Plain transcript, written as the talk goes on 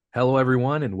Hello,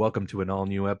 everyone, and welcome to an all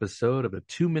new episode of the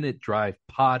 2 Minute Drive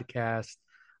podcast.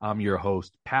 I'm your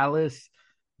host, Palace.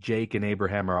 Jake and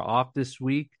Abraham are off this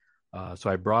week, so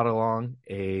I brought along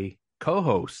a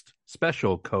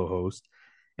special co host,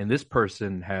 and this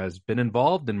person has been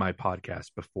involved in my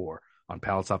podcast before on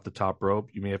Palace Off the Top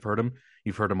Rope. You may have heard him.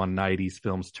 You've heard him on 90s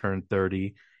Films Turn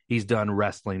 30. He's done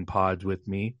wrestling pods with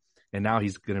me, and now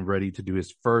he's getting ready to do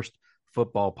his first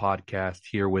football podcast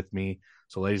here with me.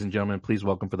 So, ladies and gentlemen, please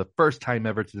welcome for the first time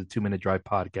ever to the 2 Minute Drive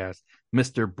podcast,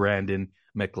 Mr. Brandon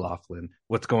McLaughlin.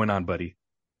 What's going on, buddy?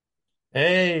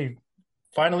 Hey,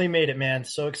 finally made it, man.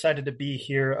 So excited to be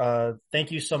here.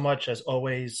 Thank you so much, as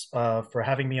always, for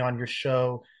having me on your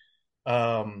show.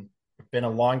 Been a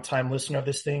long time listener of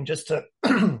this thing. Just to,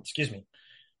 excuse me,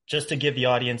 just to give the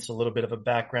audience a little bit of a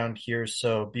background here.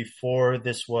 So before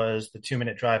this was the 2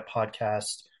 Minute Drive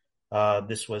podcast,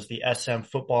 this was the SM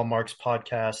Football Marks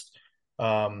podcast.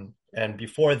 And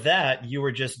before that, you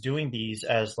were just doing these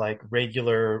as like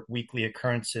regular weekly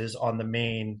occurrences on the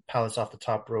main Palace Off the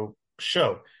Top Rope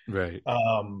show. Right.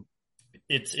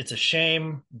 It's a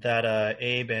shame that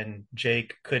Abe and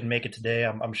Jake couldn't make it today.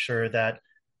 I'm sure that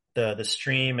the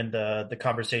stream and the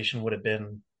conversation would have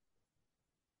been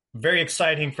very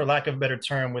exciting, for lack of a better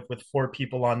term, with four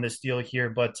people on this deal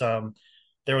here. But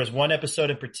there was one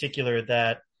episode in particular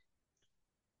that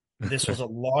this was a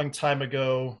long time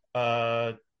ago.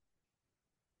 I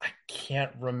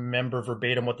can't remember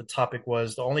verbatim what the topic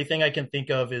was. The only thing I can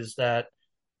think of is that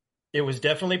it was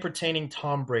definitely pertaining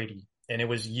Tom Brady, and it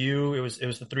was you. It was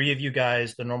the three of you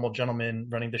guys, the normal gentlemen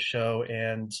running the show,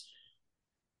 and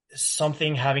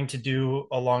something having to do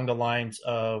along the lines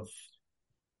of,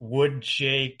 would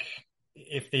Jake,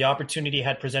 if the opportunity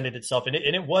had presented itself, and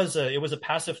it was a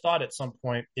passive thought at some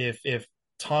point, if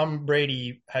Tom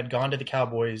Brady had gone to the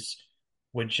Cowboys,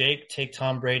 would Jake take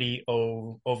Tom Brady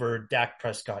over Dak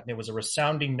Prescott? And it was a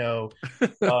resounding no.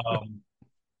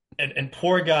 And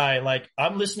poor guy, like,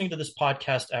 I'm listening to this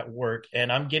podcast at work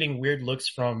and I'm getting weird looks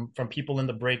from people in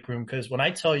the break room. Cause when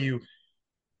I tell you,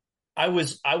 I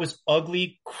was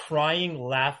ugly, crying,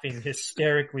 laughing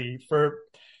hysterically for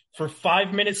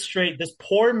 5 minutes straight. This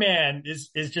poor man is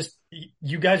just,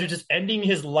 you guys are just ending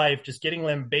his life, just getting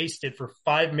lambasted for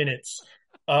 5 minutes.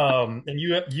 And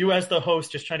you as the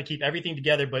host just trying to keep everything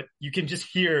together, but you can just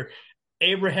hear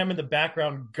Abraham in the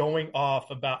background going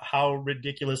off about how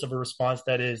ridiculous of a response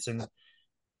that is. And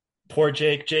poor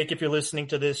Jake, if you're listening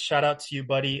to this, shout out to you,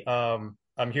 buddy. I'm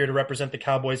here to represent the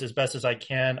Cowboys as best as I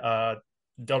can.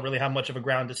 Don't really have much of a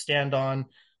ground to stand on,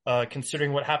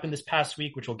 considering what happened this past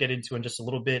week, which we'll get into in just a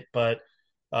little bit. But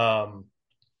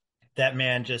that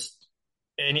man just,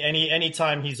 any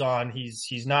time he's on,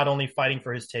 he's not only fighting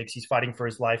for his takes, he's fighting for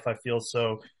his life, I feel.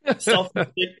 So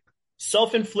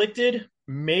self-inflicted,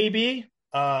 maybe.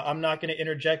 I'm not going to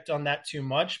interject on that too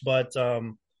much, but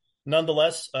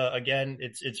nonetheless, again,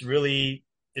 it's really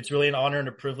an honor and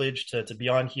a privilege to be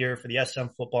on here for the SM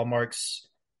Football Marks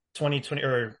 2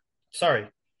 Minute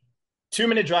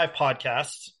Drive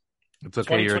podcast. It's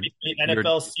okay. You're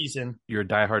NFL season. You're a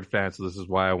diehard fan, so this is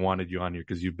why I wanted you on here,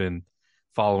 because you've been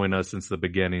following us since the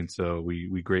beginning. So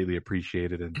we greatly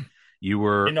appreciate it, and you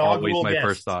were always my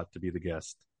first thought to be the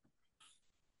guest.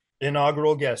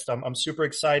 Inaugural guest. I'm super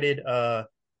excited.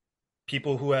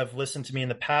 People who have listened to me in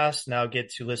the past now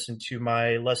get to listen to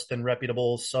my less than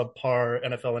reputable, subpar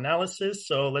NFL analysis.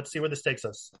 So let's see where this takes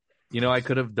us. You know, I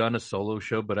could have done a solo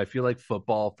show, but I feel like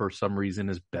football for some reason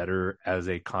is better as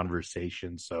a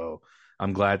conversation. So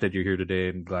I'm glad that you're here today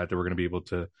and glad that we're going to be able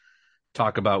to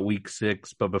talk about week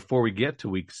 6. But before we get to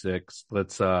week 6,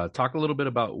 let's talk a little bit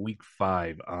about week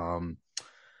 5.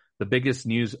 The biggest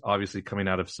news, obviously, coming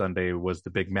out of Sunday was the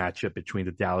big matchup between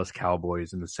the Dallas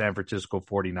Cowboys and the San Francisco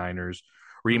 49ers,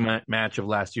 rematch of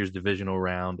last year's divisional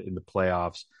round in the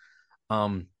playoffs.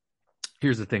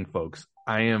 Here's the thing, folks.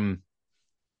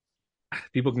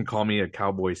 People can call me a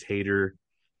Cowboys hater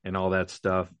and all that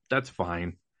stuff. That's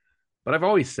fine. But I've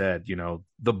always said,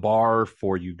 the bar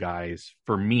for you guys,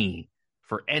 for me,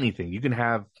 for anything, you can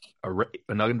have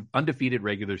an undefeated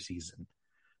regular season.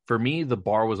 For me, the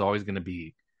bar was always going to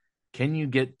be, can you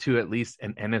get to at least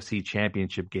an NFC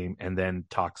championship game and then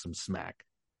talk some smack?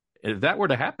 If that were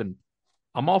to happen,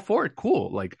 I'm all for it.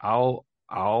 Cool. Like I'll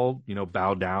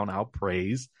bow down. I'll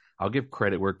praise. I'll give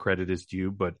credit where credit is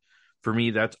due. But for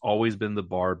me, that's always been the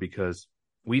bar, because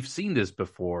we've seen this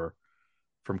before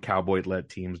from Cowboy-led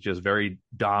teams, just very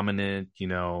dominant,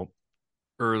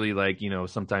 early,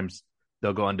 sometimes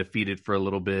they'll go undefeated for a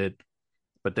little bit.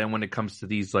 But then when it comes to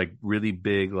these like really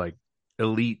big, like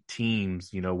elite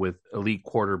teams, with elite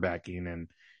quarterbacking and,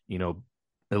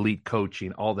 elite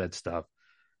coaching, all that stuff,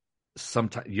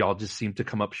 sometimes y'all just seem to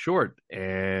come up short.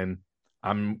 And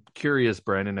I'm curious,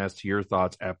 Brandon, as to your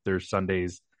thoughts after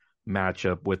Sunday's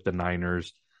matchup with the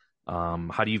Niners.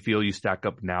 How do you feel you stack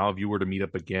up now if you were to meet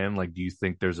up again? Like, do you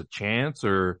think there's a chance,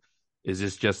 or is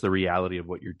this just the reality of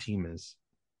what your team is?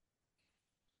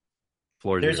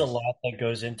 Floor is There's a yours. lot that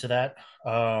goes into that.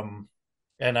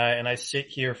 And I sit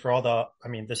here for all the, I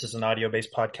mean, this is an audio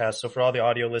based podcast. So for all the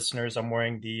audio listeners, I'm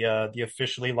wearing the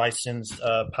officially licensed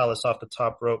Palace off the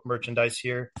top rope merchandise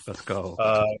here, Let's go.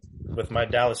 uh, with my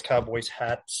Dallas Cowboys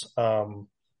hats.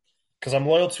 Because I'm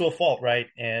loyal to a fault, right?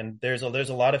 And there's a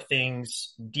lot of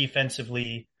things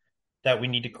defensively that we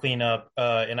need to clean up.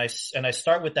 And I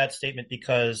start with that statement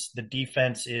because the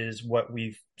defense is what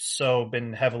we've so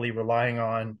been heavily relying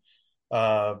on,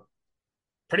 uh,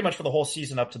 pretty much for the whole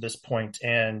season up to this point.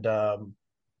 And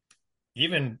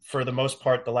even for the most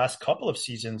part, the last couple of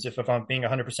seasons, if I'm being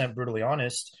 100% brutally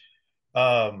honest,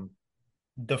 um,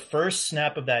 the first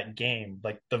snap of that game,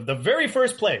 like the very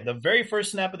first play, the very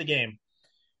first snap of the game,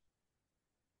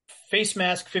 face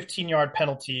mask, 15-yard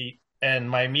penalty. And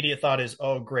my immediate thought is,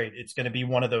 oh, great. It's going to be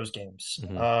one of those games.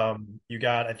 Mm-hmm. You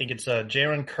got, I think it's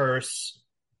Jaron Curse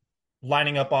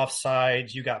lining up off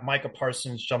sides. You got Micah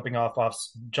Parsons jumping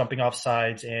off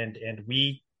sides, and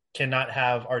we cannot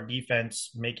have our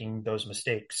defense making those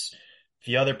mistakes.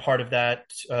 The other part of that,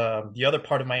 the other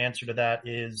part of my answer to that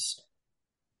is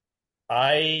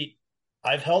I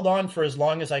I've held on for as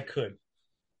long as I could.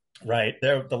 Right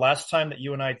there, the last time that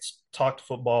you and I talked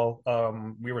football,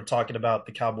 we were talking about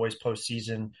the Cowboys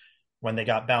postseason when they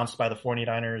got bounced by the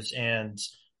 49ers, and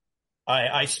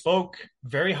I spoke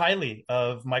very highly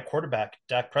of my quarterback,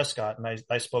 Dak Prescott, and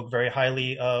I spoke very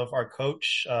highly of our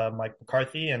coach, Mike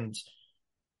McCarthy, and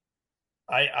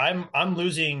I'm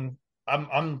losing.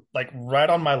 I'm like right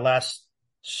on my last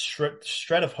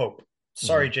shred of hope. Mm-hmm.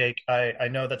 Sorry, Jake. I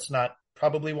know that's not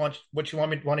probably what you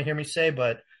want to hear me say,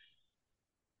 but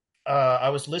I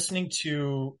was listening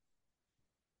to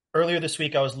earlier this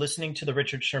week. I was listening to the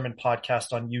Richard Sherman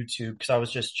podcast on YouTube because I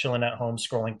was just chilling at home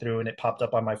scrolling through, and it popped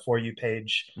up on my For You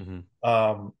page.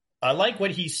 Mm-hmm. I like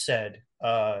what he said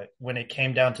when it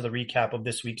came down to the recap of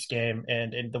this week's game,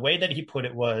 and the way that he put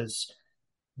it was,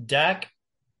 Dak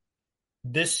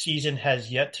this season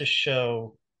has yet to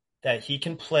show that he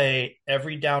can play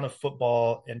every down of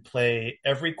football and play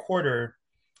every quarter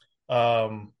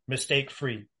mistake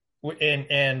free.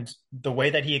 And the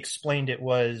way that he explained it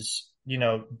was,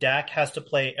 Dak has to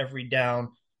play every down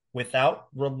without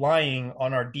relying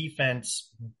on our defense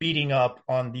beating up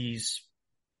on these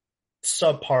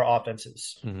subpar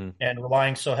offenses Mm-hmm. and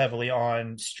relying so heavily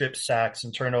on strip sacks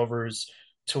and turnovers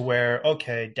to where,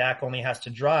 okay, Dak only has to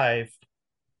drive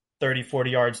 30, 40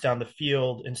 yards down the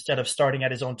field instead of starting at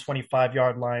his own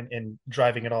 25-yard line and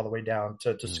driving it all the way down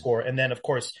to Mm-hmm. score. And then, of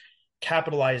course,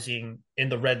 capitalizing in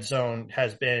the red zone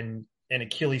has been an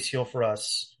Achilles heel for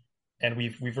us. And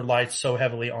we've relied so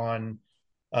heavily on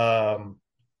um,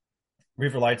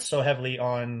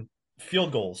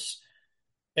 field goals.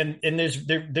 And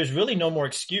there's really no more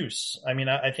excuse. I mean,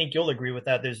 I think you'll agree with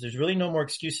that. There's really no more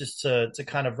excuses to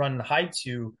kind of run and hide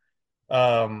to.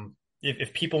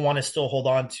 If people want to still hold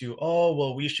on to, oh,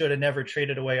 well, we should have never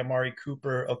traded away Amari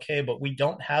Cooper. Okay, but we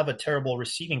don't have a terrible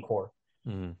receiving core.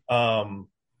 Mm-hmm.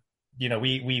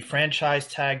 We franchise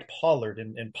tagged Pollard,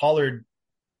 and Pollard,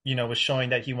 was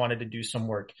showing that he wanted to do some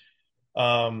work.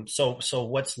 So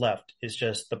what's left is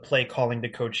just the play calling, the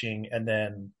coaching, and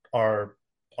then our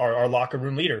locker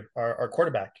room leader, our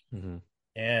quarterback. Mm-hmm.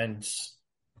 And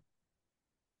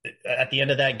at the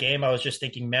end of that game, I was just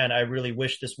thinking, man, I really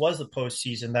wish this was the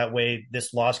postseason. That way,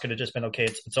 this loss could have just been, okay,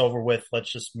 it's over with.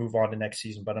 Let's just move on to next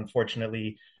season. But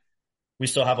unfortunately, we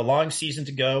still have a long season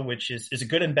to go, which is a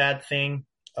good and bad thing.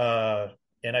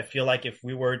 And I feel like if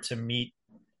we were to meet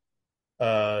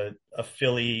a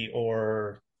Philly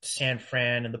or San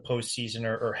Fran in the postseason,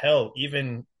 or hell,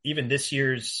 even this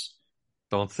year's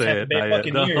Don't say Tampa it. Bay Not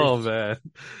yet. No, Buccaneers, man.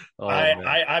 Oh, I, man.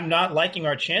 I I'm not liking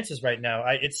our chances right now.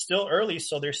 It's still early,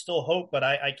 so there's still hope, but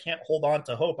I can't hold on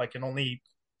to hope. I can only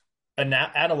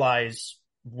analyze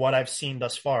what I've seen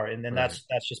thus far, and then Right.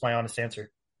 that's just my honest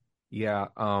answer. Yeah.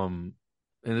 And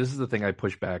this is the thing I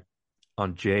push back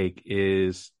on Jake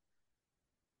is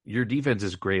your defense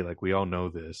is great. Like, we all know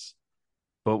this.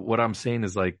 But what I'm saying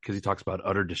is, like, because he talks about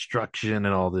utter destruction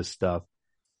and all this stuff.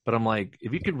 But I'm like,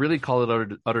 if you could really call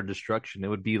it utter destruction, it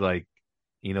would be like,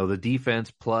 the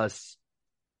defense plus,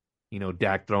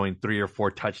 Dak throwing 3 or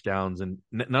 4 touchdowns, and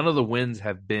none of the wins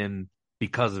have been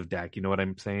because of Dak. You know what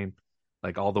I'm saying?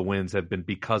 Like, all the wins have been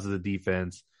because of the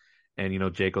defense.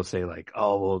 And, Jake will say, like,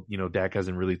 oh, well, Dak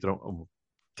hasn't really thrown,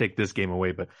 take this game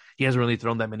away, but he hasn't really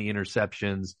thrown that many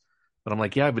interceptions. But I'm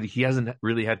like, yeah, but he hasn't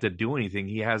really had to do anything.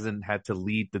 He hasn't had to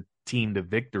lead the team to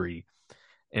victory.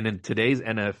 And in today's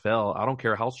NFL, I don't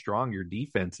care how strong your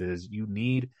defense is, you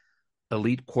need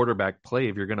elite quarterback play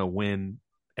if you're going to win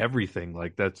everything.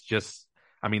 Like that's just,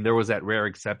 I mean, there was that rare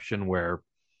exception where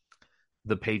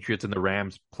the Patriots and the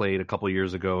Rams played a couple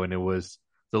years ago, and it was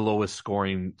the lowest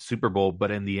scoring Super Bowl.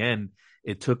 But in the end,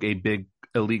 it took a big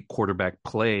elite quarterback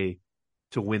play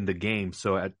to win the game.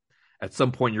 So at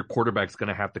some point, your quarterback's going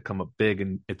to have to come up big,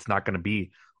 and it's not going to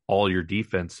be all your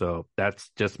defense. So that's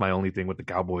just my only thing with the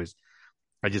Cowboys.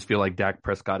 I just feel like Dak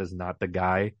Prescott is not the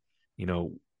guy. You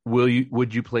know,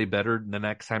 would you play better the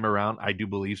next time around? I do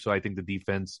believe so. I think the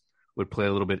defense would play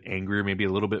a little bit angrier, maybe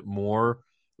a little bit more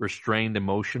restrained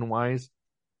emotion wise.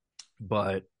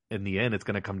 But in the end, it's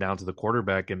going to come down to the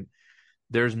quarterback. And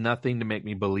there's nothing to make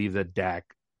me believe that Dak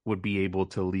would be able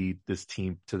to lead this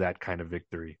team to that kind of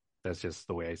victory. That's just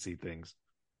the way I see things.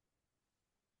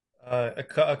 A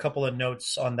couple of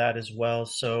notes on that as well.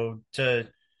 So to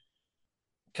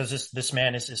because this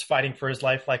man is fighting for his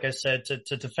life, like I said,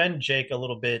 to defend Jake a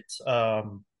little bit. I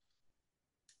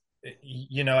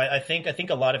think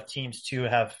a lot of teams too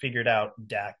have figured out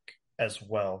Dak as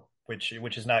well, which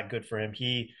is not good for him.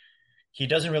 He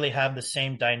doesn't really have the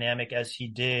same dynamic as he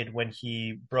did when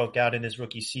he broke out in his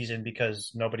rookie season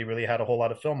because nobody really had a whole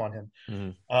lot of film on him.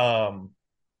 Mm-hmm.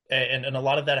 And a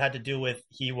lot of that had to do with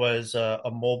he was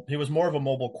he was more of a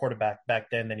mobile quarterback back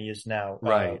then than he is now.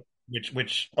 Right.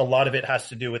 Which a lot of it has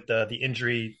to do with the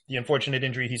injury, the unfortunate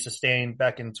injury he sustained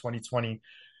back in 2020.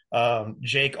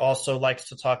 Jake also likes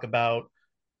to talk about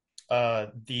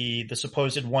the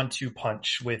supposed 1-2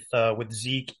 punch with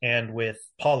Zeke and with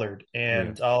Pollard, Yeah.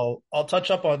 and I'll touch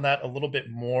up on that a little bit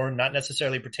more, not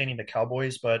necessarily pertaining to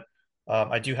Cowboys, but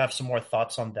I do have some more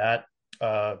thoughts on that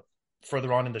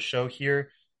further on in the show here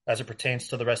as it pertains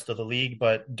to the rest of the league.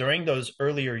 But during those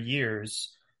earlier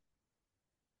years,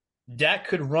 Dak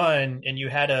could run, and you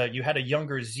had a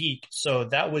younger Zeke, so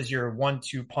that was your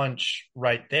 1-2 punch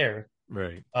right there.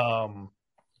 Right.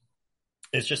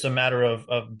 It's just a matter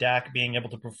of Dak being able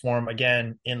to perform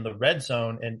again in the red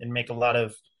zone and make a lot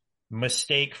of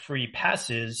mistake-free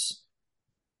passes,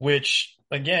 which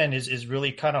again is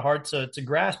really kind of hard to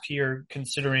grasp here,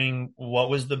 considering what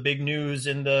was the big news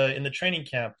in the training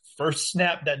camp. First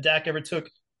snap that Dak ever took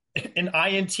an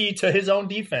INT to his own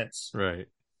defense. Right.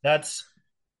 That's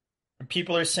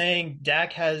People are saying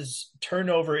Dak has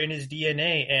turnover in his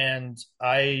DNA, and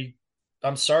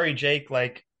I'm sorry, Jake.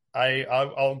 Like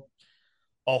I'll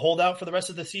hold out for the rest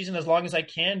of the season as long as I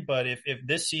can. But if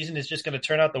this season is just going to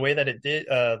turn out the way that it did,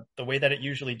 the way that it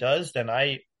usually does, then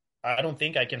I don't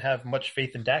think I can have much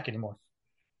faith in Dak anymore.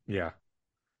 Yeah.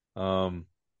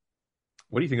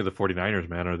 What do you think of the 49ers,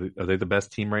 man? Are they the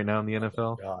best team right now in the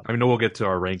NFL? God. I mean, we'll get to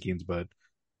our rankings, but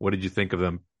what did you think of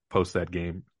them post that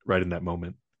game right in that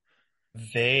moment?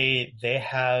 They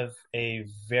have a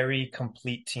very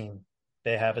complete team.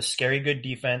 They have a scary good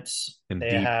defense. And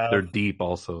deep, they're deep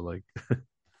also. Like,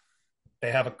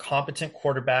 They have a competent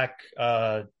quarterback.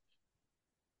 I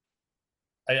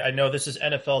know this is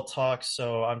NFL talk,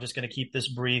 so I'm just going to keep this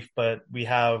brief. But we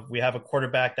have a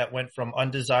quarterback that went from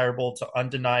undesirable to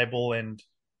undeniable, and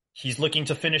he's looking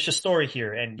to finish a story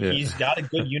here. And yeah. he's got a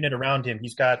good unit around him.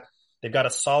 They've got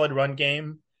a solid run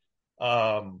game.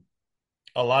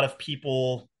 A lot of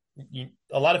people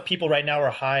right now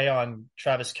are high on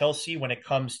Travis Kelce when it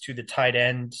comes to the tight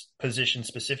end position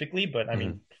specifically. But I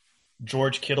mean,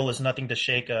 George Kittle is nothing to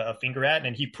shake a finger at,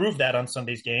 and he proved that on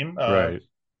Sunday's game. Right.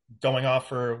 Going off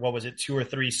for what was it, 2 or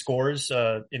 3 scores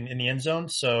in the end zone.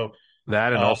 So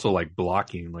that and also like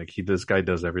blocking, like this guy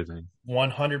does everything.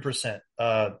 100%.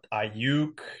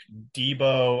 Ayuk,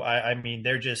 Debo, I mean,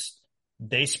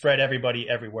 they spread everybody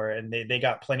everywhere, and they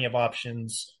got plenty of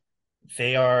options.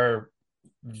 They are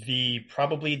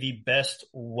probably the best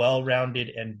well-rounded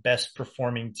and best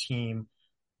performing team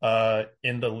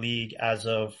in the league as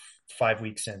of 5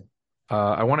 weeks in.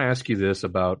 I want to ask you this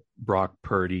about Brock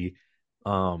Purdy.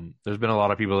 There's been a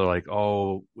lot of people that are like,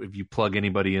 oh, if you plug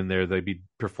anybody in there, they'd be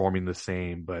performing the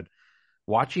same. But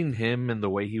watching him and the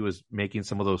way he was making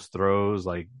some of those throws,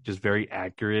 like just very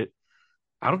accurate,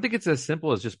 I don't think it's as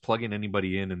simple as just plugging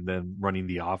anybody in and then running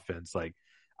the offense. Like,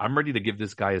 I'm ready to give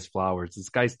this guy his flowers. This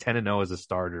guy's 10-0 as a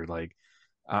starter. Like,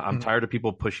 I'm tired of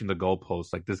people pushing the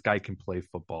goalposts. Like, this guy can play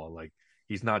football. Like,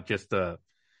 he's not just and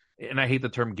I hate the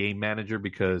term game manager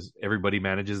because everybody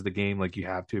manages the game like you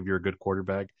have to if you're a good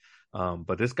quarterback.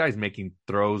 But this guy's making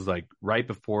throws like right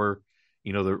before,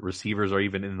 the receivers are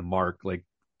even in the mark. Like,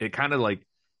 it kind of like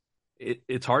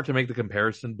it's hard to make the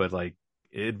comparison, but like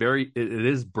it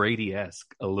is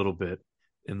Brady-esque a little bit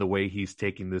in the way he's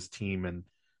taking this team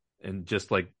and just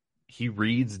like he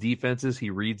reads defenses, he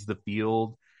reads the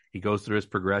field, he goes through his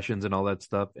progressions and all that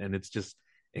stuff, and it's just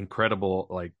incredible,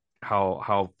 like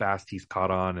how fast he's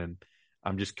caught on. And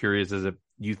I'm just curious, is it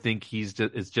you think he's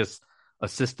just it's just a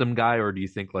system guy, or do you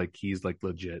think like he's like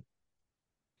legit?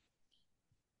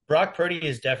 Brock Purdy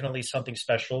is definitely something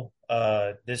special.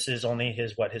 This is only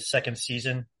his second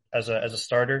season as a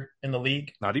starter in the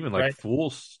league, Not even like right?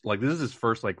 full, like this is his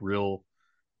first like real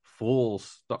full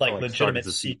Like like start as legitimate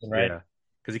a seat, season, right? yeah,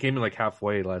 because he came in like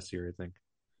halfway last year, I think.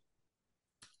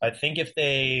 I think if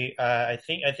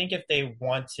they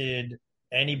wanted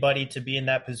anybody to be in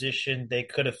that position, they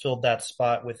could have filled that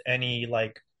spot with any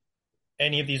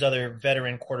of these other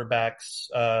veteran quarterbacks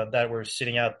that were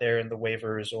sitting out there in the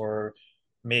waivers, or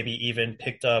maybe even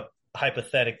picked up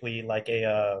hypothetically like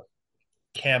a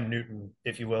Cam Newton,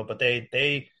 if you will. But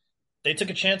they took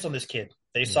a chance on this kid.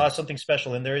 They saw Mhm. something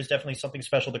special, and there is definitely something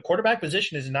special. The quarterback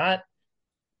position is not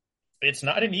it's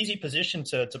not an easy position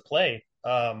to play.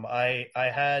 I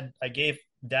gave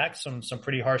Dak some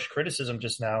pretty harsh criticism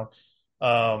just now,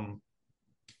 um,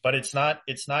 but it's not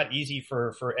easy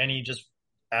for any just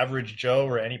average Joe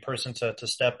or any person to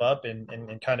step up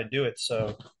and kind of do it.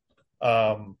 So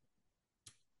um,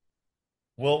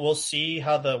 we'll see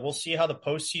how the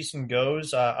postseason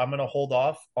goes. I'm going to hold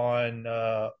off on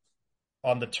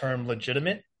the term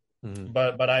legitimate, Mhm.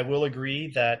 but I will agree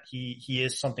that he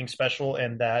is something special,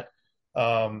 and that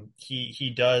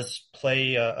he does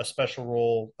play a special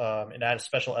role, and add a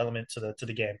special element to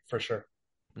the game for sure.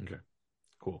 Okay,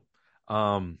 cool.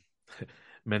 Um,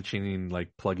 mentioning like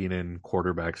plugging in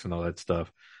quarterbacks and all that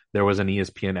stuff. There was an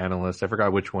ESPN analyst, I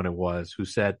forgot which one it was, who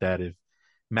said that if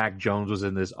Mac Jones was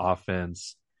in this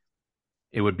offense,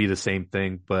 it would be the same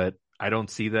thing. But I don't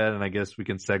see that, and I guess we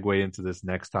can segue into this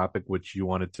next topic, which you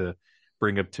wanted to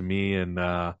bring up to me. And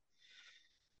man,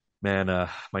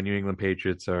 my New England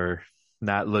Patriots are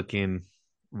not looking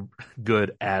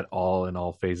good at all in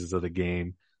all phases of the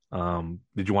game.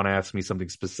 Did you want to ask me something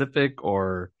specific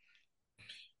or?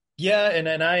 Yeah,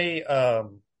 and I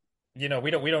we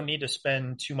don't need to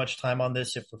spend too much time on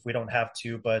this if we don't have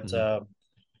to, but Mhm.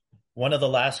 one of the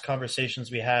last conversations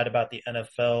we had about the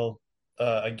NFL,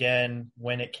 again,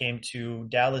 when it came to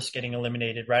Dallas getting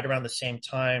eliminated right around the same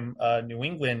time, New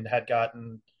England had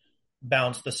gotten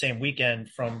bounced the same weekend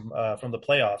from the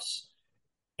playoffs.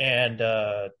 And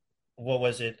what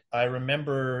was it? I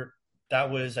remember that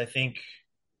was, I think,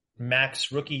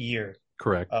 Mac's rookie year.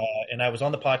 Correct. Uh, and I was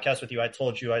on the podcast with you. I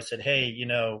told you, I said, hey,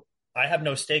 I have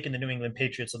no stake in the New England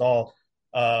Patriots at all.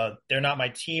 They're not my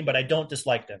team, but I don't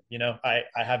dislike them. I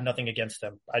have nothing against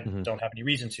them. I Hmm. don't have any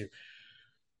reason to.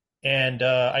 And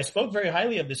I spoke very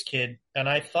highly of this kid, and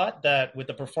I thought that with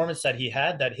the performance that he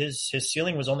had, that his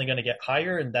ceiling was only going to get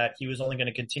higher, and that he was only going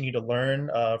to continue to learn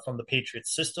from the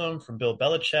Patriots system, from Bill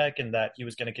Belichick, and that he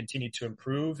was going to continue to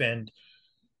improve. And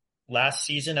last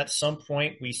season, at some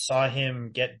point, we saw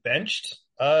him get benched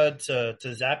to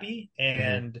Zappy, Hmm.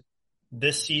 and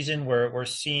this season we're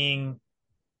seeing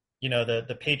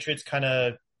the Patriots kind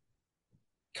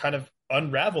of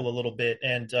unravel a little bit.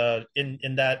 And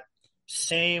in that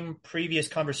same previous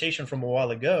conversation from a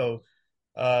while ago,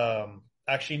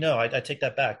 actually no, I take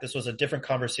that back. This was a different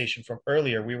conversation from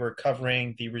earlier. We were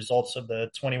covering the results of the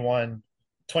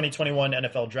 2021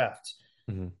 NFL draft.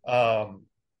 Hmm. Um,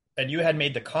 and you had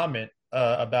made the comment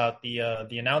about the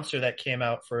announcer that came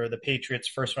out for the Patriots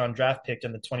first round draft pick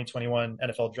in the 2021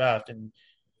 NFL draft, and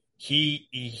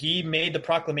he made the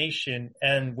proclamation,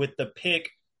 and with the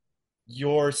pick,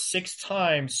 your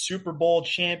six-time Super Bowl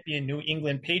champion New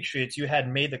England Patriots, you had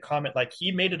made the comment, like,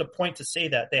 he made it a point to say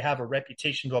that they have a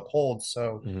reputation to uphold.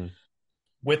 So Hmm.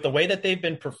 with the way that they've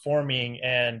been performing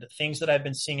and things that I've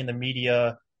been seeing in the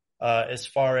media, as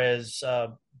far as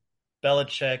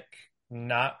Belichick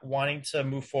not wanting to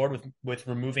move forward with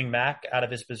removing Mac out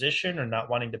of his position, or not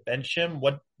wanting to bench him,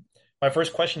 what my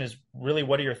first question is really,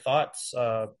 what are your thoughts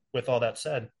with all that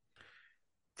said?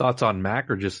 Thoughts on Mac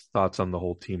or just thoughts on the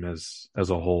whole team as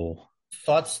a whole?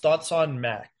 Thoughts on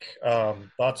Mac.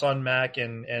 Thoughts on Mac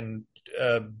and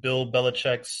Bill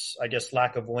Belichick's, I guess,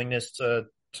 lack of willingness to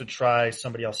try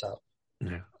somebody else out.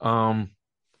 Yeah. On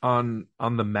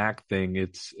the Mac thing,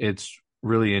 it's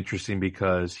really interesting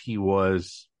because he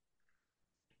was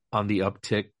on the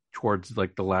uptick towards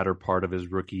like the latter part of his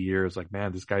rookie year. It's like,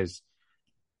 man, this guy's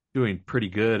doing pretty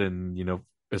good, and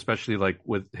especially like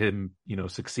with him,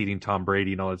 succeeding Tom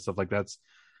Brady and all that stuff, like that's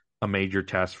a major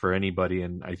task for anybody,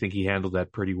 and I think he handled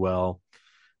that pretty well.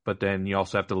 But then you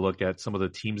also have to look at some of the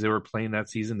teams they were playing that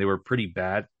season. They were pretty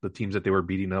bad, the teams that they were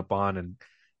beating up on and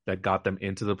that got them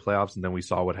into the playoffs. And then we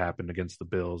saw what happened against the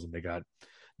Bills, and they got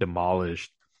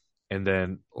demolished. And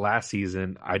then last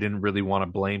season, I didn't really want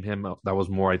to blame him. That was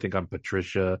more, I think, on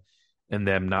Patricia and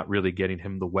them not really getting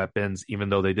him the weapons, even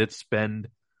though they did spend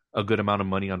a good amount of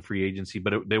money on free agency,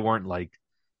 but they weren't like,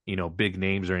 big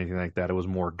names or anything like that. It was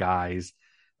more guys.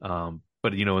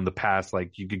 But in the past,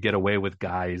 like you could get away with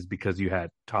guys because you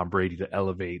had Tom Brady to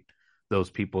elevate those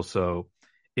people. So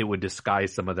it would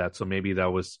disguise some of that. So maybe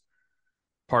that was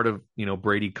part of,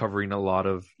 Brady covering a lot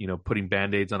of, putting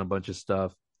band-aids on a bunch of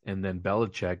stuff. And then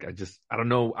Belichick, I don't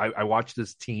know. I watch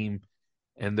this team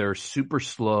and they're super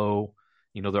slow.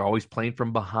 They're always playing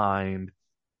from behind.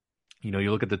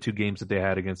 You look at the two games that they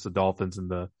had against the Dolphins and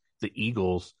the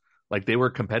Eagles, like they were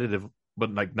competitive,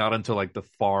 but like not until like the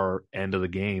far end of the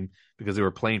game because they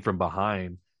were playing from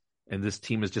behind. And this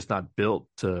team is just not built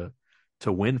to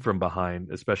win from behind,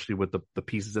 especially with the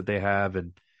pieces that they have.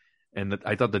 And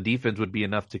I thought the defense would be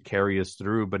enough to carry us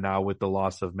through, but now with the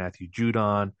loss of Matthew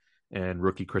Judon and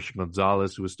rookie Christian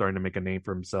Gonzalez, who was starting to make a name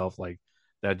for himself, like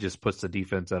that just puts the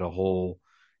defense at a whole,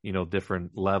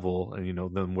 different level,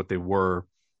 and than what they were.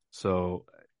 So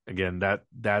again,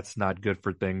 that's not good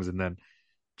for things. And then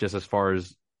just as far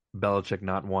as Belichick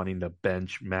not wanting to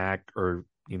bench Mac or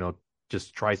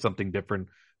just try something different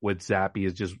with Zappy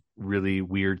is just really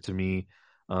weird to me.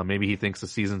 Maybe he thinks the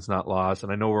season's not lost,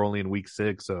 and I know we're only in week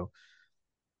 6, so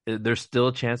there's still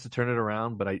a chance to turn it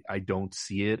around, but I don't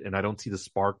see it, and I don't see the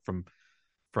spark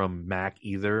from Mac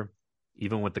either.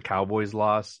 Even with the Cowboys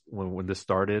loss when this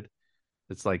started,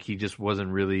 it's like he just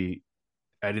wasn't really.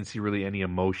 I didn't see really any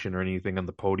emotion or anything on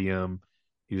the podium.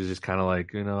 He was just kind of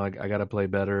like, I got to play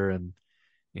better, and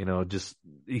just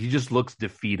he just looks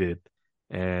defeated,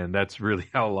 and that's really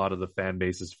how a lot of the fan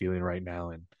base is feeling right now.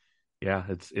 And yeah,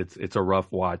 it's a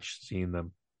rough watch seeing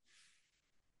them.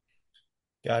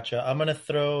 Gotcha. I'm gonna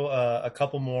throw a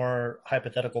couple more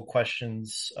hypothetical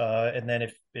questions, and then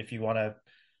if you want to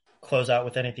close out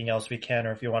with anything else, we can,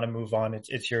 or if you want to move on,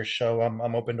 it's your show.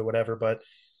 I'm open to whatever. But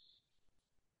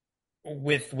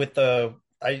with the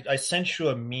I sent you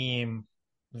a meme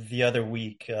the other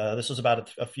week. This was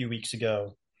about a few weeks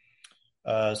ago.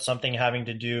 Something having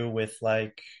to do with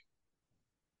like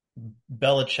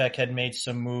Belichick had made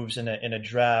some moves in a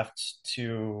draft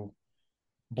to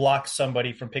block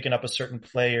somebody from picking up a certain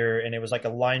player, and it was like a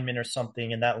lineman or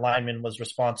something, and that lineman was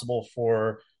responsible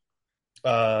for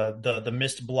the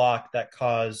missed block that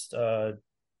caused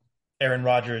Aaron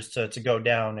Rodgers to go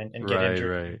down and get Right,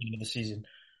 injured at the right. beginning of the season.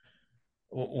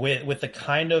 With the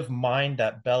kind of mind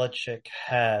that Belichick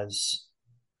has,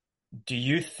 do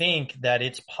you think that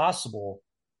it's possible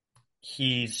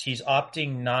he's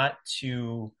opting not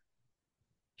to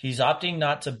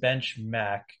bench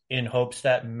Mac in hopes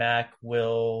that Mac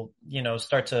will,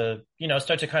 start to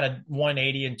kind of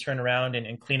 180 and turn around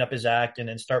and clean up his act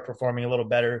and start performing a little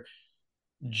better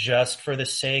just for the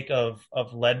sake of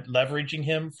leveraging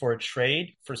him for a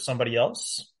trade for somebody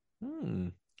else? Hmm.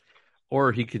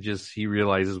 Or he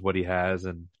realizes what he has,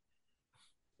 and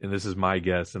this is my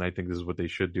guess, and I think this is what they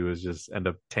should do is just end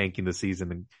up tanking the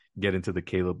season and get into the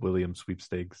Caleb Williams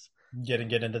sweepstakes. Get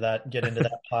into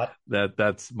that pot.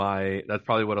 That's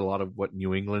probably what a lot of what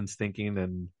New England's thinking,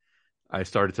 and I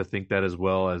started to think that as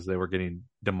well as they were getting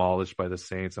demolished by the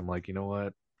Saints. I'm like, you know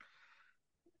what?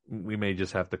 We may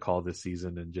just have to call this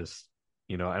season and just,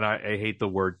 and I hate the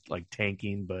word like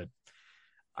tanking, but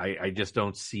I just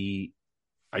don't see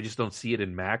it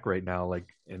in Mac right now. Like,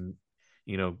 and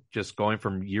just going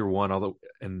from year one, although,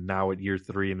 and now at year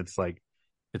 3, and it's like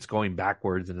it's going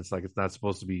backwards, and it's like that's not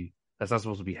supposed to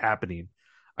be happening.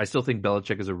 I still think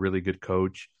Belichick is a really good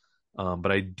coach,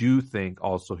 but I do think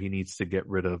also he needs to get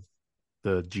rid of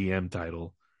the GM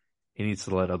title. He needs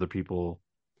to let other people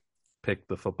pick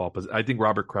the football position. I think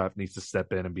Robert Kraft needs to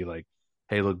step in and be like,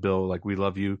 "Hey, look, Bill, like we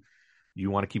love you. You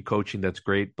want to keep coaching, that's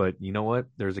great, but you know what?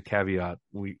 There's a caveat.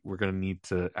 We're going to need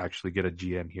to actually get a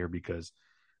GM here because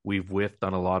we've whiffed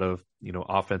on a lot of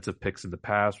offensive picks in the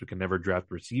past. We can never draft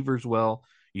receivers well.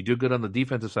 You do good on the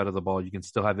defensive side of the ball. You can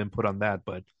still have input on that,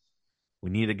 but we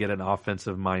need to get an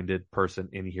offensive minded person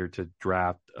in here to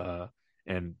draft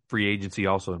and free agency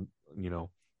also.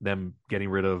 Them getting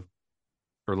rid of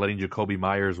or letting Jacoby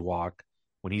Myers walk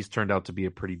when he's turned out to be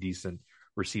a pretty decent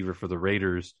receiver for the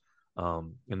Raiders.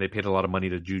 And they paid a lot of money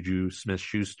to Juju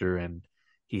Smith-Schuster, and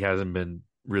he hasn't been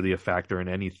really a factor in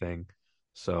anything.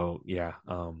 So yeah,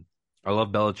 I love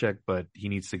Belichick, but he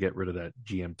needs to get rid of that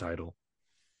GM title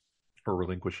or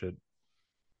relinquish it.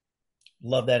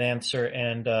 Love that answer,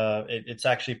 and it's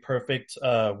actually perfect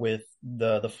with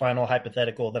the final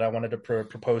hypothetical that I wanted to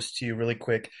propose to you really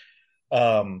quick.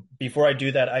 Before I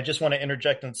do that, I just want to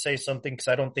interject and say something because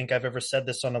I don't think I've ever said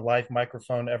this on a live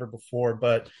microphone ever before.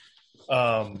 But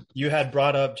You had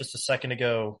brought up just a second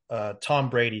ago Tom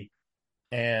Brady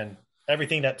and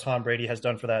everything that Tom Brady has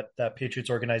done for that Patriots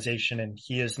organization, and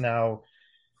he's now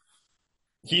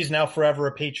forever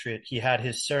a Patriot. He had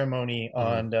his ceremony Hmm.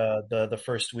 on the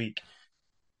first week.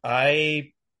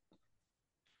 I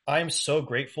I'm so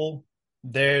grateful.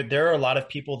 There are a lot of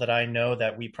people that I know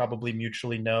that we probably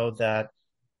mutually know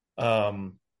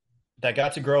um that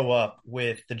got to grow up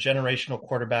with the generational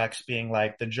quarterbacks being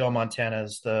like the Joe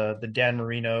Montanas, the Dan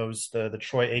Marinos, the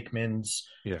Troy Aikmans.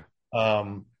 Yeah.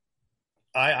 Um,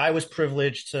 I was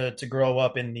privileged to grow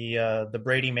up in the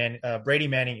Brady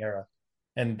Manning era,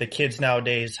 and the kids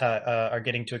nowadays are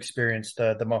getting to experience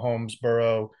the Mahomes,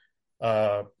 Burrow,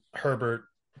 uh, Herbert,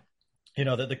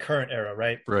 the current era,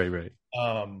 right? Right. Right.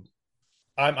 Um,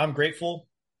 I'm grateful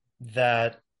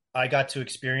that I got to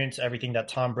experience everything that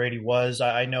Tom Brady was.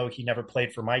 I know he never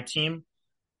played for my team,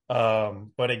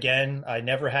 but again, I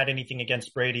never had anything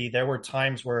against Brady. There were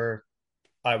times where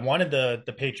I wanted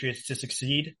the Patriots to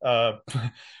succeed.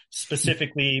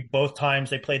 Specifically, both times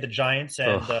they played the Giants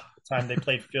and Oh. the time they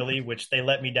played Philly, which they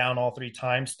let me down all three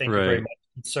times. Thank you very Right.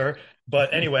 much, sir.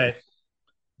 But anyway,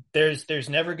 there's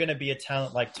never going to be a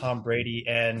talent like Tom Brady,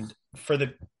 and for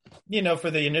the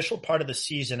initial part of the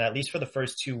season, at least for the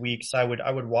first 2 weeks, I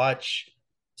would watch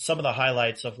some of the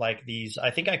highlights of like these. I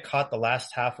think I caught the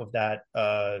last half of that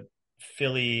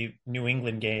Philly New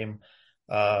England game.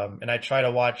 And I try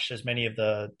to watch as many of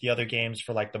the other games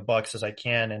for like the Bucks as I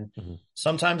can. And Mhm.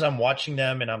 sometimes I'm watching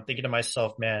them and I'm thinking to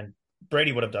myself, man,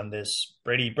 Brady would have done this.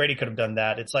 Brady could have done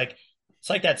that. It's like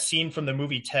that scene from the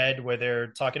movie Ted where they're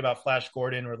talking about Flash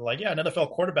Gordon, where they're like, yeah, an NFL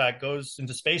quarterback goes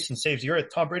into space and saves the earth.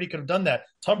 Tom Brady could have done that.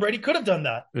 Tom Brady could have done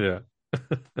that. Yeah.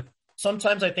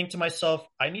 Sometimes I think to myself,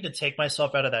 I need to take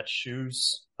myself out of those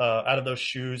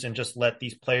shoes, and just let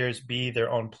these players be their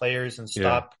own players and Yeah.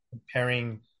 stop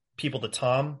comparing people to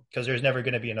Tom, because there's never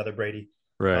going to be another Brady.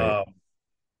 Right. Um,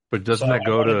 But so doesn't I that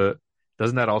go wanted, to,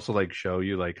 doesn't that also like show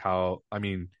you like how, I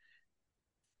mean,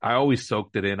 I always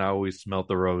soaked it in. I always smelt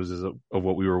the roses of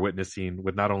what we were witnessing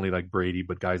with not only like Brady,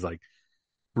 but guys like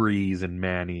Breeze and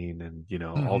Manning and,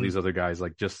 all these Mhm. other guys,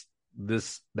 like just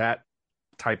that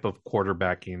type of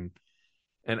quarterbacking.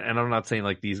 And I'm not saying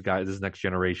like these guys, this next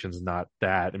generation's not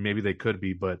that, and maybe they could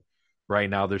be, but right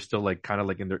now they're still like kind of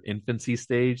like in their infancy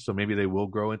stage, so maybe they will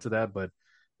grow into that. But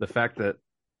the fact that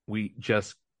we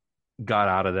just got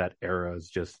out of that era is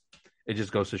just, it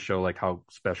just goes to show like how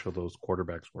special those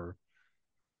quarterbacks were.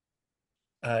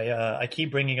 I keep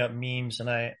bringing up memes,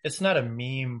 and it's not a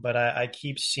meme, but I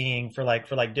keep seeing for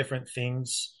like different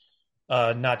things,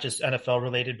 not just NFL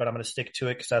related, but I'm going to stick to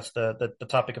it because that's the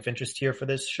topic of interest here for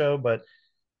this show. But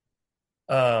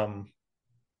um,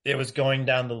 it was going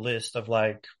down the list of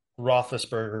like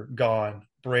Roethlisberger gone,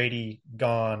 Brady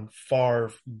gone,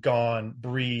 Favre gone,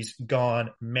 Breeze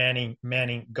gone, Manning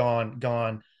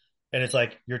gone, and it's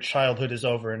like your childhood is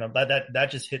over, and that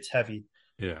just hits heavy.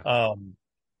 Yeah. Um,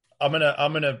 I'm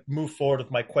gonna move forward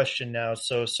with my question now.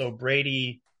 So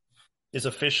Brady is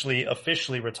officially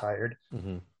retired.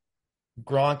 Hmm.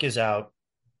 Gronk is out.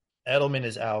 Edelman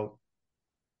is out.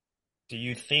 Do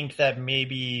you think that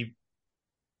maybe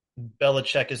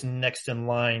Belichick is next in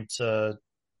line to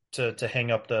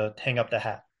hang up the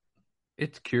hat?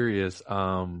 It's curious.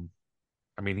 I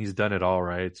mean, he's done it all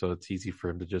right, so it's easy for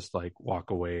him to just like walk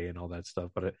away and all that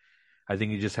stuff. But I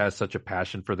think he just has such a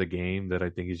passion for the game that I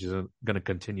think he's just going to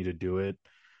continue to do it.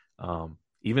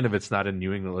 Even if it's not in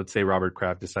New England, let's say Robert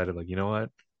Kraft decided, like, you know what?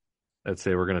 Let's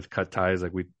say we're going to cut ties.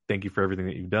 Like, we thank you for everything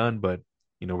that you've done, but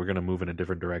we're going to move in a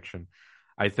different direction.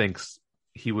 I think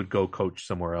he would go coach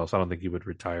somewhere else. I don't think he would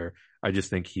retire. I just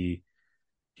think he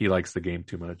likes the game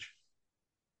too much.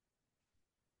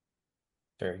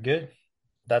 Very good.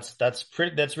 That's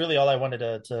really all I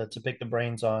wanted to pick the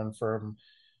brains on from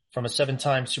a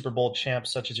seven-time Super Bowl champ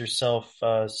such as yourself,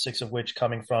 six of which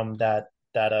coming from that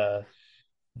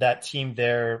team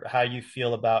there. How you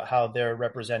feel about how they're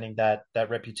representing that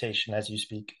reputation as you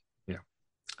speak? Yeah.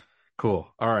 Cool.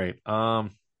 All right.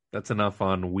 That's enough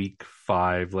on week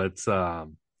 5. Let's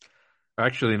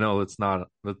actually no, let's not.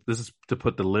 This is to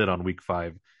put the lid on week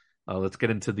 5. Let's get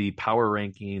into the power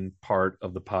ranking part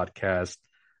of the podcast.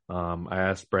 I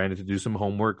asked Brandon to do some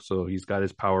homework, so he's got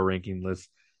his power ranking list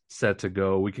set to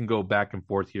go. We can go back and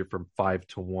forth here from 5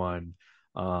 to 1.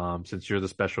 Since you're the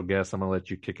special guest, I'm gonna let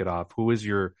you kick it off. Who is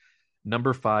your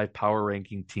number 5 power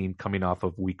ranking team coming off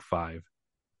of week 5?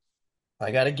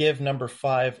 I got to give number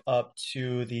 5 up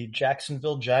to the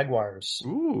Jacksonville Jaguars.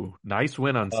 Ooh, nice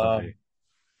win on Sunday.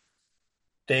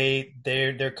 Um,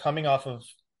 they're coming off of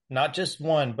not just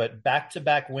one, but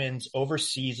back-to-back wins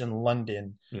overseas in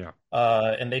London. Yeah.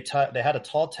 And they had a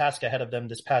tall task ahead of them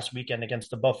this past weekend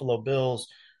against the Buffalo Bills,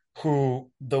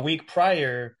 who the week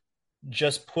prior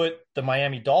just put the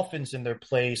Miami Dolphins in their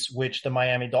place, which the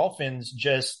Miami Dolphins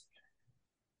just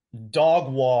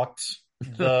dog walked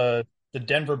the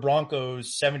Denver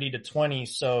Broncos 70-20.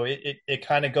 So it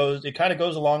kind of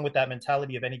goes along with that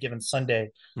mentality of any given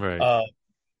Sunday. Right. Uh,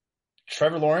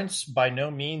 Trevor Lawrence by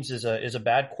no means is a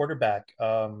bad quarterback.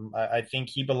 I think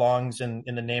he belongs in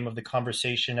the name of the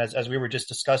conversation as we were just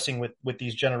discussing with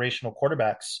these generational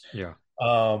quarterbacks. Yeah.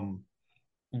 Um,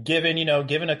 given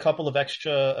a couple of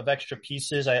extra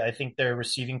pieces, I think their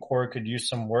receiving core could use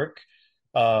some work.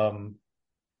 Um,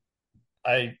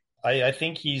 I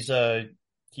think he's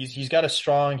got a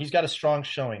strong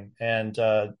showing, and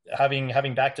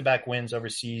having back-to-back wins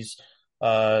overseas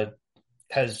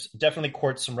has definitely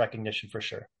courted some recognition for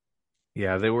sure.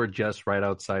 Yeah, they were just right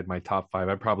outside my top five.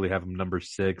 I probably have them number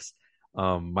six.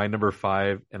 My number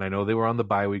five, and I know they were on the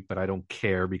bye week, but I don't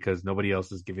care because nobody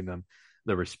else is giving them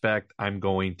the respect. I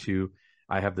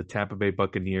have the Tampa Bay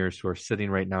Buccaneers who are sitting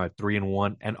right now at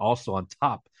 3-1 and also on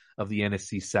top of the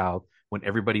NFC South when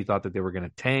everybody thought that they were going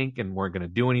to tank and weren't going to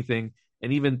do anything.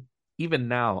 And even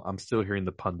now, I'm still hearing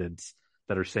the pundits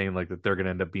that are saying like that they're going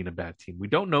to end up being a bad team. We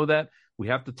don't know that. We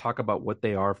have to talk about what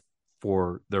they are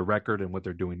for their record and what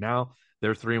they're doing now.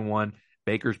 They're 3-1.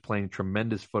 Baker's playing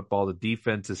tremendous football. The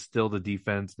defense is still the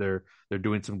defense. They're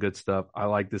doing some good stuff. I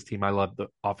like this team. I love the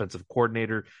offensive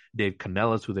coordinator, Dave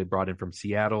Canellis, who they brought in from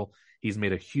Seattle. He's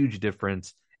made a huge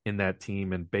difference in that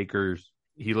team. And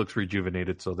he looks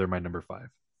rejuvenated. So they're my number five.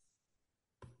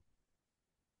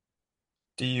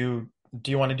 Do you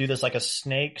want to do this like a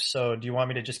snake? So do you want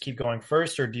me to just keep going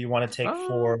first, or do you want to take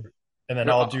four and then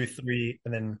I'll No, do three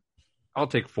and then I'll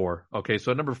take four. Okay,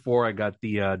 so number four, I got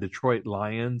the Detroit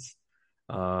Lions.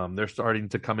 They're starting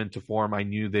to come into form. I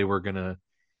knew they were gonna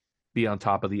be on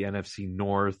top of the NFC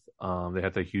North. They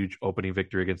had the huge opening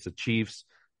victory against the Chiefs,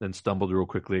 then stumbled real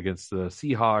quickly against the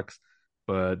Seahawks.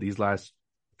 But these last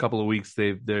couple of weeks,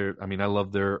 I mean, I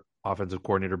love their offensive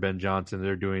coordinator Ben Johnson.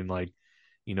 They're doing like,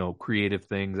 creative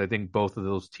things. I think both of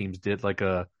those teams did like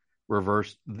a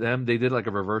reverse them. They did like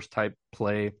a reverse type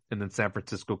play, and then San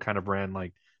Francisco kind of ran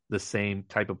like the same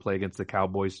type of play against the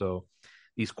Cowboys. So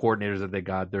these coordinators that they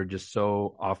got, they're just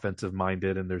so offensive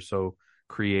minded and they're so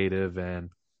creative.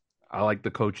 And I like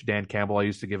the coach Dan Campbell. I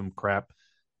used to give him crap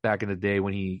back in the day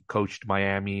when he coached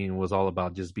Miami and was all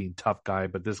about just being tough guy.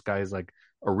 But this guy is like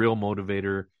a real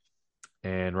motivator.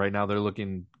 And right now they're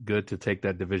looking good to take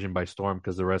that division by storm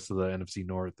because the rest of the NFC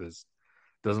North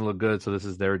doesn't look good. So this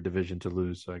is their division to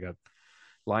lose. So I got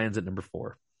Lions at number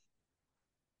four.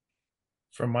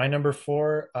 for my number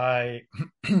four, I've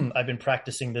been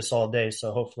practicing this all day,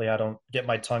 so hopefully I don't get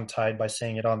my tongue tied by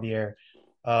saying it on the air.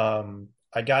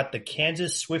 I got the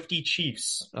Kansas Swifty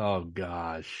Chiefs. Oh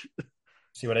gosh,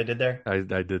 See what I did there?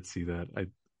 I did see that.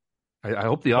 I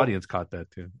hope the Oh, audience caught that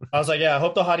too. I was like, yeah, I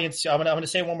hope the audience. I'm gonna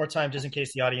say it one more time just in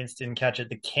case the audience didn't catch it.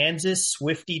 The Kansas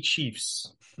Swifty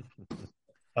Chiefs.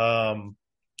 Um,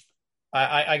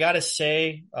 I gotta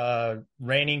say,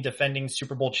 reigning defending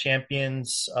Super Bowl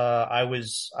champions.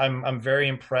 I'm very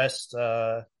impressed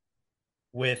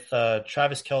with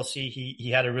Travis Kelce.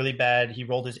 He had a really bad. He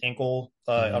rolled his ankle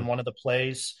Hmm. on one of the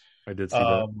plays. I did see that.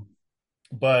 Um,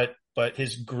 but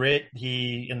his grit,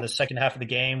 he in the second half of the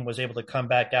game was able to come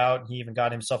back out. He even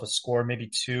got himself a score, maybe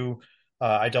two.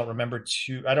 I don't remember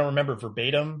two. I don't remember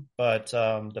verbatim, but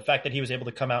the fact that he was able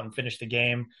to come out and finish the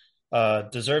game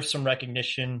deserves some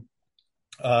recognition.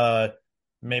 Uh,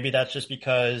 Maybe that's just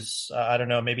because I don't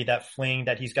know. Maybe that fling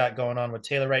that he's got going on with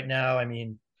Taylor right now. I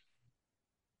mean,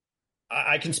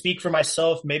 I can speak for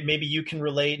myself. Maybe you can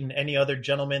relate, and any other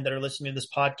gentlemen that are listening to this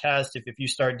podcast. If you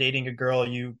start dating a girl,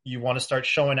 you want to start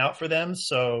showing out for them.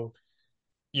 So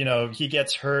he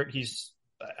gets hurt.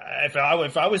 If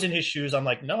I was in his shoes, I'm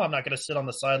like, no, I'm not going to sit on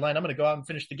the sideline. I'm going to go out and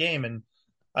finish the game. And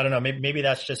I don't know. Maybe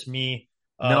that's just me.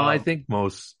 No, I Um, think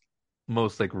most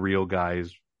like real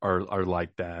guys are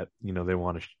like that. They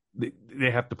want to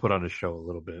they have to put on a show a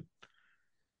little bit.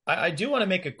 I do want to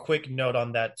make a quick note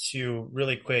on that too,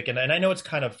 really quick. And I know it's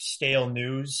kind of stale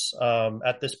news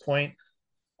at this point.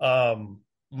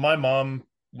 My mom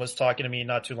was talking to me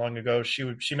not too long ago.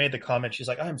 She made the comment. She's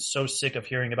like, "I'm so sick of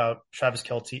hearing about Travis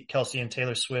Kelsey and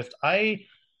Taylor Swift." I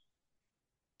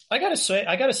gotta say,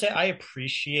 I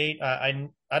appreciate. I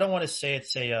don't want to say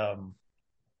it's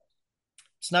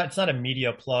not a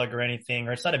media plug or anything,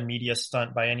 or it's not a media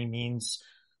stunt by any means.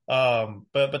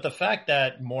 But the fact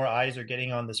that more eyes are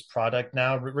getting on this product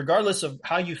now, regardless of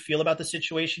how you feel about the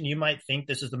situation, you might think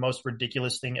this is the most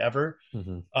ridiculous thing ever.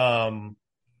 Hmm. Um,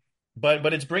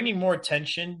 but it's bringing more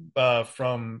attention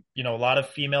from a lot of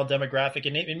female demographic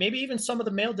and maybe even some of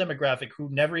the male demographic who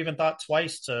never even thought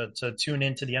twice to tune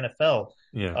into the NFL.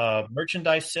 Yeah.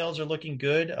 Merchandise sales are looking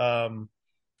good.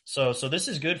 So this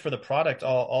is good for the product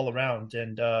all around.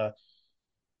 And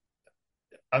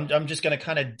I'm just going to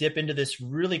kind of dip into this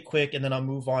really quick, and then I'll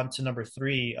move on to number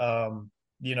three.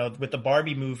 With the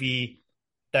Barbie movie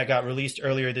that got released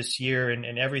earlier this year, and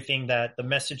everything that the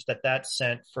message that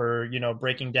sent for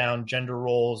breaking down gender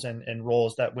roles and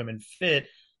roles that women fit.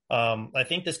 I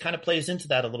think this kind of plays into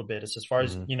that a little bit as far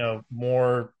as Hmm.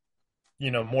 more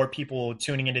people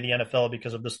tuning into the NFL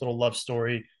because of this little love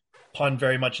story, pun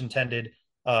very much intended,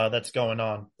 that's going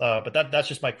on. But that's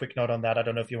just my quick note on that. I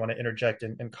don't know if you want to interject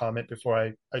and comment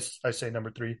before I say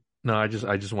number three. No, I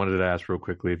just wanted to ask real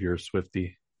quickly if you're a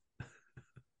Swiftie.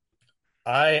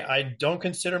 I don't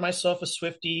consider myself a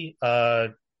Swiftie.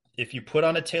 If you put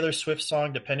on a Taylor Swift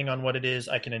song, depending on what it is,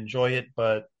 I can enjoy it.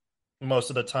 But most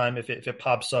of the time, if it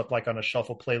pops up like on a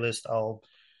shuffle playlist, I'll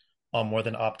more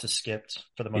than opt to skip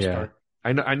for the most Yeah. part.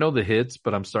 I know the hits,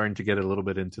 but I'm starting to get a little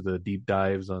bit into the deep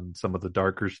dives on some of the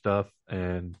darker stuff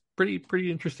and pretty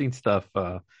interesting stuff.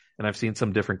 And I've seen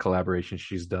some different collaborations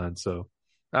she's done. So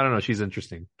I don't know, she's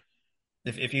interesting.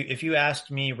 If you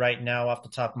asked me right now off the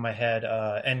top of my head,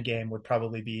 Endgame would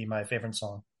probably be my favorite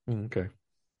song. Okay.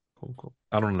 Cool, cool.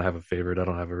 I don't have a favorite. I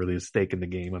don't have a really a stake in the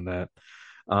game on that.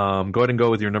 Go ahead and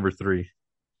go with your number three.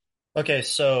 Okay,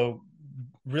 so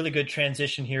really good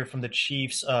transition here from the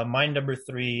Chiefs. My number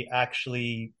three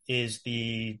actually is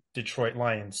the Detroit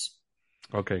Lions.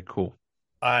 Okay, cool.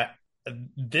 I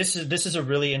this is a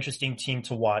really interesting team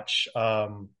to watch. I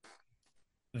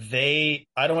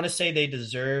don't want to say they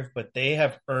deserve, but they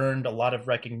have earned a lot of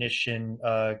recognition,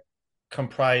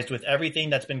 comprised with everything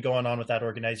that's been going on with that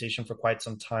organization for quite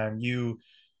some time. You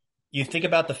think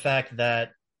about the fact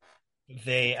that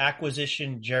they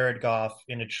acquisitioned Jared Goff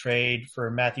in a trade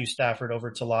for Matthew Stafford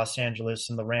over to Los Angeles,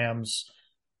 and the Rams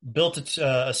built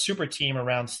a super team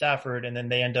around Stafford, and then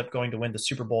they end up going to win the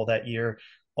Super Bowl that year.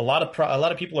 A lot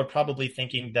of people are probably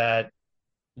thinking that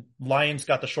Lions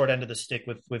got the short end of the stick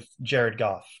with Jared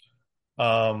Goff.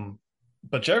 Um,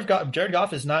 but Jared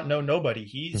Goff is not nobody.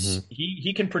 Hmm.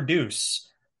 He can produce.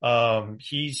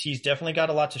 He's definitely got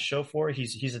a lot to show for it.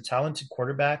 He's a talented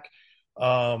quarterback.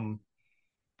 Um,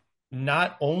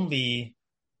 Not only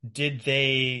did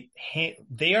they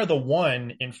are the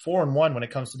one in 4-1 when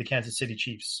it comes to the Kansas City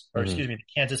Chiefs, or Hmm. excuse me,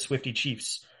 the Kansas Swifty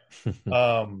Chiefs.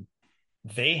 Um,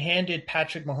 they handed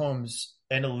Patrick Mahomes,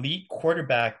 an elite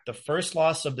quarterback, the first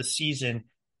loss of the season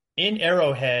in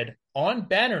Arrowhead on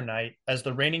banner night as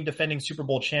the reigning defending Super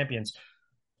Bowl champions.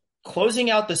 Closing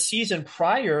out the season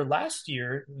prior last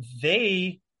year,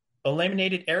 they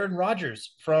eliminated Aaron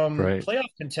Rodgers from Right. playoff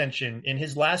contention in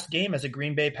his last game as a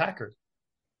Green Bay Packer.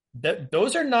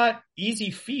 Those are not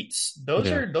easy feats. Those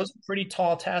Yeah. are those are pretty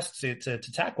tall tasks to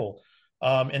tackle.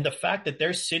 And the fact that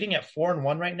they're sitting at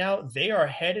 4-1 right now, they are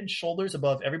head and shoulders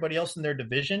above everybody else in their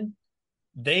division.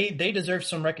 They deserve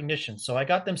some recognition. So I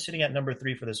got them sitting at number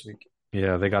three for this week.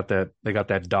 Yeah, they got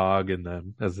that dog in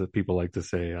them, as the people like to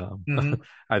say. Mm-hmm.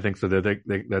 I think so.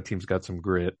 That team's got some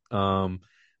grit.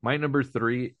 My number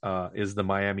three is the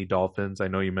Miami Dolphins. I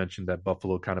know you mentioned that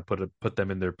Buffalo kind of put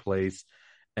them in their place,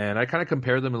 and I kind of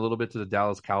compare them a little bit to the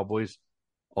Dallas Cowboys,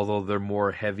 although they're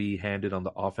more heavy-handed on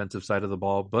the offensive side of the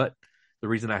ball. But the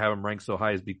reason I have them ranked so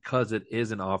high is because it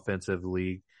is an offensive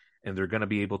league, and they're going to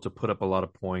be able to put up a lot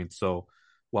of points. So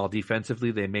while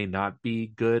defensively they may not be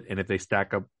good, and if they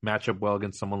match up well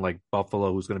against someone like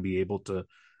Buffalo, who's going to be able to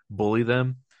bully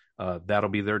them, that'll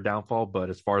be their downfall. But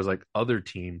as far as like other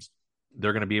teams,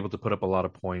 they're going to be able to put up a lot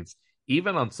of points,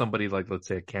 even on somebody like, let's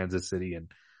say, Kansas City. And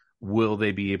will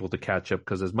they be able to catch up?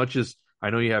 Because as much as I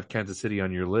know you have Kansas City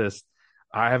on your list,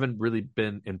 I haven't really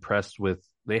been impressed with.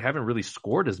 They haven't really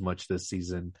scored as much this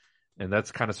season, and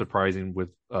that's kind of surprising with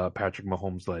Patrick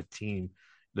Mahomes led team.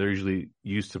 They're usually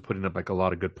used to putting up like a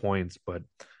lot of good points, but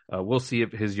we'll see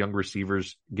if his young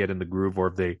receivers get in the groove or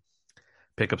if they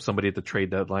pick up somebody at the trade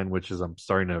deadline, which is I'm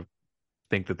starting to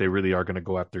think that they really are going to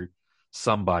go after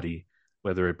somebody,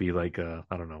 whether it be like I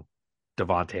don't know,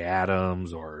 Devonte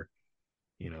Adams or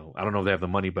I don't know if they have the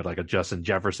money, but like a Justin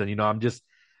Jefferson.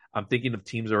 I'm thinking of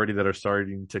teams already that are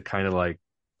starting to kind of like,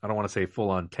 I don't want to say full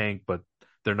on tank, but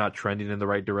they're not trending in the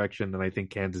right direction. And I think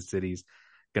Kansas City's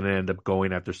going to end up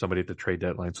going after somebody at the trade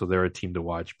deadline. So they're a team to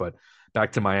watch. But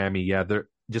back to Miami, yeah, they're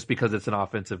just because it's an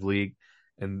offensive league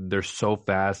and they're so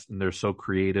fast and they're so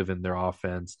creative in their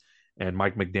offense. And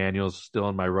Mike McDaniel's still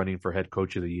in my running for head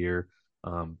coach of the year.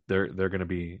 They're going to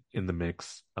be in the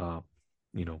mix.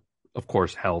 You know, of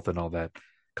course, health and all that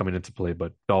coming into play.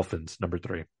 But Dolphins number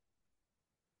three.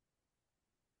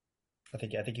 I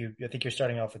think you're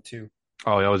starting off with two.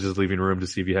 Oh, I was just leaving room to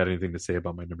see if you had anything to say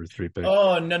about my number three pick.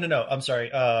 Oh, no, no, no. I'm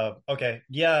sorry. Okay.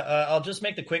 Yeah, I'll just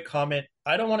make the quick comment.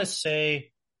 I don't want to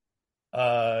say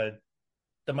uh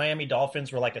the Miami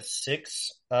Dolphins were like a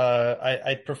six.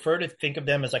 I prefer to think of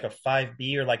them as like a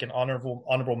 5B or like an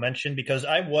honorable mention because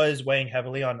I was weighing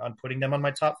heavily on putting them on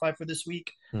my top five for this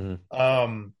week. Mm-hmm.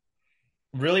 Um,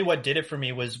 really what did it for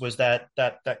me was that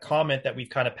comment that we've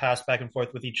kind of passed back and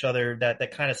forth with each other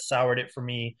that kind of soured it for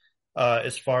me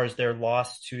as far as their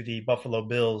loss to the Buffalo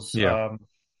Bills. Yeah.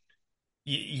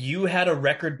 You had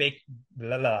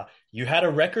a you had a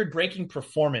record breaking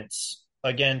performance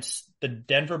against the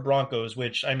Denver Broncos,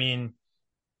 which I mean,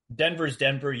 Denver's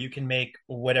Denver. You can make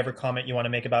whatever comment you want to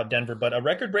make about Denver, but a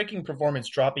record breaking performance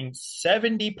dropping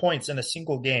 70 points in a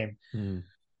single game. Mm.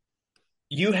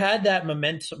 You had that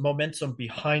momentum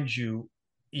behind you.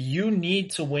 You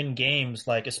need to win games,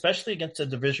 like especially against a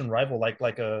division rival like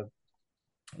a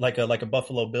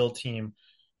Buffalo Bill team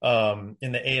in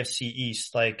the AFC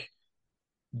East. Like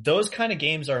those kind of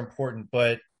games are important,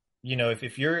 but you know,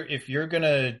 if you're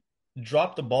gonna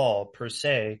drop the ball per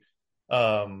se,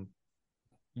 um,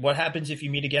 what happens if you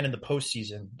meet again in the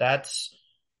postseason?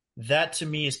 That to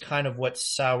me is kind of what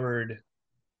soured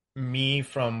me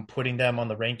from putting them on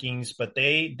the rankings, but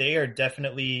they are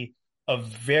definitely a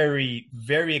very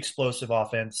explosive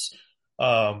offense.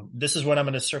 This is when I'm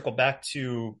going to circle back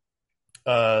to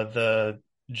the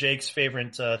Jake's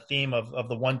favorite theme of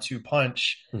the 1-2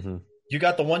 punch. Mm-hmm. You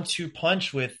got the 1-2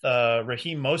 punch with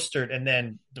Raheem Mostert and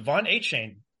then Devon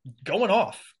Achane going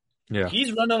off. Yeah.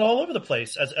 He's running all over the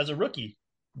place as a rookie.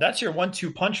 That's your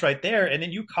 1-2 punch right there, and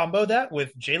then you combo that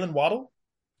with Jalen Waddle,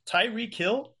 Tyreek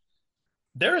Hill.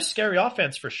 They're a scary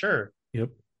offense for sure. Yep.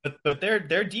 But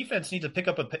their defense needs to pick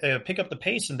up the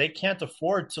pace, and they can't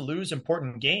afford to lose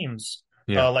important games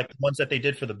Yeah. like the ones that they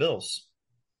did for the Bills.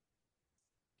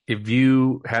 If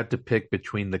you had to pick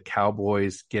between the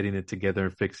Cowboys getting it together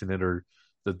and fixing it or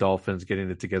the Dolphins getting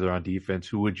it together on defense,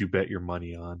 who would you bet your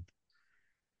money on?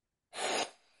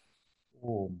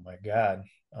 Oh my God.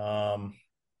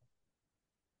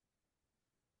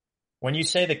 When you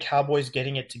say the Cowboys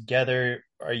getting it together,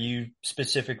 are you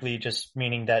specifically just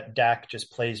meaning that Dak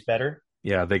just plays better?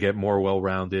 Yeah, they get more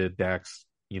well-rounded. Dak's,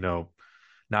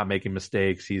 not making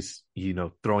mistakes. He's,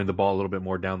 throwing the ball a little bit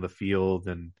more down the field,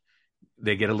 and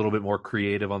they get a little bit more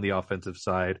creative on the offensive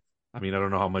side. I mean, I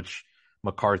don't know how much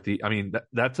McCarthy. I mean,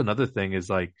 that's another thing is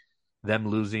like them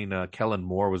losing Kellen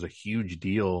Moore was a huge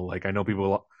deal. Like I know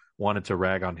people wanted to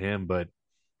rag on him, but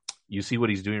you see what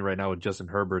he's doing right now with Justin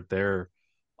Herbert. Their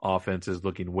offense is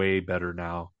looking way better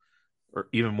now, or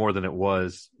even more than it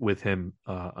was with him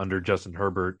under Justin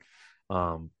Herbert.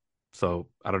 So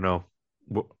I don't know.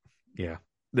 Yeah,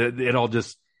 it all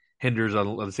just hinders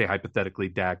on, let's say hypothetically,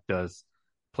 Dak does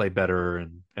play better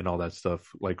and all that stuff.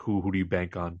 Like who do you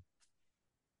bank on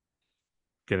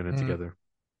getting it Mm, together?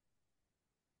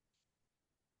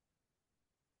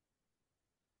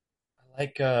 I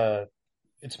like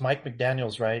it's Mike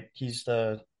McDaniels, right? He's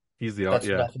the That's the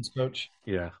yeah, Dolphins coach.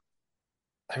 yeah.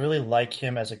 I really like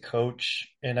him as a coach,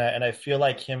 and I feel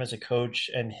like him as a coach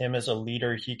and him as a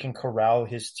leader, he can corral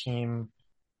his team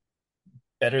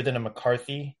better than a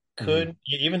McCarthy Mm-hmm. could.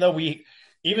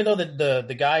 Even though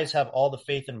the guys have all the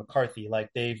faith in McCarthy, like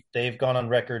they've gone on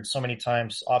record so many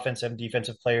times, offensive and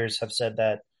defensive players have said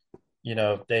that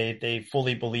they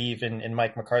fully believe in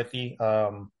Mike McCarthy.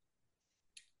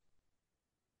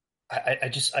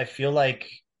 I feel like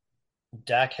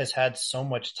Dak has had so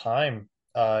much time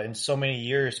in so many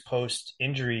years post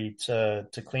injury to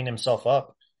clean himself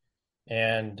up.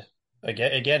 And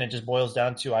again, it just boils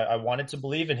down to I wanted to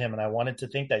believe in him and I wanted to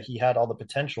think that he had all the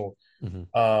potential.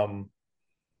 Mm-hmm. Um,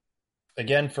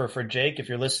 again, for Jake, if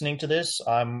you're listening to this,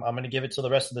 I'm going to give it to the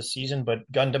rest of the season. But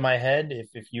gun to my head,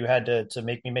 if you had to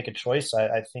make me make a choice,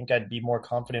 I think I'd be more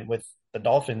confident with the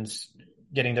Dolphins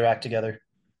getting their act together.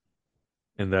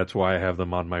 And that's why I have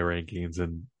them on my rankings,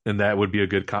 and that would be a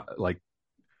good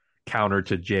counter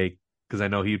to Jake because I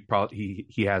know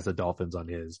he has the Dolphins on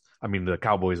his. I mean the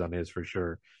Cowboys on his for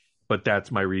sure. But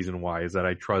that's my reason why is that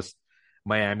I trust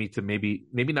Miami to maybe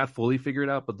not fully figure it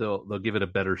out, but they'll give it a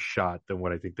better shot than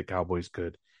what I think the Cowboys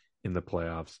could in the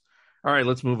playoffs. All right,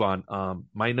 let's move on.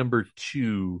 My number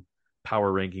 2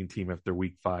 power ranking team after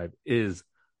week 5 is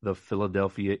the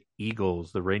Philadelphia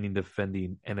Eagles, the reigning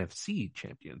defending NFC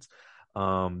champions.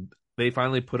 They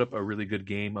finally put up a really good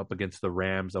game up against the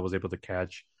Rams. I was able to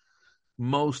catch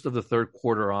most of the third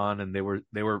quarter on, and they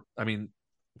were. I mean,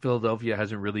 Philadelphia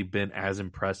hasn't really been as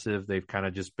impressive. They've kind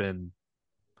of just been.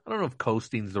 I don't know if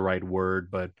coasting is the right word,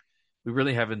 but we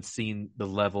really haven't seen the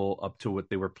level up to what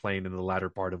they were playing in the latter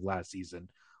part of last season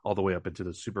all the way up into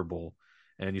the Super Bowl.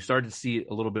 And you started to see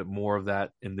a little bit more of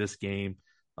that in this game.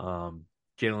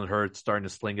 Jalen Hurts starting to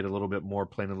sling it a little bit more,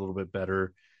 playing a little bit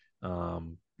better.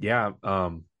 Yeah,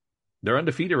 they're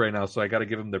undefeated right now, so I got to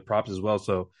give them their props as well.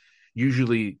 So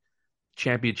usually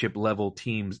championship level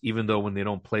teams, even though when they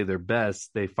don't play their best,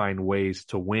 they find ways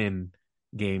to win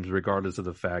games regardless of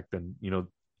the fact. And the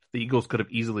Eagles could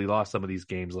have easily lost some of these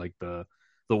games, like the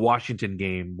Washington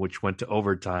game, which went to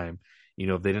overtime.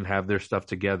 If they didn't have their stuff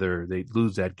together, they'd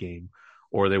lose that game,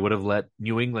 or they would have let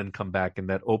New England come back in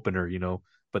that opener.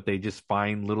 But they just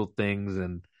find little things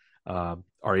and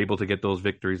are able to get those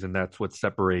victories, and that's what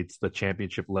separates the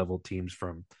championship level teams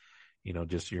from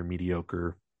just your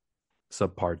mediocre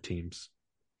subpar teams.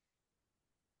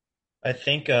 I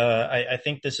think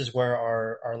this is where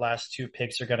our last two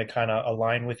picks are going to kind of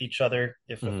align with each other.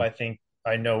 If Mm-hmm. I think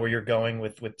I know where you're going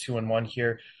with 2-1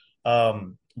 here.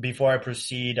 Before I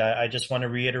proceed, I just want to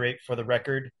reiterate for the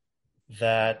record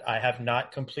that I have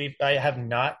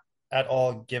not at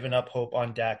all given up hope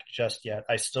on Dak just yet.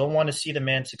 I still want to see the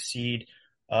man succeed.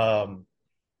 Um,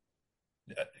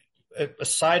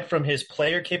 Aside from his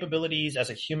player capabilities as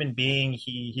a human being,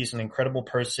 he's an incredible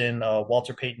person.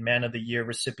 Walter Payton Man of the Year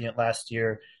recipient last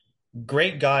year.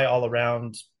 Great guy all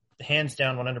around, hands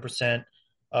down, 100%.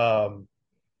 Um,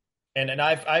 and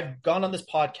I've gone on this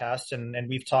podcast and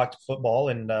we've talked football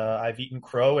and I've eaten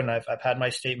crow and I've had my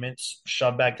statements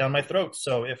shoved back down my throat.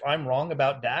 So if I'm wrong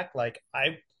about Dak, like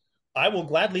I will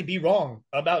gladly be wrong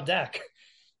about Dak.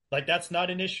 Like that's not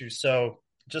an issue. So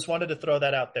just wanted to throw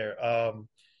that out there.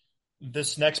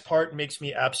 This next part makes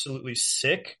me absolutely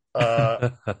sick.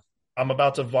 I'm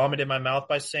about to vomit in my mouth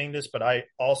by saying this, but I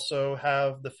also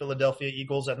have the Philadelphia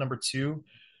Eagles at number two.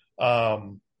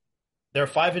 Um, they're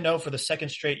 5-0 for the second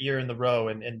straight year in the row,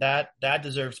 and that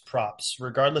deserves props,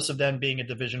 regardless of them being a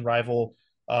division rival.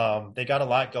 They got a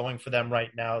lot going for them right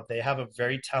now. They have a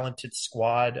very talented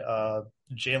squad.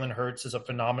 Jalen Hurts is a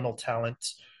phenomenal talent.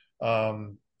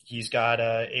 He's got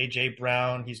AJ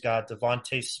Brown. He's got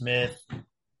Devontae Smith.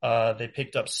 They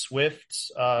picked up Swift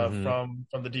Mm-hmm.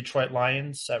 from the Detroit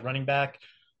Lions at running back.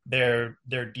 Their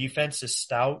defense is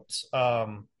stout.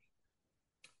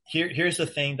 Here's the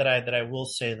thing that I will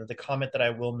say, that the comment that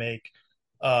I will make.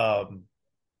 Um,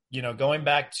 going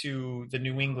back to the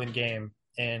New England game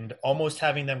and almost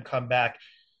having them come back,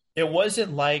 it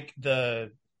wasn't like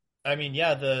the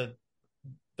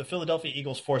Philadelphia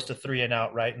Eagles forced a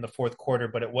 3-and-out right in the fourth quarter,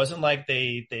 but it wasn't like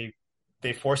they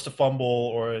forced a fumble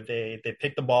or they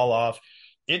picked the ball off.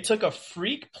 It took a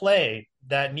freak play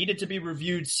that needed to be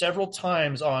reviewed several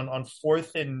times on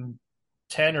 4th and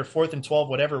 10 or 4th and 12,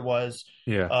 whatever it was.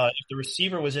 Yeah, If the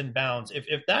receiver was in bounds,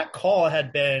 if that call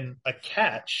had been a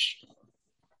catch,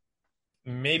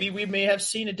 maybe we may have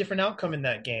seen a different outcome in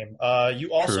that game.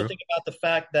 You also true. think about the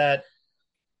fact that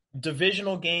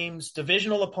divisional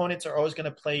opponents are always going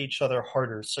to play each other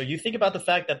harder. So you think about the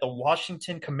fact that the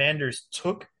Washington Commanders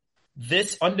took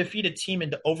this undefeated team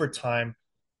into overtime.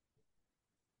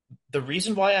 The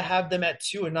reason why I have them at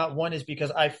two and not one is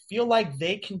because I feel like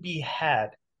they can be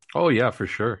had. Oh yeah, for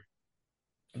sure.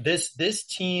 This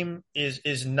team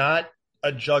is not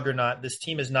a juggernaut. This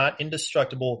team is not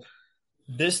indestructible.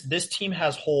 This team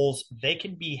has holes. They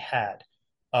can be had.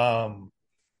 Um,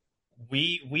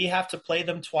 we have to play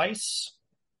them twice.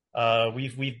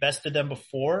 We've bested them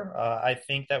before. I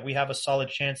think that we have a solid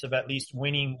chance of at least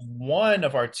winning one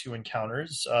of our two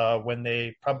encounters when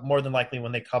they more than likely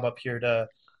when they come up here to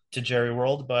Jerry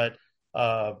World, but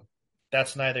uh,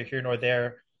 that's neither here nor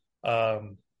there.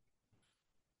 Um,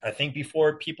 I think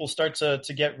before people start to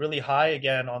get really high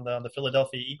again on the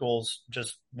Philadelphia Eagles,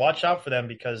 just watch out for them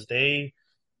because they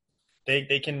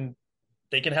can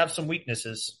have some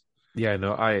weaknesses. Yeah,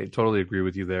 no, I totally agree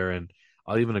with you there, and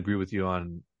I'll even agree with you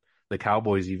on the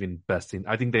Cowboys even besting.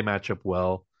 I think they match up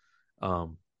well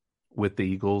um, with the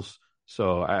Eagles,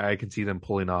 so I can see them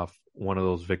pulling off one of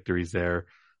those victories there,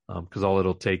 because all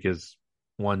it'll take is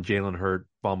one Jalen Hurt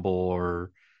fumble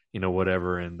or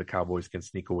whatever, and the Cowboys can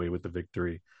sneak away with the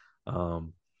victory.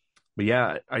 Um, but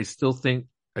yeah, I still think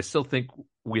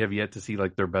we have yet to see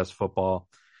like their best football,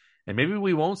 and maybe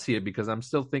we won't see it because I'm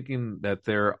still thinking that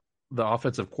the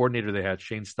offensive coordinator they had,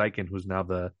 Shane Steichen, who's now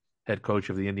the head coach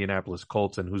of the Indianapolis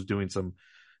Colts and who's doing some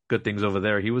good things over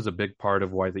there. He was a big part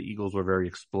of why the Eagles were very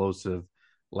explosive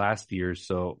last year.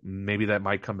 So maybe that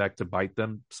might come back to bite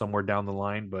them somewhere down the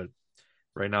line. But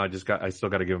right now, I still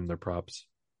got to give them their props.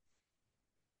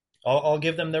 I'll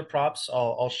give them their props.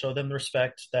 I'll show them the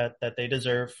respect that they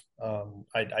deserve.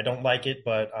 I don't like it,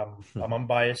 but I'm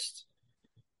unbiased.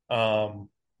 Um,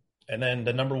 and then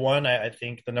the number one, I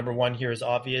think the number one here is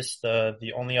obvious.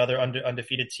 The only other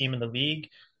undefeated team in the league.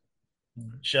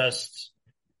 just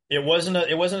it wasn't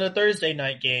a Thursday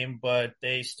night game, but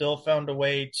they still found a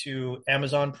way to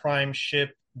Amazon Prime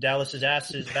ship Dallas's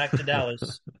asses back to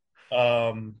Dallas.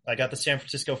 I got the San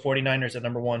Francisco 49ers at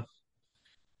number one.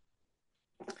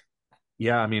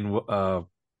 Yeah, I mean,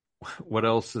 what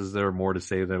else is there more to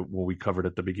say that what we covered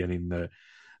at the beginning? That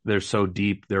they're so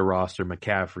deep, their roster: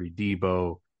 McCaffrey,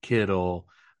 Debo, Kittle.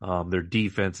 Their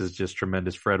defense is just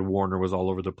tremendous. Fred Warner was all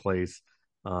over the place.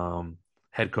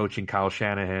 Head coaching Kyle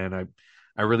Shanahan.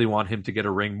 I really want him to get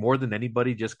a ring more than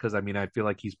anybody, just because I mean I feel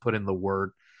like he's put in the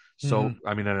work. So Mm-hmm.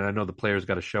 I mean, and I know the players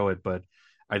got to show it, but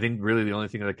I think really the only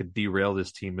thing that could derail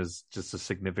this team is just a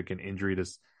significant injury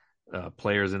to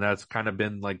players, and that's kind of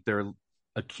been like their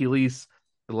Achilles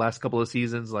the last couple of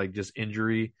seasons, like just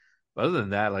injury. But other than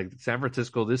that, like San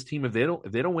Francisco, this team, if they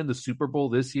don't win the Super Bowl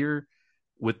this year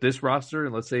with this roster,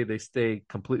 and let's say they stay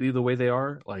completely the way they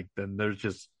are, like then there's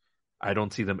just I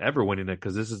don't see them ever winning it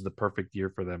because this is the perfect year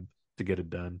for them to get it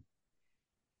done.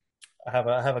 I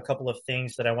have a couple of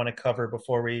things that I want to cover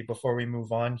before we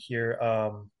move on here.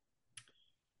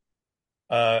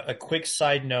 A quick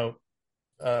side note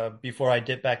before I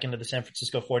dip back into the San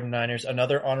Francisco 49ers.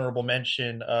 Another honorable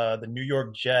mention, the New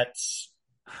York Jets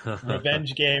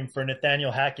revenge game for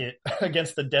Nathaniel Hackett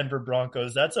against the Denver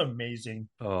Broncos. That's amazing.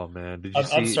 Oh man, did you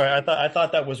I'm see? sorry. I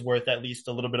thought that was worth at least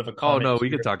a little bit of a Oh no, comment we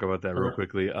could here talk about that real for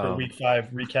quickly. week five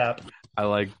recap. I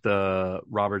like the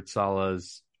Robert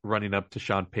Sala's running up to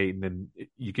Sean Payton, and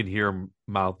you can hear him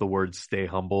mouth the words "stay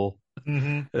humble."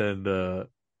 Mm-hmm. And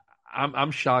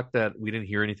I'm shocked that we didn't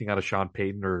hear anything out of Sean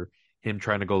Payton or him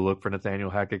trying to go look for Nathaniel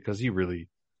Hackett because he really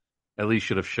at least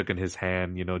should have shooken his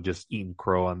hand, just eating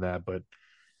crow on that. But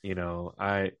me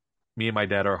and my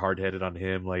dad are hard headed on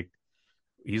him. Like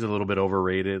he's a little bit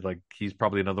overrated. Like he's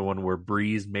probably another one where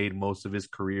Breeze made most of his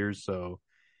career, so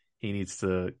he needs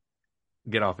to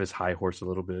get off his high horse a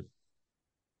little bit.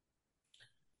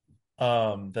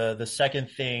 The second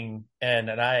thing, and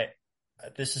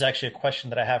this is actually a question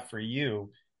that I have for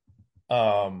you.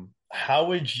 How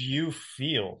would you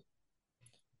feel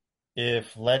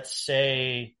if, let's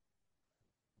say,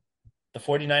 the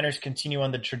 49ers continue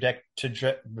on the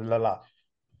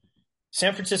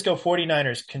San Francisco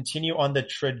 49ers continue on the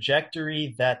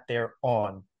trajectory that they're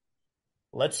on?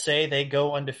 Let's say they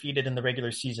go undefeated in the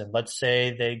regular season. Let's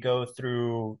say they go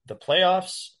through the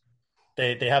playoffs.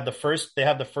 They have the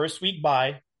first week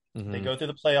bye. They Hmm. go through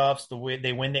the playoffs.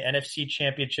 They win the NFC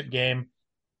Championship game.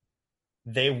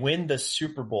 They win the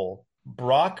Super Bowl.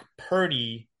 Brock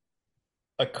Purdy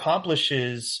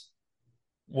accomplishes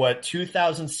what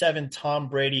 2007 Tom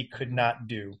Brady could not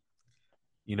do.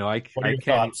 I What are I your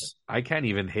can't thoughts? I can't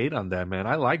even hate on that, man.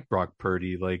 I like Brock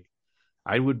Purdy. Like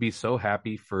I would be so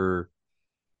happy for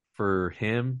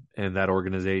him and that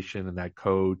organization and that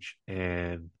coach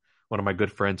and one of my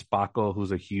good friends, Paco,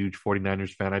 who's a huge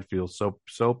 49ers fan. I'd feel so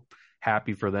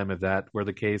happy for them if that were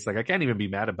the case. Like I can't even be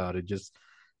mad about it just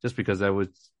because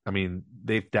I mean,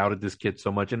 they've doubted this kid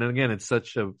so much. And then again,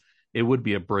 it would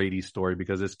be a Brady story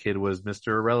because this kid was Mr.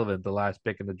 Irrelevant, the last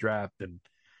pick in the draft. And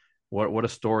what a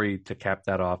story to cap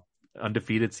that off.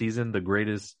 Undefeated season, the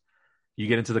greatest you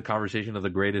get into the conversation of the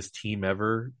greatest team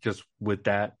ever just with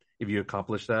that. If you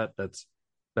accomplish that,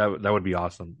 that would be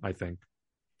awesome, I think.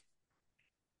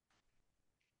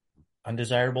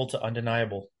 Undesirable to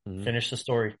undeniable. Hmm. Finish the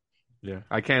story. Yeah,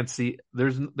 I can't see.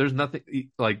 There's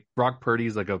nothing like Brock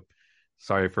Purdy's like a.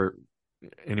 Sorry for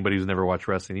anybody who's never watched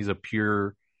wrestling. He's a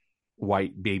pure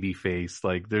white baby face.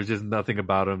 Like there's just nothing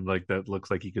about him like that looks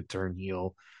like he could turn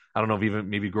heel. I don't know if even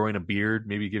maybe growing a beard,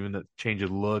 maybe giving a change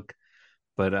of look,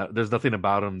 but there's nothing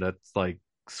about him that's like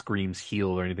screams heel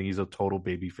or anything. He's a total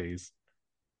baby face.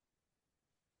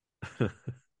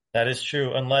 That is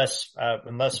true, unless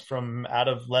from out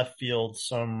of left field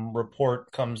some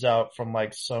report comes out from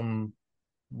like some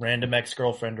random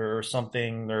ex-girlfriend or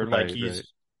something, or like Right, right,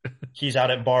 he's out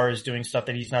at bars doing stuff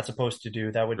that he's not supposed to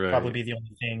do. That would probably right. be the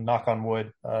only thing. Knock on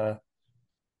wood. I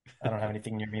don't have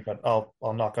anything near me, but I'll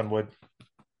knock on wood.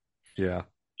 Yeah.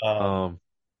 Um, Um.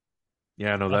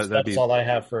 Yeah. No. that's That'd that's be. all I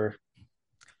have for.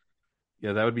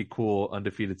 Yeah. That would be cool.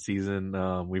 Undefeated season.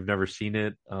 We've never seen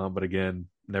it. But again,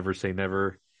 never say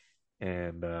never.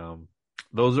 And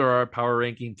those are our power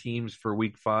ranking teams for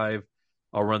week 5.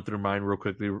 I'll run through mine real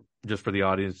quickly just for the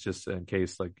audience, just in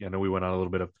case. Like I know we went on a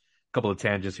little bit of a couple of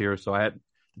tangents here. So I had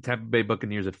the Tampa Bay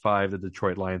Buccaneers at 5, the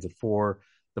Detroit Lions at 4,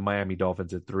 the Miami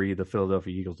Dolphins at 3, the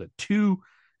Philadelphia Eagles at 2,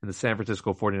 and the San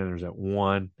Francisco 49ers at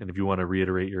 1. And if you want to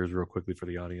reiterate yours real quickly for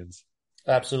the audience.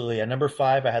 Absolutely. At number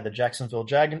five, I had the Jacksonville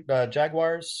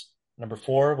Jaguars. Number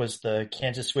four was the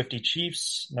Kansas Swifty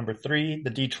Chiefs. Number three,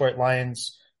 the Detroit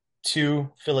Lions.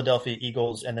 2, Philadelphia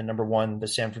Eagles, and then number 1, the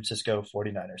San Francisco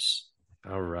 49ers.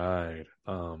 All right.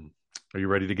 Are you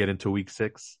ready to get into week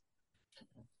 6?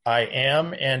 I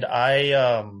am, and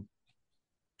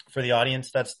for the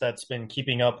audience that's been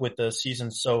keeping up with the season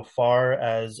so far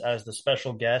as the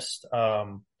special guest,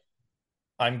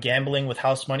 I'm gambling with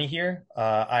house money here.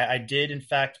 I did in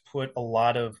fact put a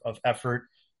lot of effort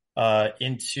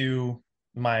into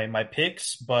my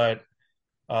picks, but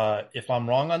if I'm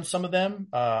wrong on some of them,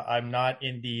 I'm not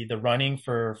in the running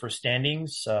for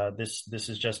standings. This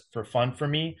is just for fun for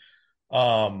me.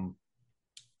 Um,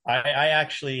 I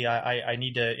actually I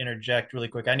need to interject really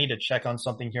quick. I need to check on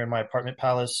something here in my apartment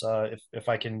palace. If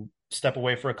I can step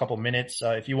away for a couple minutes,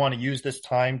 if you want to use this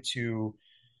time to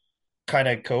kind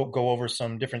of go over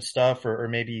some different stuff, or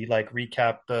maybe like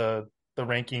recap the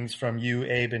rankings from you,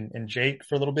 Abe, and Jake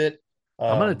for a little bit.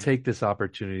 I'm going to Um, take this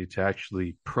opportunity to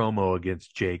actually promo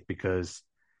against Jake because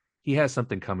he has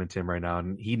something coming to him right now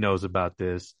and he knows about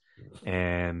this.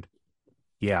 And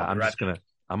yeah, I'll be right back.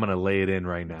 I'm gonna lay it in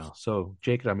right now. So,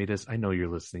 Jake Ramirez, I know you're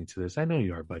listening to this. I know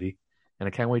you are, buddy. And I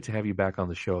can't wait to have you back on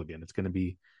the show again. It's gonna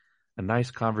be a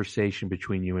nice conversation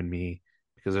between you and me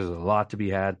because there's a lot to be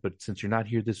had. But since you're not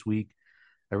here this week,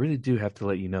 I really do have to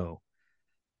let you know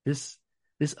this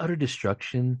this utter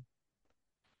destruction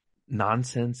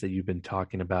nonsense that you've been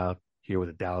talking about here with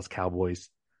the Dallas Cowboys,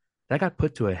 that got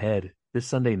put to a head this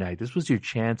Sunday night. This was your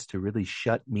chance to really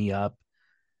shut me up,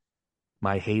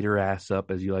 my hater ass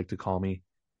up, as you like to call me.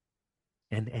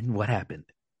 And what happened?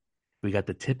 We got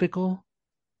the typical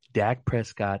Dak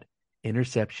Prescott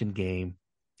interception game,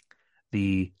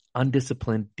 the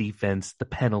undisciplined defense, the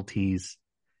penalties,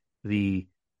 the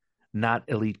not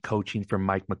elite coaching from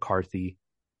Mike McCarthy.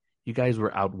 You guys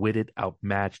were outwitted,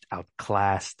 outmatched,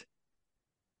 outclassed.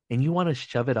 And you want to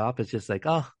shove it off as just like,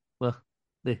 oh, well,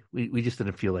 we just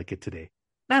didn't feel like it today.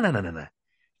 No, no, no, no, no.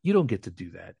 You don't get to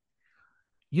do that.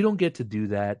 You don't get to do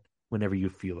that whenever you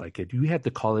feel like it. You have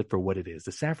to call it for what it is.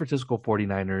 The San Francisco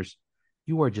 49ers,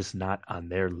 you are just not on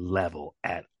their level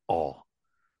at all.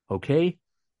 Okay?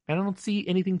 And I don't see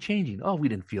anything changing. Oh, we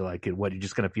didn't feel like it. What, you're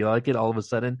just going to feel like it all of a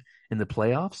sudden in the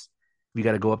playoffs? We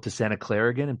got to go up to Santa Clara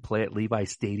again and play at Levi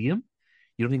Stadium?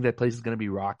 You don't think that place is going to be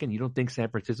rocking? You don't think San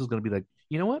Francisco is going to be like,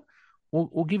 you know what?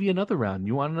 We'll give you another round.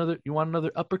 You want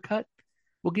another uppercut?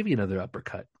 We'll give you another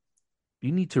uppercut.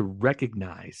 You need to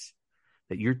recognize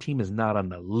that your team is not on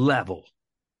the level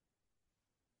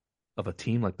of a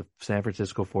team like the San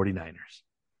Francisco 49ers.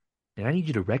 And I need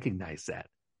you to recognize that.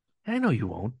 And I know you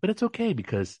won't, but it's okay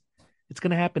because it's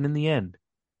going to happen in the end.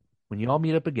 When you all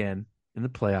meet up again in the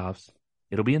playoffs,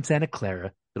 it'll be in Santa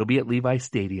Clara. It'll be at Levi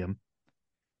Stadium.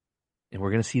 And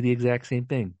we're going to see the exact same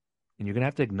thing. And you're going to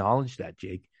have to acknowledge that,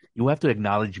 Jake. You have to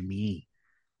acknowledge me,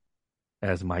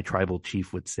 as my tribal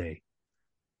chief would say.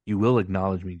 You will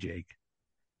acknowledge me, Jake.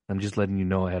 I'm just letting you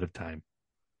know ahead of time.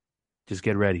 Just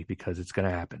get ready because it's going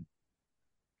to happen.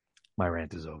 My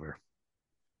rant is over.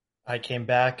 I came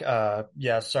back.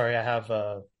 Yeah, sorry, I have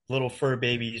little fur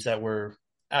babies that were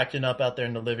acting up out there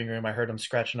in the living room. I heard them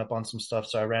scratching up on some stuff,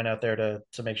 so I ran out there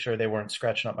to make sure they weren't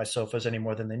scratching up my sofas any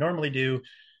more than they normally do.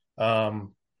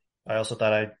 Um, I also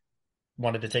thought I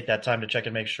wanted to take that time to check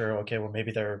and make sure, okay, well,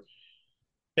 maybe they're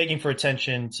begging for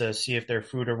attention to see if their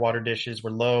food or water dishes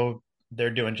were low.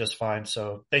 They're doing just fine.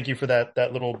 So thank you for that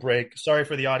little break. Sorry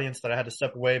for the audience that I had to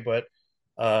step away, but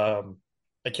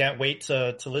I can't wait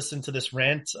to listen to this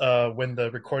rant when the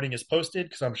recording is posted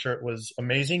because I'm sure it was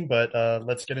amazing. But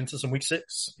let's get into some week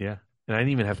 6. Yeah. And I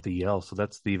didn't even have to yell, so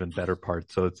that's the even better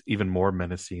part. So it's even more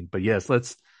menacing. But yes,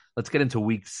 let's get into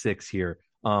week 6 here.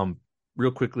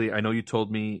 Real quickly, I know you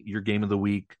told me your game of the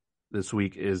week this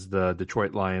week is the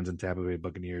Detroit Lions and Tampa Bay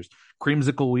Buccaneers.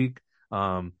 Creamsicle week.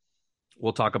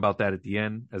 We'll talk about that at the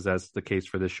end, as that's the case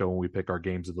for this show when we pick our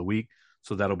games of the week.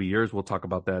 So that'll be yours. We'll talk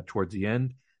about that towards the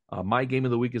end. My game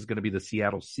of the week is going to be the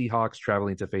Seattle Seahawks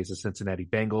traveling to face the Cincinnati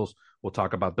Bengals. We'll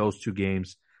talk about those two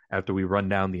games after we run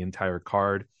down the entire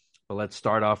card. But let's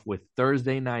start off with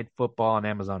Thursday Night Football on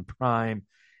Amazon Prime.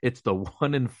 It's the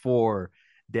 1-4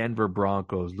 Denver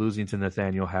Broncos losing to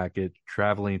Nathaniel Hackett,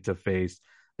 traveling to face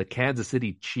the Kansas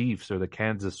City Chiefs, or the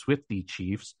Kansas Swifty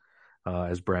Chiefs,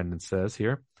 as Brandon says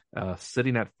here,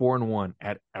 sitting at 4-1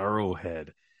 at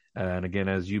Arrowhead. And again,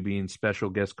 as you being special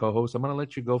guest co-host, I'm going to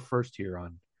let you go first here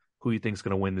on who you think is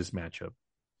going to win this matchup.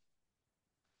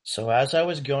 So as I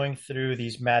was going through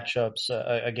these matchups,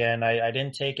 again, I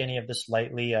didn't take any of this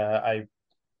lightly. I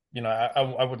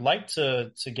would like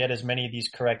to get as many of these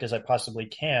correct as I possibly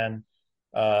can.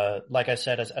 Like I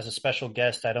said, as a special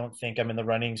guest, I don't think I'm in the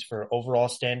runnings for overall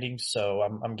standings, so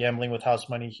I'm gambling with house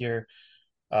money here.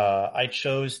 I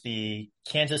chose the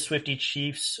Kansas Swiftie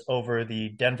Chiefs over the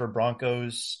Denver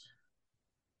Broncos.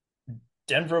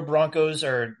 Denver Broncos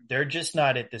they're just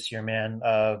not it this year, man.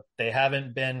 They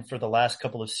haven't been for the last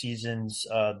couple of seasons.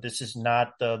 This is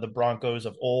not the Broncos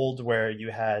of old where you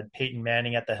had Peyton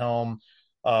Manning at the helm,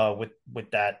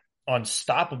 with that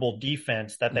unstoppable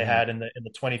defense that they Hmm. had in the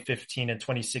 2015 and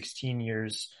 2016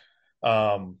 years.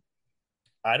 Um,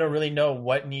 I don't really know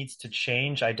what needs to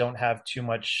change. I don't have too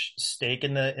much stake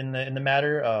in the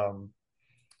matter.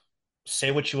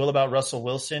 Say what you will about Russell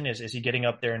Wilson. Is he getting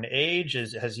up there in age?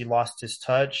 Has he lost his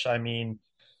touch? I mean,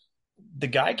 the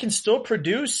guy can still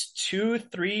produce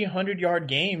 200-300 yard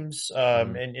games,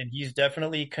 Hmm. and he's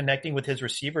definitely connecting with his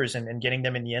receivers and getting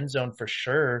them in the end zone for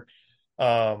sure.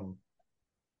 Um,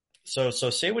 so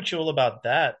say what you will about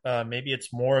that. Maybe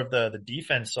it's more of the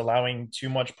defense allowing too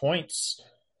much points.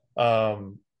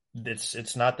 Um,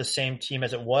 it's not the same team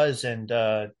as it was, and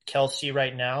Kelsey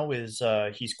right now is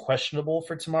he's questionable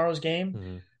for tomorrow's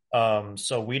game. Hmm.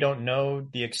 So we don't know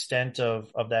the extent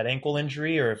of that ankle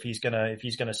injury or if he's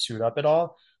gonna suit up at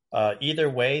all. Either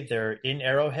way, they're in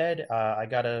Arrowhead. I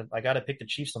gotta pick the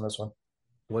Chiefs on this one.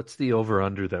 What's the over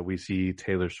under that we see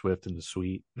Taylor Swift in the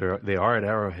suite? They are at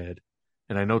Arrowhead.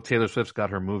 And I know Taylor Swift's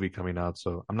got her movie coming out,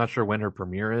 so I'm not sure when her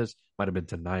premiere is. Might have been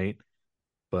tonight,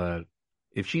 but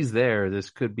if she's there, this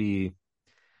could be,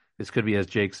 as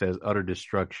Jake says, utter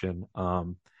destruction.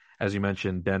 As you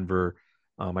mentioned, Denver.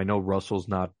 I know Russell's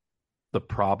not the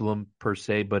problem per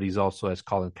se, but he's also, as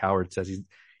Colin Cowherd says,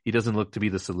 he doesn't look to be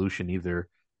the solution either.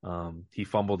 He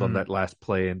fumbled on Hmm. that last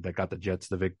play and that got the Jets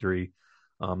the victory.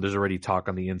 There's already talk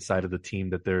on the inside of the team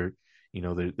that they're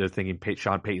thinking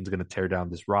Sean Payton's going to tear down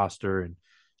this roster and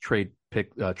trade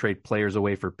players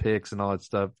away for picks and all that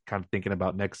stuff. Kind of thinking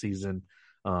about next season.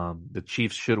 The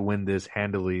Chiefs should win this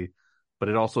handily, but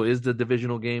it also is the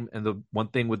divisional game. And the one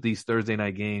thing with these Thursday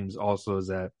night games also is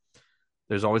that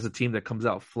there's always a team that comes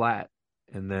out flat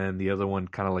and then the other one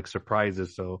kind of like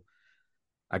surprises. So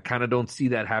I kind of don't see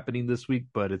that happening this week,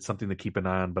 but it's something to keep an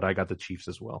eye on. But I got the Chiefs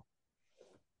as well.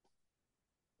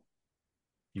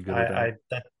 You good with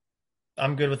that?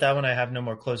 I'm good with that one. I have no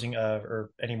more closing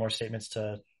or any more statements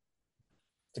to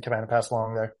come out and pass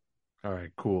along there. All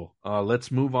right, cool.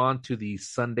 Let's move on to the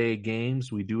Sunday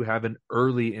games. We do have an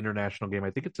early international game.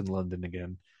 I think it's in London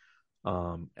again.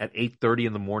 At 8:30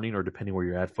 in the morning, or depending where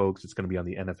you're at, folks, it's going to be on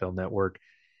the NFL Network.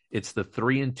 It's the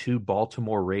 3-2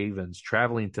 Baltimore Ravens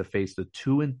traveling to face the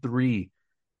 2-3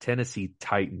 Tennessee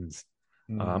Titans.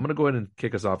 I'm Hmm. going to go ahead and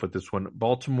kick us off with this one.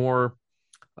 Baltimore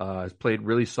has played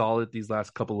really solid these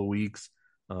last couple of weeks.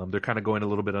 They're kind of going a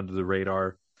little bit under the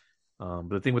radar. But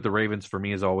the thing with the Ravens for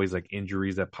me is always like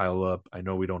injuries that pile up. I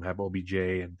know we don't have OBJ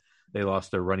and they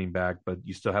lost their running back, but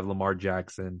you still have Lamar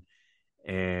Jackson.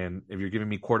 And if you're giving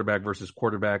me quarterback versus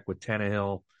quarterback with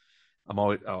Tannehill,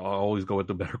 I'll always go with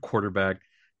the better quarterback.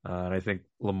 And I think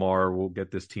Lamar will get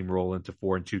this team rolling to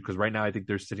 4-2 because right now I think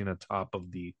they're sitting on top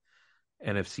of the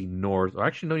NFC North. Or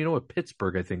actually, no, you know what?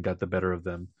 Pittsburgh I think got the better of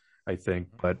them. I think,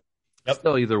 but Yep.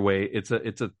 still, either way, it's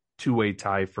a two-way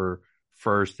tie for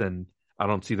first, and I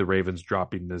don't see the Ravens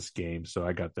dropping this game, so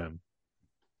I got them.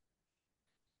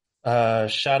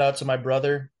 Shout out to my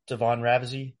brother Devon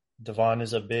Ravsey. Devon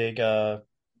is a big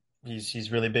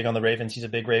he's really big on the Ravens. He's a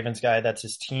big Ravens guy. That's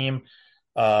his team.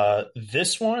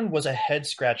 This one was a head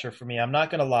scratcher for me. I'm not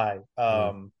gonna lie.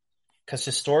 Mm, Because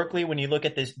historically, when you look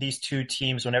at these two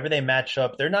teams, whenever they match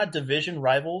up, they're not division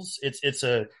rivals.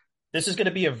 This is going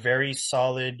to be a very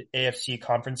solid AFC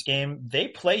conference game. They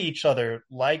play each other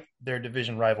like they're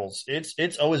division rivals.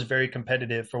 It's always very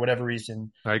competitive for whatever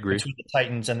reason I agree. between the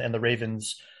Titans and the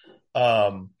Ravens.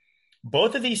 Um,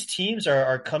 both of these teams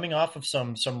are coming off of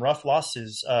some rough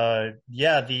losses.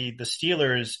 Yeah, the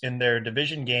Steelers in their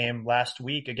division game last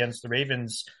week against the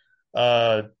Ravens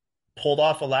uh, pulled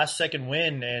off a last second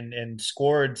win and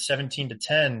scored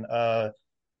 17-10.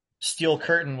 Steel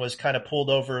curtain was kind of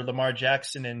pulled over Lamar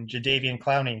Jackson and Jadeveon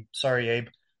Clowney. Sorry, Abe.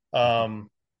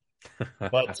 Um,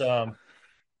 but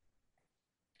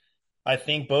I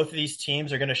think both of these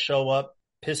teams are going to show up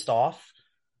pissed off.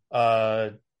 Uh,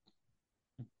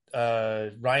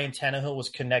 Ryan Tannehill was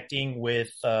connecting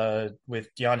with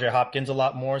DeAndre Hopkins a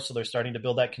lot more, so they're starting to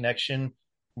build that connection.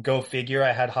 Go figure.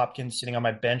 I had Hopkins sitting on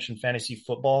my bench in fantasy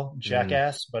football, Mm,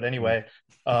 jackass. But mm, anyway,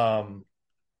 um,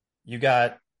 you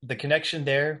got the connection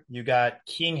there. You got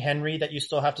King Henry that you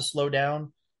still have to slow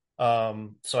down.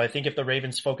 So I think if the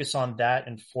Ravens focus on that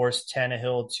and force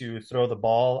Tannehill to throw the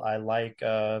ball, I like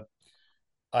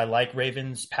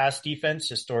Ravens pass defense.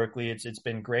 Historically, it's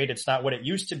been great. It's not what it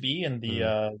used to be in the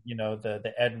mm.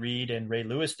 the Ed Reed and Ray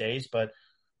Lewis days, but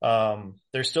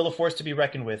They're still a force to be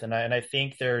reckoned with, and I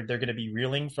think they're going to be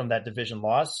reeling from that division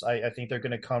loss. I think they're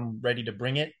going to come ready to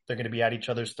bring it. They're going to be at each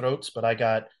other's throats, but I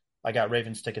got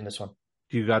Ravens taking this one.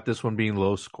 Do you got this one being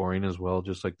low scoring as well,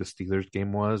 just like the Steelers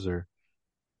game was, or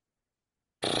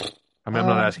I mean, I'm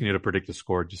not Um, asking you to predict the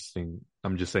score. Just saying,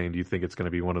 I'm just saying, do you think it's going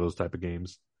to be one of those type of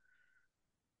games?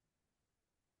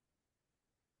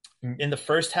 in the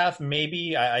first half,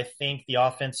 maybe. I think the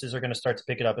offenses are going to start to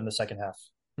pick it up in the second half.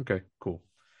 Okay, cool.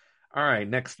 All right,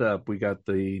 next up, we got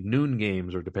the noon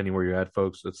games, or depending where you're at,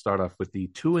 folks. Let's start off with the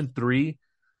 2-3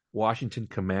 Washington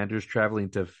Commanders traveling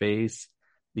to face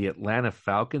the Atlanta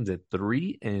Falcons at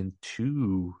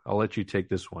 3-2. I'll let you take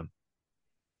this one.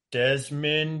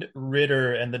 Desmond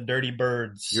Ritter and the Dirty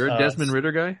Birds. You're a Desmond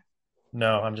Ritter guy?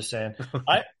 No, I'm just saying.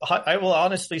 I will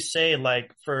honestly say,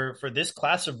 like, for this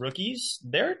class of rookies,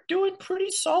 they're doing pretty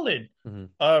solid.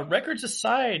 Mm-hmm. Records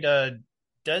aside,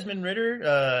 Desmond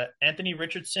Ritter, Anthony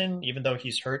Richardson, even though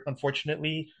he's hurt,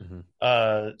 unfortunately, Mm-hmm.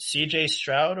 CJ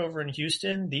Stroud over in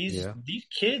Houston, these Yeah. these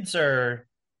kids they're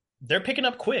picking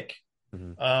up quick.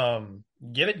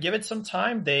 Mm-hmm. Give it some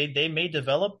time. They may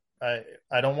develop.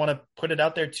 I don't want to put it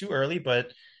out there too early,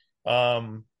 but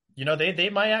they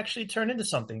might actually turn into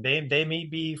something. They may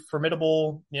be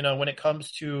formidable, when it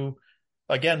comes to,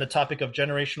 again, the topic of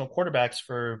generational quarterbacks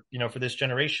for this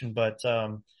generation. But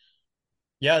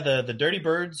yeah, the Dirty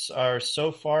Birds are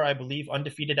so far, I believe,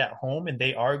 undefeated at home, and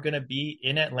they are going to be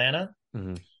in Atlanta.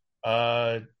 Mm-hmm.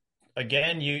 Uh,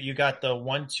 Again, you got the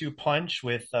 1-2 punch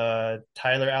with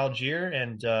Tyler Algier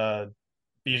and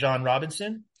Bijan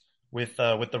Robinson with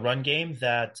the run game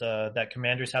that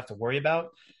Commanders have to worry about.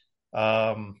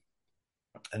 Um,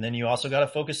 and then you also got to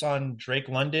focus on Drake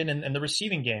London and the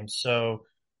receiving game. So,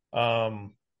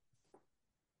 um,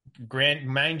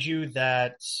 mind you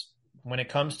that when it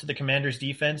comes to the Commanders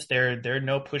defense, they're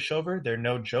no pushover, they're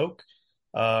no joke.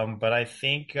 But I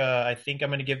think I'm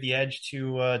going to give the edge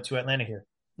to Atlanta here.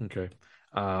 Okay.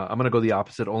 I'm going to go the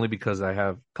opposite only because I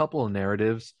have a couple of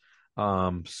narratives.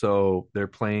 So they're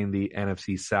playing the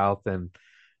NFC South, and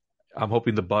I'm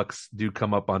hoping the Bucks do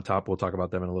come up on top. We'll talk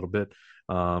about them in a little bit.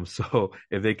 So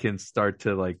if they can start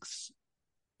to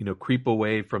creep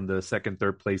away from the second,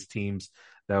 third place teams,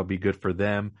 that would be good for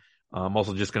them. I'm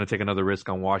also just going to take another risk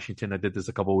on Washington. I did this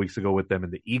a couple of weeks ago with them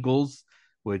and the Eagles,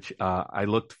 which I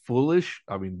looked foolish.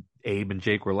 I mean, Abe and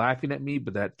Jake were laughing at me,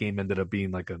 but that game ended up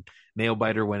being like a nail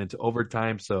biter, went into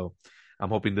overtime. So I'm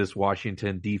hoping this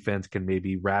Washington defense can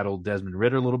maybe rattle Desmond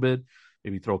Ritter a little bit,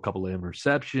 maybe throw a couple of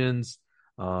interceptions.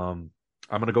 I'm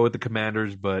going to go with the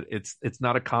Commanders, but it's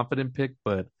not a confident pick,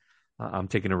 but I'm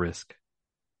taking a risk.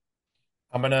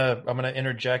 I'm gonna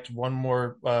interject one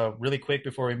more really quick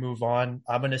before we move on.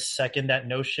 I'm gonna second that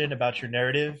notion about your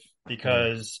narrative Mm,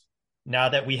 because now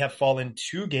that we have fallen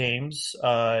 2 games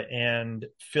and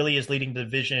Philly is leading the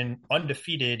division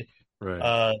undefeated,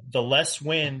 right. the less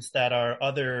wins that our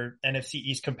other NFC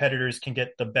East competitors can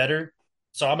get, the better.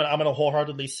 So I'm gonna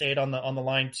wholeheartedly say it on the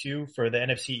line too for the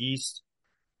NFC East.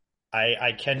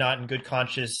 I cannot in good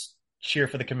conscience cheer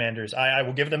for the Commanders. I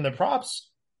will give them the props.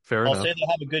 Fair I'll say enough. they'll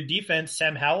have a good defense.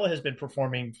 Sam Howell has been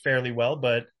performing fairly well,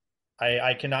 but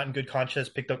I cannot in good conscience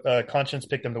pick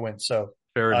them to win. So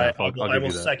Fair I, I enough. I'll, will I'll I give will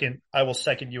you that.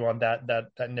 second you on that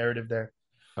narrative there.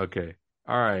 Okay.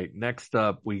 All right. Next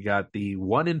up, we got the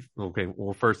okay.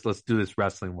 Well, first, let's do this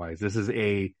wrestling wise. This is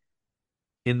a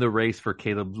in the race for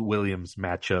Caleb Williams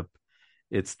matchup.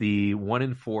 It's the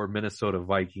 1-4 Minnesota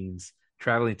Vikings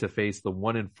traveling to face the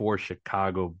 1-4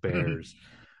 Chicago Bears.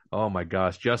 Oh my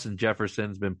gosh. Justin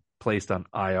Jefferson's been placed on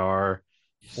IR.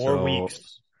 Four So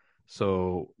weeks.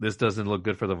 So this doesn't look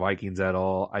good for the Vikings at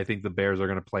all. I think the Bears are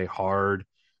going to play hard.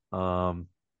 Um,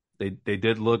 they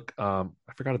did look. I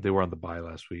forgot if they were on the bye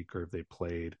last week or if they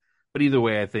played. But either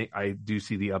way, I think I do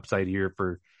see the upside here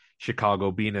for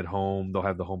Chicago being at home. They'll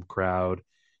have the home crowd,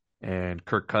 and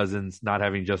Kirk Cousins not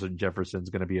having Justin Jefferson is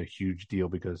going to be a huge deal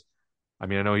because, I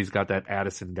mean, I know he's got that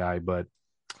Addison guy, but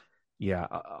yeah,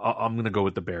 I'm going to go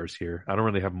with the Bears here. I don't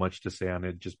really have much to say on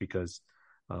it just because,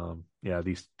 yeah,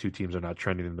 these two teams are not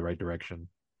trending in the right direction.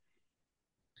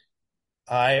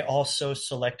 I also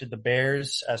selected the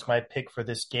Bears as my pick for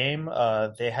this game.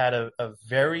 They had a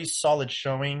very solid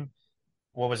showing.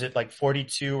 What was it, like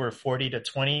 42 or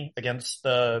 40-20 against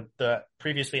the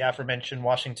previously aforementioned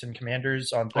Washington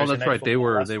Commanders on Oh, Thursday that's Night right. They Football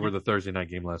were last they were week? the Thursday night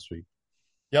game last week.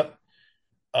 Yep.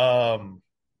 Um,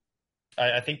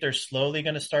 I think they're slowly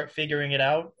going to start figuring it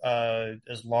out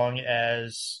as long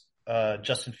as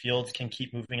Justin Fields can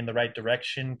keep moving in the right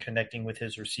direction, connecting with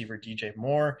his receiver DJ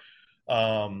Moore.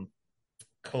 Um,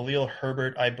 Khalil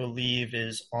Herbert, I believe,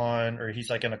 is on, or he's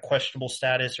like in a questionable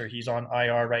status, or he's on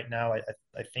IR right now.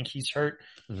 I think he's hurt.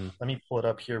 Mhm. Let me pull it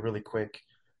up here really quick.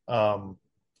 Um,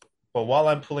 but while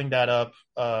I'm pulling that up,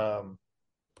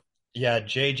 yeah,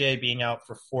 JJ being out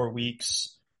for 4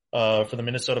 weeks for the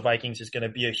Minnesota Vikings is going to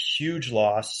be a huge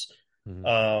loss. Mhm.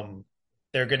 Um,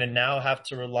 they're going to now have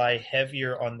to rely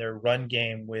heavier on their run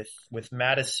game with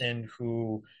Madison,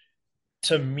 who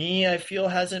to me I feel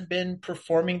hasn't been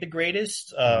performing the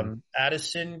greatest. Mhm.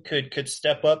 Addison could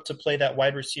step up to play that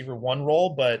wide receiver one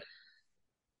role, but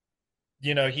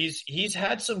he's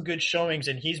had some good showings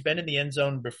and he's been in the end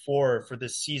zone before for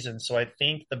this season. So I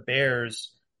think the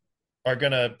Bears are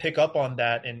going to pick up on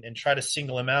that and try to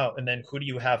single him out. And then who do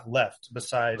you have left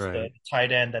besides the Right.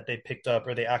 tight end that they picked up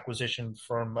or the acquisition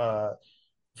from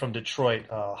Detroit,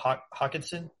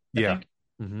 Hawkinson, I Yeah. think.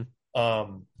 Hmm.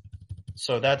 Um,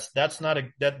 so that's not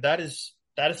that is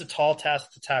a tall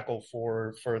task to tackle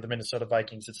for the Minnesota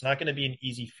Vikings. It's not going to be an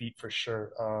easy feat for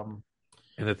sure.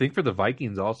 And the thing for the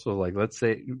Vikings also, like, let's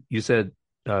say you said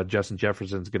Justin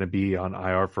Jefferson's going to be on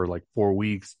IR for like 4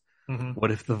 weeks. Mhm.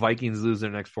 What if the Vikings lose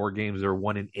their next 4 games? They're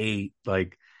 1-8.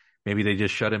 Like, maybe they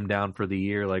just shut him down for the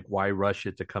year. Like, why rush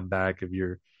it to come back if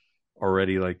you're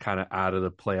already like kind of out of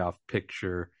the playoff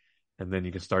picture? And then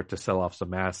you can start to sell off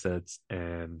some assets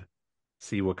and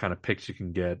see what kind of picks you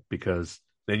can get, because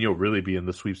then you'll really be in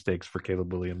the sweepstakes for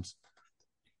Caleb Williams.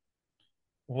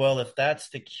 Well, if that's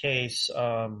the case,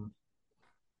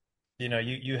 you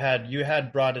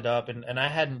had brought it up, and I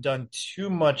hadn't done too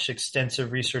much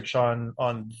extensive research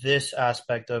on this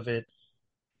aspect of it.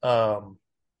 Um,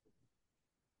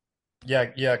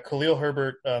 yeah, Khalil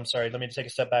Herbert. I'm sorry, let me take a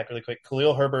step back really quick.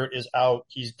 Khalil Herbert is out.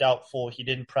 He's doubtful. He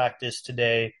didn't practice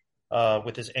today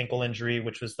with his ankle injury,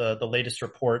 which was the latest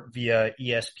report via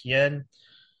ESPN,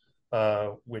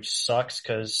 which sucks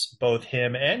because both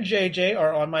him and JJ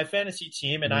are on my fantasy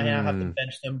team, and I have to Mm,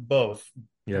 bench them both.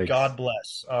 yikes. God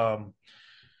bless.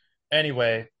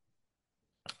 Anyway,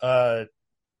 uh,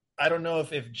 I don't know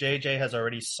if JJ has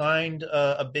already signed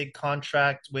a big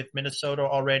contract with Minnesota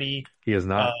already. He is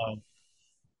not. Um,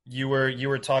 you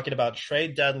were talking about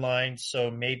trade deadline,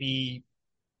 so maybe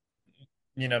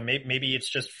it's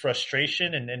just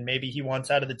frustration, and maybe he wants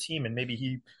out of the team, and maybe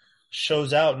he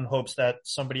shows out in hopes that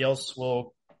somebody else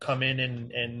will come in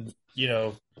and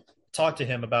talk to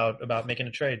him about making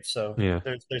a trade. So Yeah.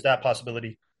 there's that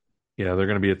possibility. Yeah, they're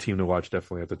going to be a team to watch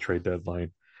definitely at the trade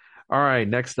deadline. All right,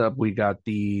 next up we got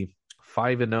the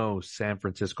 5-0 San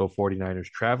Francisco 49ers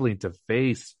traveling to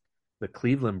face the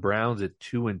Cleveland Browns at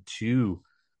 2-2.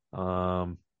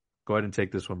 Go ahead and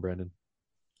take this one, Brandon.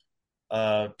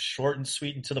 Short and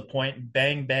sweet and to the point.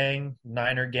 Bang bang,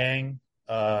 Niner gang.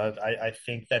 I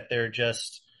think that they're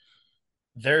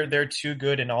too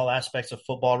good in all aspects of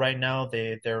football right now.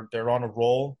 They're on a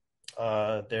roll.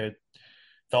 They're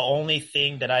the only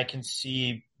thing that I can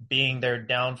see being their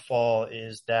downfall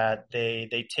is that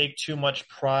they take too much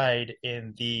pride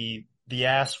in the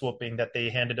ass whooping that they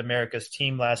handed America's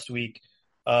team last week.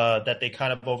 That they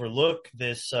kind of overlook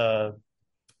this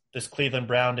Cleveland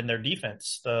Brown in their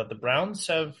defense. The Browns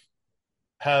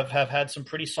have had some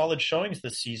pretty solid showings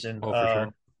this season, Oh, for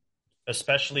sure.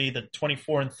 especially the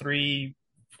 24-3.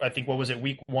 I think what was it,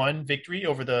 week one victory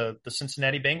over the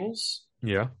Cincinnati Bengals,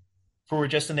 Yeah. who were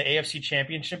just in the AFC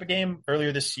Championship game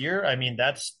earlier this year. I mean,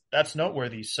 that's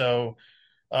noteworthy. So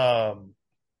um,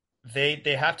 they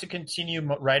have to continue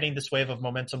riding this wave of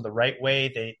momentum the right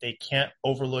way. They can't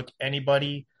overlook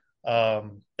anybody.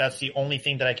 That's the only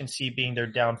thing that I can see being their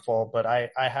downfall. But I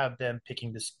have them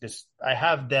picking this. I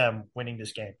have them winning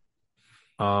this game.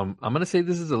 I'm gonna say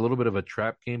this is a little bit of a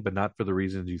trap game, but not for the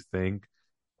reasons you think.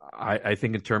 I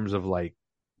think in terms of like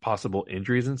possible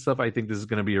injuries and stuff, I think this is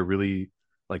gonna be a really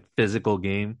like physical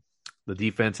game. The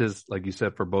defenses, like you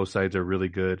said, for both sides are really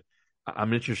good.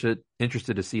 I'm interested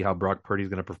to see how Brock Purdy is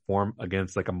gonna perform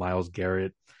against like a Myles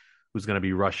Garrett, who's gonna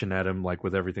be rushing at him like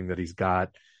with everything that he's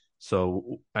got.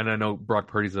 So, and I know Brock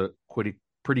Purdy's a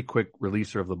pretty quick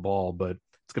releaser of the ball, but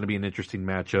it's gonna be an interesting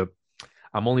matchup.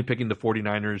 I'm only picking the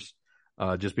 49ers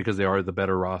just because they are the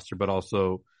better roster, but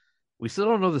also we still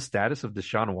don't know the status of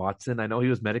Deshaun Watson. I know he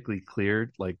was medically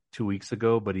cleared like 2 weeks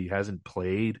ago, but he hasn't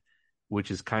played,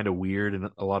 which is kind of weird. And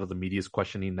a lot of the media is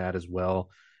questioning that as well.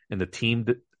 And the team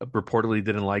that reportedly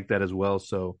didn't like that as well.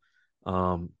 So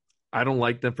um, I don't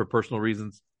like them for personal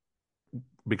reasons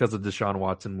because of Deshaun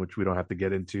Watson, which we don't have to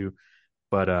get into.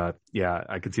 But yeah,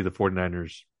 I could see the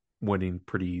 49ers winning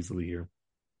pretty easily here.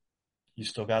 You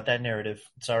still got that narrative.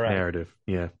 It's all right. Narrative.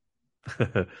 Yeah.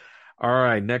 All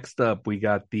right. Next up, we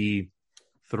got the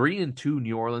 3-2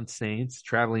 New Orleans Saints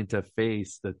traveling to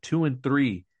face the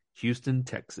 2-3 Houston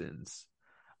Texans.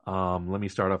 Let me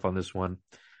start off on this one.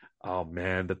 Oh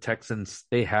man, the Texans,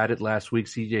 they had it last week.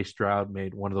 CJ Stroud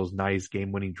made one of those nice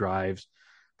game-winning drives,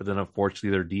 but then unfortunately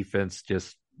their defense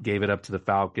just gave it up to the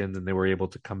Falcons and they were able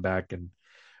to come back and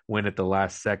win at the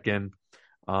last second.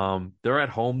 They're at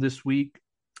home this week.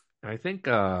 I think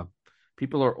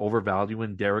people are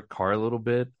overvaluing Derek Carr a little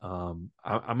bit. I'm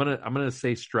gonna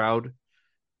say Stroud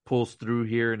pulls through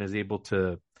here and is able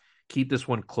to keep this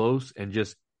one close and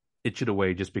just itch it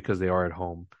away just because they are at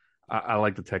home. I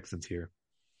like the Texans here.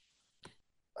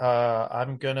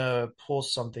 I'm gonna pull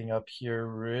something up here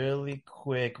really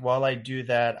quick. While I do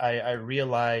that, I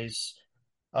realize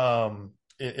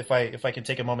if I can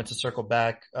take a moment to circle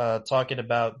back, talking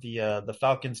about the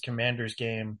Falcons Commanders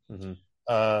game. Mm-hmm.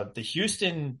 The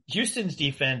Houston's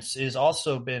defense is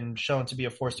also been shown to be a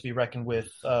force to be reckoned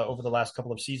with over the last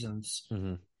couple of seasons.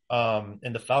 Mm-hmm.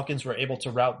 And the Falcons were able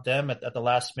to rout them at the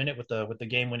last minute with the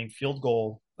game-winning field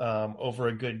goal over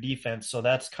a good defense. So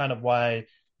that's kind of why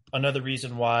another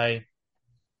reason why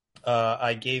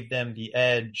I gave them the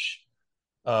edge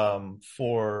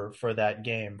for that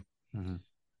game. Mm-hmm.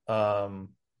 Um,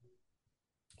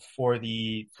 for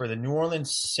the New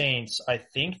Orleans Saints, I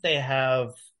think they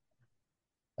have.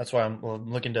 That's why I'm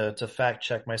looking to fact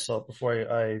check myself before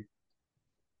I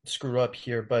screw up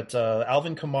here. But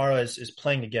Alvin Kamara is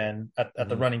playing again at the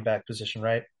Mm-hmm. running back position,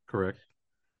 right? Correct.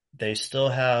 They still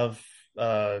have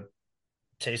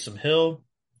Taysom Hill,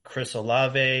 Chris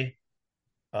Olave.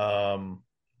 Um,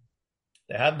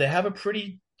 they have a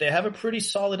pretty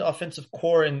solid offensive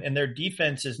core, and their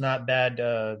defense is not bad.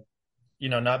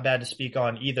 Not bad to speak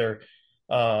on either.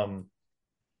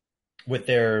 With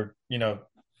their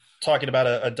talking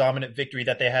about a dominant victory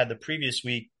that they had the previous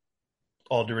week,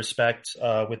 all due respect,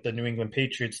 with the New England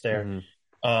Patriots there.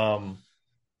 Mm-hmm.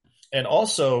 And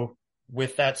also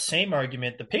with that same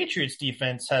argument, the Patriots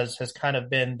defense has kind of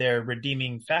been their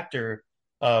redeeming factor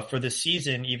for this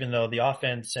season, even though the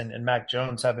offense and Mac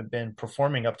Jones haven't been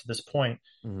performing up to this point.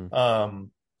 Mm-hmm.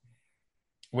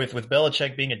 With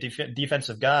Belichick being a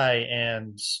defensive guy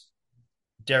and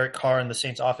Derek Carr and the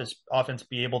Saints offense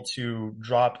be able to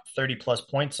drop 30 plus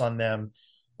points on them,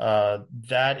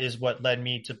 that is what led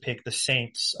me to pick the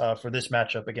Saints for this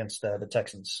matchup against the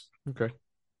Texans. Okay.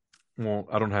 Well,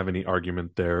 I don't have any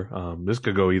argument there. This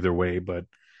could go either way, but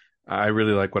I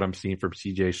really like what I'm seeing from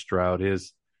CJ Stroud.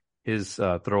 His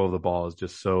throw of the ball is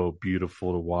just so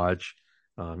beautiful to watch.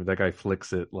 That guy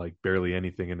flicks it like barely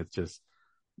anything, and it's just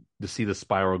to see the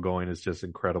spiral going is just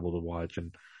incredible to watch.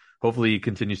 And hopefully he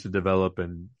continues to develop.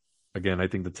 And again, I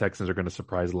think the Texans are going to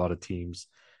surprise a lot of teams,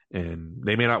 and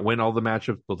they may not win all the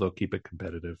matchups, but they'll keep it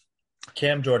competitive.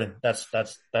 Cam Jordan, that's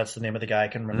the name of the guy. I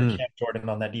can remember Mm. Cam Jordan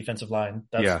on that defensive line.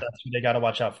 Yeah, That's who they got to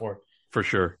watch out for. for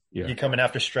sure. Yeah. He coming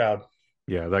after Stroud.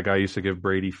 Yeah. That guy used to give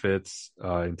Brady fits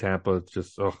in Tampa. It's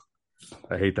just, oh,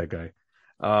 I hate that guy.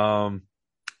 All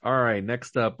right.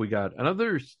 Next up, we got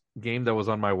another game that was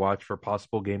on my watch for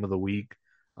possible game of the week.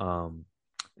 And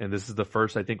this is the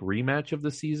first, I think, rematch of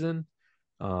the season.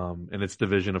 And it's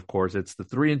division, of course. It's the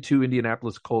 3-2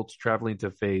 Indianapolis Colts traveling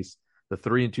to face the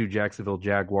 3-2 Jacksonville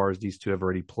Jaguars. These two have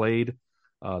already played.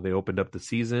 They opened up the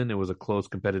season. It was a close,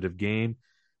 competitive game,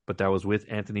 but that was with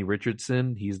Anthony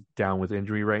Richardson. He's down with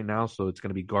injury right now, so it's going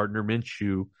to be Gardner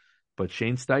Minshew. But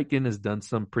Shane Steichen has done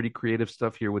some pretty creative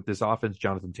stuff here with this offense.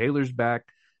 Jonathan Taylor's back.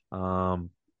 But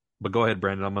go ahead,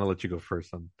 Brandon. I'm going to let you go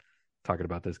first on talking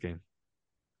about this game.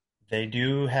 They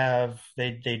did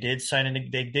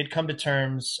come to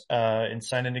terms and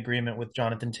sign an agreement with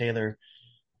Jonathan Taylor.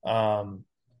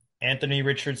 Anthony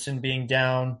Richardson being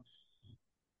down,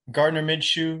 Gardner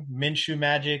Minshew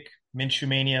Magic, Minshew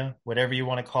Mania, whatever you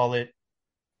want to call it.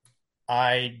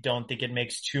 I don't think it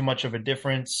makes too much of a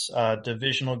difference.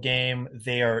 Divisional game.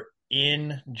 They are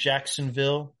in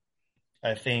Jacksonville.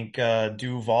 I think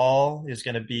Duval is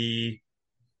going to be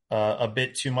a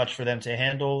bit too much for them to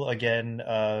handle. Again,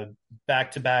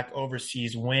 back-to-back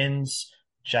overseas wins.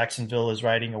 Jacksonville is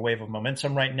riding a wave of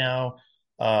momentum right now.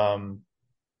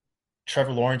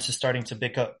 Trevor Lawrence is starting to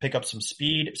pick up some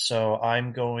speed, so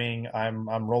I'm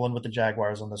rolling with the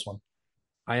Jaguars on this one.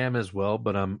 I am as well,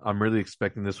 but I'm really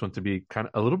expecting this one to be kind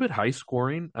of a little bit high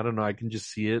scoring. I don't know. I can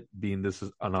just see it being this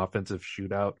is an offensive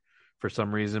shootout for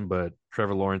some reason, but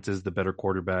Trevor Lawrence is the better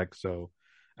quarterback, so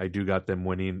I do got them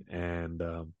winning. And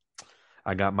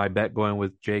I got my bet going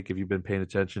with Jake. If you've been paying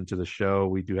attention to the show,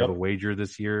 we do have a wager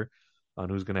this year on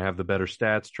who's going to have the better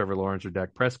stats, Trevor Lawrence or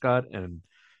Dak Prescott. And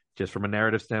just from a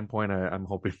narrative standpoint, I'm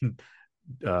hoping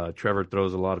Trevor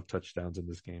throws a lot of touchdowns in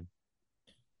this game.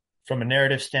 From a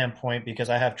narrative standpoint, because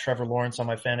I have Trevor Lawrence on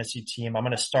my fantasy team, I'm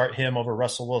going to start him over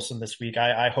Russell Wilson this week.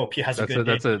 I hope he has a good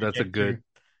day.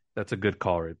 That's a good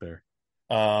call right there.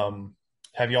 Um,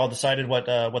 have you all decided what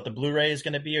the Blu-ray is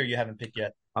going to be, or you haven't picked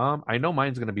yet? I know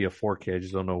mine's going to be a 4K. I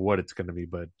just don't know what it's going to be,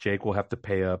 but Jake will have to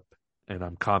pay up, and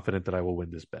I'm confident that I will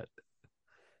win this bet.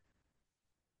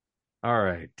 All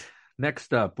right.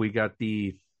 Next up, we got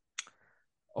the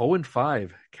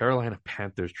 0-5 Carolina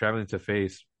Panthers traveling to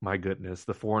face, my goodness,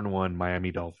 the 4-1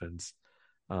 Miami Dolphins.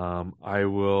 I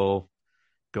will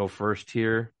go first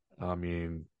here. I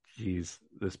mean, geez,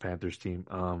 this Panthers team.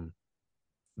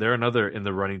 They're another in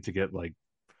the running to get like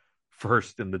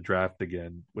first in the draft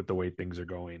again with the way things are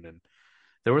going. And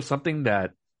there was something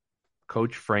that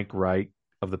Coach Frank Reich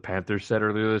of the Panthers said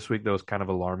earlier this week that was kind of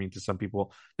alarming to some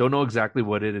people. Don't know exactly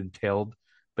what it entailed,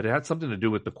 but it had something to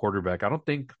do with the quarterback. I don't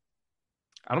think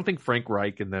Frank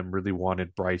Reich and them really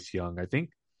wanted Bryce Young. I think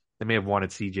they may have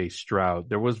wanted CJ Stroud.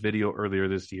 There was video earlier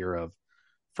this year of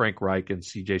Frank Reich and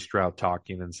CJ Stroud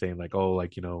talking and saying like, "Oh,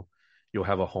 like, you'll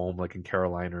have a home like in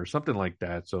Carolina or something like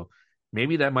that." So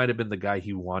maybe that might have been the guy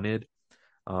he wanted.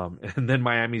 And then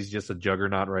Miami's just a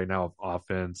juggernaut right now of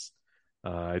offense.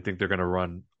 I think they're going to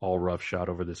run all roughshod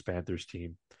over this Panthers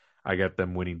team. I got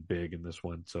them winning big in this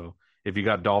one. So if you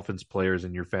got Dolphins players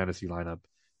in your fantasy lineup,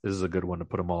 this is a good one to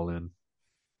put them all in.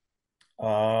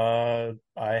 I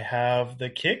have the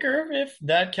kicker, if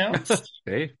that counts.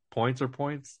 Hey, points are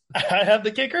points. I have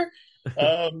the kicker.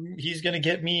 He's going to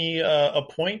get me a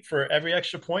point for every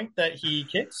extra point that he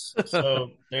kicks.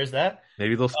 So there's that.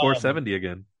 Maybe they'll score Um, 70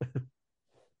 again.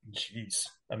 Jeez,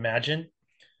 imagine.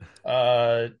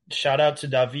 Shout out to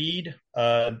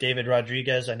David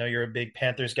Rodriguez. I know you're a big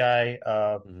Panthers guy.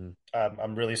 Mhm.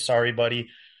 I'm really sorry, buddy.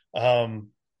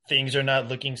 Um, things are not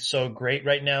looking so great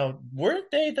right now.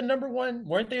 Weren't they the number one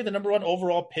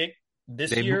overall pick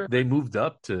this year? They moved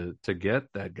up to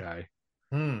get that guy.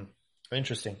 Hmm.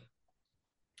 Interesting.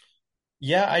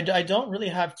 Yeah, I don't really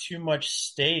have too much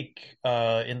stake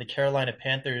in the Carolina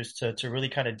Panthers to really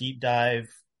kind of deep dive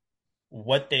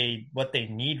what they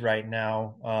need right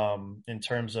now in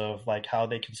terms of like how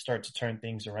they can start to turn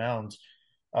things around.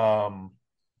 Um,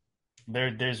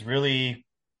 there's really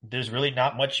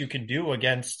not much you can do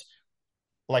against,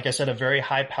 like I said, a very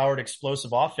high powered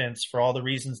explosive offense for all the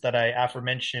reasons that I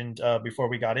aforementioned before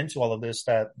we got into all of this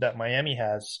that Miami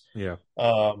has. Yeah.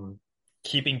 Um,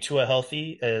 keeping Tua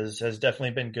healthy has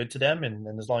definitely been good to them, and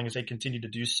as long as they continue to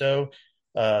do so,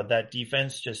 that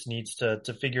defense just needs to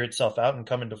figure itself out and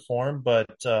come into form. But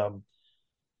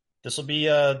this will be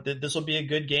a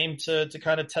good game to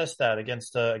kind of test that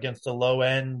against a low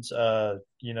end,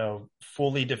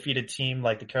 fully defeated team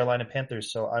like the Carolina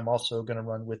Panthers. So I'm also going to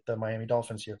run with the Miami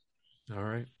Dolphins here. All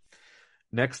right.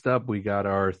 Next up, we got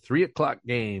our 3 o'clock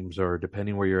games, or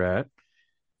depending where you're at.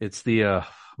 It's the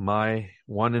my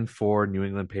 1-4 New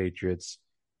England Patriots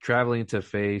traveling to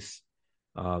face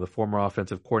the former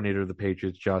offensive coordinator of the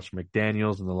Patriots, Josh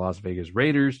McDaniels, and the Las Vegas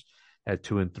Raiders at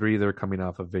 2-3. They're coming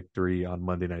off a victory on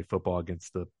Monday Night Football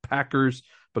against the Packers.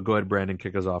 But go ahead, Brandon,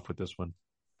 kick us off with this one.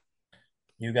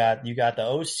 You got the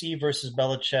OC versus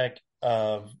Belichick,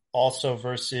 also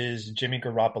versus Jimmy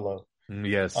Garoppolo.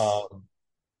 Yes. Um,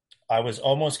 I was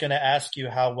almost going to ask you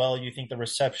how well you think the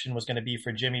reception was going to be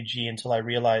for Jimmy G until I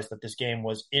realized that this game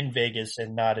was in Vegas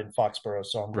and not in Foxborough.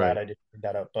 So I'm glad Right. I didn't bring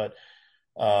that up. But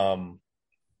um,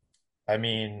 I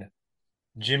mean,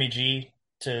 Jimmy G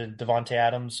to Devontae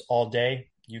Adams all day.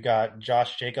 You got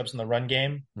Josh Jacobs in the run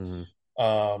game. Mm-hmm.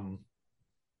 Um,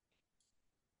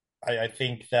 I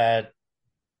think that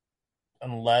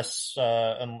unless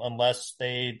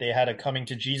they had a coming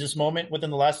to Jesus moment within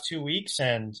the last 2 weeks,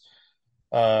 and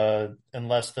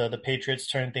unless the Patriots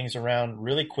turned things around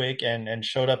really quick and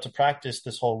showed up to practice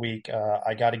this whole week,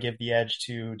 I got to give the edge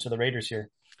to the Raiders here.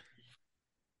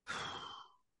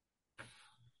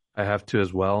 I have to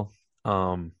as well.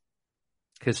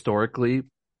 Historically,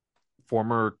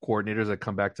 former coordinators that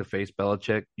come back to face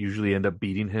Belichick usually end up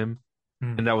beating him.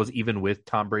 And Hmm. that was even with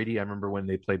Tom Brady. I remember when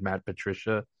they played Matt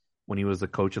Patricia when he was the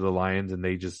coach of the Lions and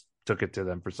they just took it to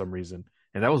them for some reason.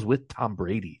 And that was with Tom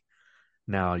Brady.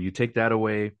 Now, you take that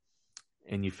away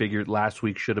and you figured last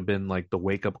week should have been like the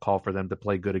wake up call for them to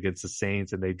play good against the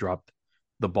Saints and they dropped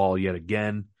the ball yet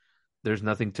again. There's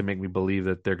nothing to make me believe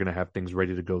that they're going to have things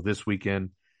ready to go this weekend.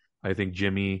 I think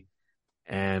Jimmy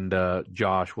and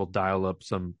Josh will dial up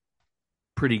some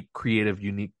pretty creative,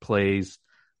 unique plays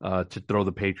to throw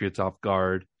the Patriots off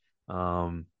guard.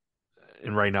 Um,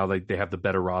 and right now, like they have the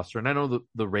better roster. And I know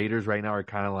the Raiders right now are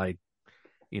kind of like,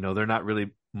 they're not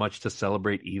really much to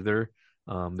celebrate either.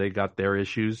 They got their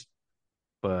issues,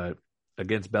 but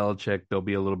against Belichick, they'll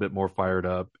be a little bit more fired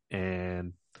up.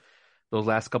 And those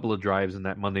last couple of drives in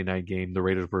that Monday night game, the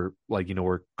Raiders were like, where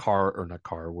where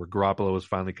Garoppolo was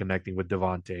finally connecting with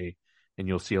Devontae, and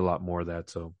you'll see a lot more of that.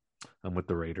 So I'm with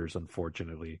the Raiders,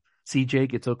 unfortunately. See,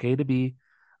 Jake, it's okay to be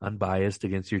unbiased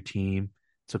against your team.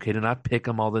 It's okay to not pick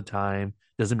them all the time.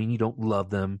 Doesn't mean you don't love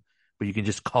them, but you can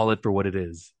just call it for what it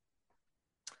is.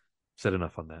 Said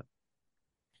enough on that.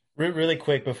 Really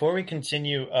quick before we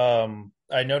continue,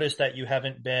 I noticed that you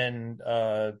haven't been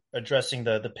addressing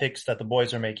the picks that the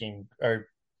boys are making. Or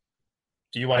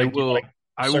I do you want will.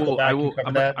 to circle back and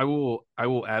cover that? I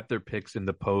will add their picks in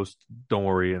the post. Don't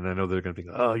worry. And I know they're going to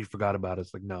think, oh, you forgot about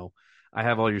us. Like, no, I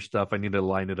have all your stuff. I need to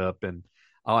line it up and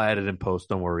I'll add it in post.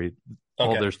 Don't worry.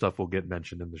 All Okay. their stuff will get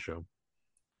mentioned in the show.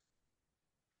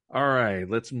 All right,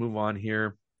 let's move on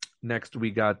here. Next,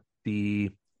 we got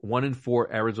the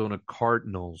 1-4 Arizona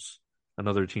Cardinals,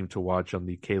 another team to watch on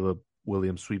the Caleb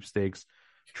Williams sweepstakes,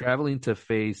 traveling to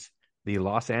face the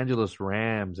Los Angeles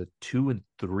Rams, a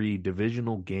 2-3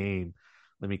 divisional game.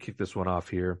 Let me kick this one off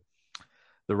here.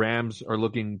 The Rams are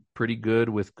looking pretty good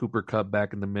with Cooper Kupp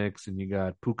back in the mix, and you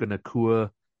got Puka Nakua,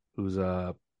 who's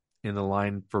in the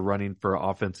line for running for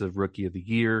Offensive Rookie of the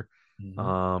Year. Mhm.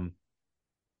 Um,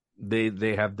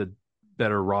 they have the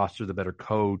better roster, the better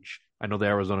coach. I know the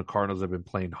Arizona Cardinals have been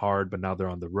playing hard, but now they're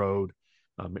on the road,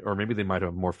 or maybe they might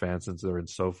have more fans since they're in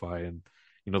SoFi. And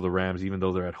the Rams, even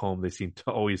though they're at home, they seem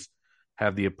to always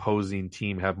have the opposing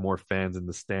team have more fans in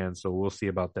the stands. So we'll see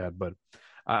about that. But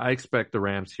I expect the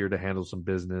Rams here to handle some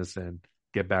business and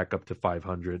get back up to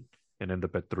 500 and end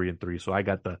up at 3-3. So I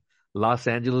got the Los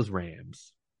Angeles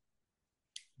Rams.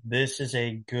 This is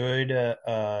a good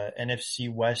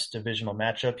NFC West divisional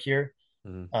matchup here.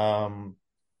 Mm-hmm.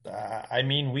 I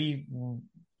mean, we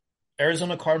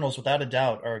Arizona Cardinals, without a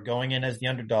doubt, are going in as the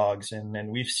underdogs, and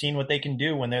we've seen what they can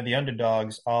do when they're the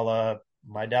underdogs, a la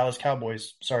my Dallas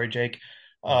Cowboys. Sorry, Jake.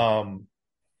 Um,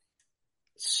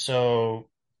 so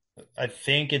I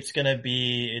think it's going to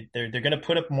be they're going to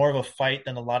put up more of a fight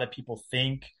than a lot of people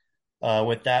think.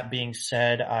 With that being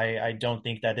said, I don't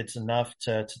think that it's enough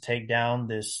to take down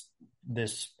this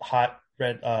hot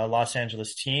red Los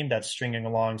Angeles team that's stringing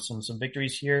along some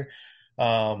victories here.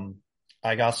 Um,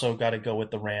 I also got to go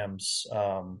with the Rams.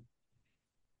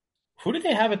 Who do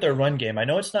they have at their run game? I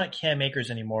know it's not Cam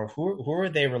Akers anymore. Who are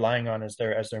they relying on as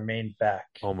their main back?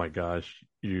 Oh my gosh,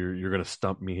 you're gonna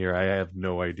stump me here. I have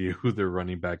no idea who their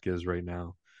running back is right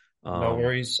now. No Um,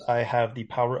 worries. I have the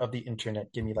power of the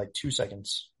internet. Give me like 2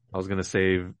 seconds. I was gonna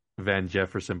say Van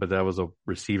Jefferson, but that was a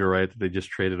receiver, right? That they just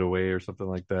traded away or something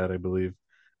like that, I believe.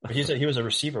 He was a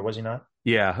receiver, was he not?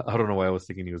 Yeah, I don't know why I was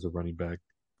thinking he was a running back.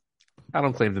 I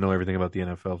don't claim to know everything about the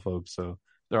NFL, folks, so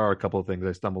there are a couple of things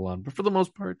I stumble on, but for the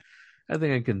most part, I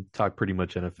think I can talk pretty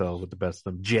much NFL with the best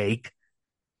of them. Jake.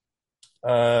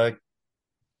 Uh,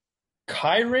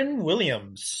 Kyron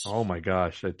Williams, Oh my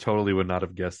gosh, I totally would not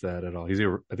have guessed that at all.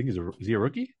 I think is he a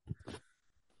rookie?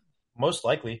 most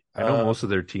likely. I know most of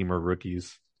their team are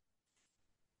rookies.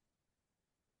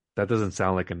 That doesn't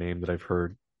sound like a name that I've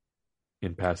heard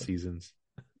in past seasons.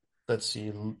 Let's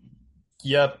see.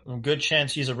 Yep, good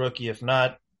chance he's a rookie, if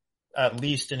not at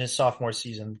least in his sophomore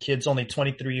season. Kid's only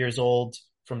 23 years old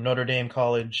from Notre Dame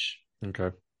College.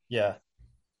 Okay. Yeah,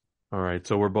 All right.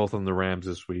 So we're both on the Rams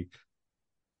this week.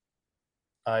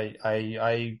 I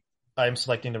I I'm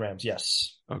selecting the Rams.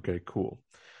 Yes. Okay, cool.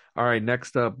 All right.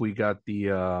 Next up, we got the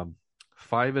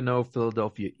 5-0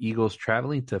 Philadelphia Eagles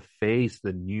traveling to face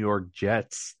the New York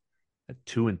Jets at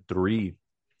 2-3.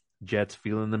 Jets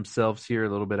feeling themselves here a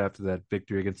little bit after that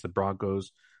victory against the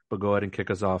Broncos. But go ahead and kick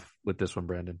us off with this one,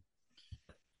 Brandon.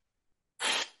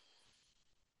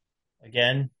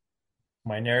 Again,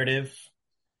 my narrative.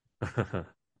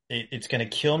 It's going to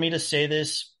kill me to say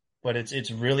this, but it's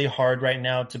really hard right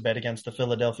now to bet against the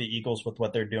Philadelphia Eagles with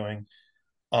what they're doing.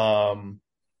 Um,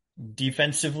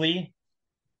 Defensively,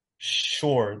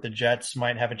 sure, the Jets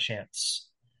might have a chance.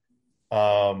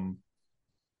 Um,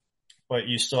 but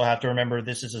you still have to remember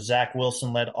this is a Zach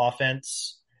Wilson led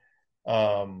offense.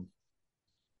 Um,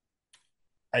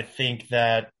 I think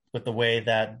that with the way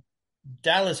that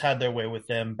Dallas had their way with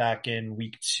them back in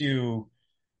week two,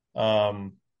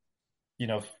 um,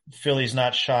 Philly's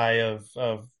not shy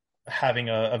of having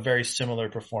a very similar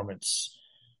performance.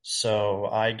 So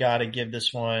I got to give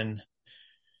this one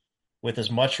with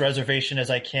as much reservation as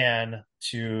I can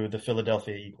to the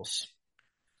Philadelphia Eagles.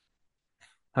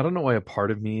 I don't know why a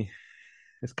part of me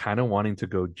is kind of wanting to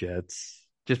go Jets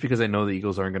just because I know the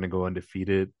Eagles aren't going to go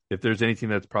undefeated. If there's anything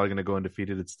that's probably going to go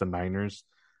undefeated, it's the Niners.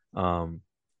 Um,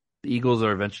 the Eagles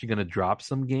are eventually going to drop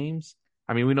some games.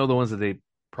 I mean, we know the ones that they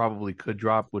probably could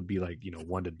drop would be like,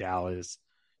 one to Dallas,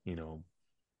 you know,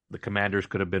 the Commanders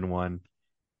could have been one.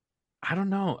 I don't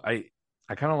know. I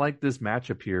kind of like this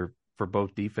matchup here for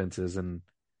both defenses, and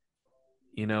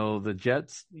The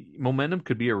Jets momentum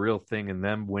could be a real thing, and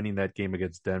them winning that game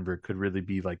against Denver could really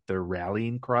be like their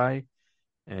rallying cry.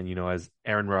 And as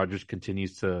Aaron Rodgers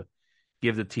continues to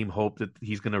give the team hope that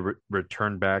he's going to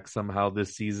return back somehow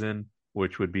this season,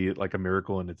 which would be like a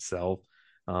miracle in itself.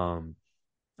 Um,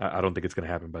 I don't think it's going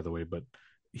to happen, by the way, but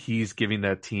he's giving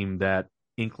that team that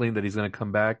inkling that he's going to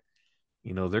come back.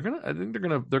 I think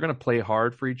they're gonna play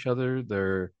hard for each other.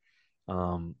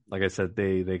 Like I said,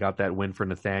 they got that win for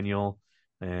Nathaniel,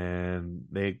 and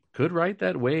they could ride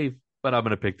that wave. But I'm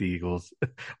gonna pick the Eagles.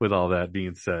 With all that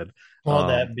being said, All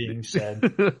that being said,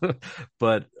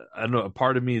 but I don't know. A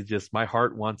part of me is just my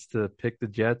heart wants to pick the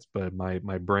Jets, but my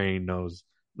brain knows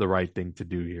the right thing to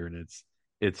do here, and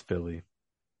it's Philly.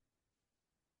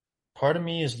 part of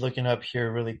me is looking up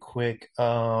here really quick.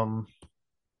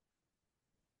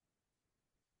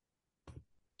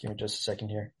 Give me just a second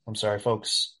here. I'm sorry,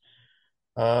 folks.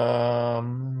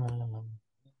 Um,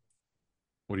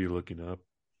 What are you looking up?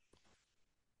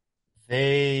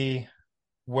 they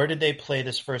where did they play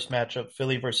this first matchup?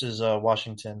 Philly versus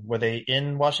Washington. Were they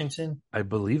in Washington? I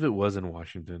believe it was in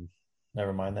Washington.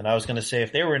 Never mind. Then I was going to say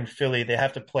if they were in Philly, they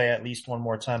have to play at least one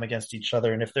more time against each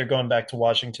other. And if they're going back to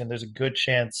Washington, there's a good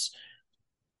chance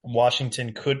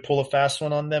Washington could pull a fast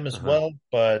one on them as Uh-huh. well.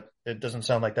 But it doesn't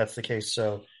sound like that's the case.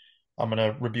 So I'm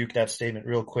going to rebuke that statement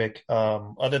real quick.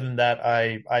 Other than that,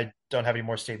 I don't have any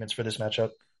more statements for this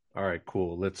matchup. All right,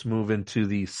 cool. Let's move into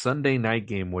the Sunday night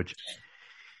game, which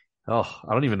I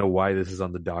don't even know why this is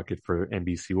on the docket for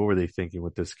NBC. What were they thinking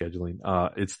with this scheduling?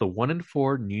 It's the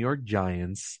 1-4 New York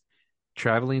Giants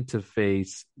traveling to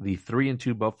face the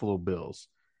 3-2 Buffalo Bills.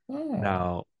 Oh.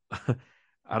 Now,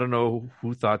 I don't know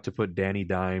who thought to put Danny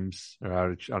Dimes, or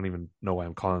I don't even know why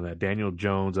I'm calling that Daniel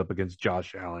Jones up against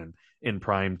Josh Allen in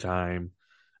prime time.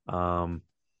 Um,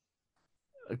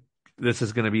 this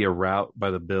is going to be a rout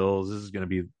by the Bills. This is going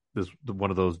to be one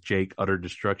of those Jake utter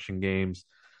destruction games.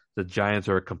 The Giants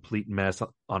are a complete mess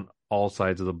on all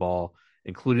sides of the ball,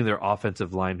 including their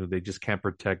offensive line, who they just can't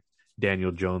protect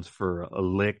Daniel Jones for a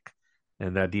lick.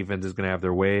 And that defense is going to have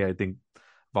their way. I think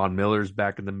Von Miller's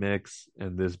back in the mix,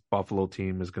 and this Buffalo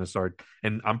team is going to start.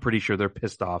 And I'm pretty sure they're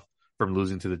pissed off from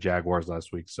losing to the Jaguars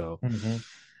last week. So Mhm.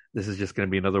 this is just going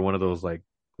to be another one of those like,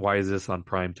 why is this on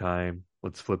prime time?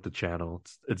 Let's flip the channel.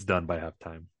 It's done by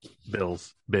halftime.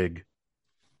 Bills big.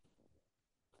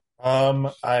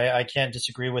 I can't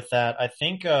disagree with that. I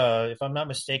think, if I'm not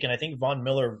mistaken, I think Von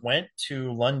Miller went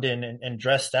to London and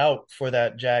dressed out for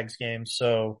that Jags game.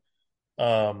 So,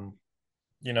 um,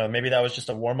 maybe that was just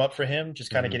a warm up for him,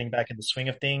 just kind of Mm-hmm. getting back in the swing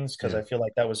of things because Yeah. I feel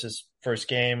like that was his first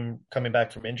game coming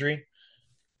back from injury.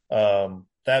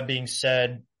 That being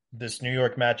said, this New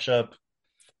York matchup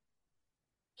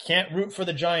can't root for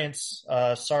the Giants.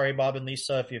 Sorry, Bob and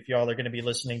Lisa, if y'all are going to be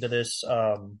listening to this.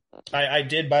 I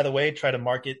did, by the way, try to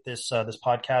market this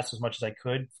podcast as much as I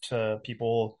could to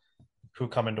people who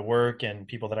come into work and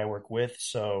people that I work with.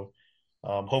 So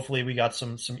hopefully we got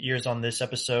some ears on this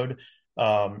episode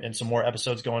and some more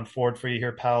episodes going forward for you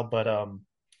here, pal. But Oof.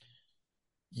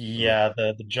 yeah,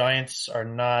 the Giants are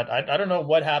not. I don't know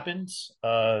what happened.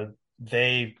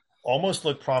 They almost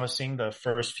looked promising the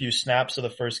first few snaps of the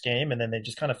first game, and then they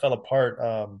just kind of fell apart.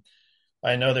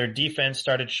 I know their defense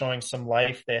started showing some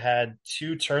life. They had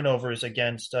two turnovers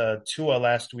against Tua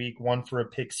last week, one for a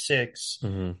pick six.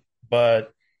 Mm-hmm.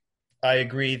 But I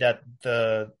agree that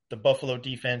the Buffalo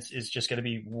defense is just going to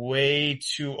be way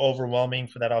too overwhelming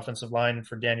for that offensive line and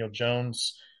for Daniel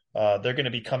Jones. They're going to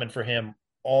be coming for him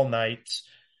all night.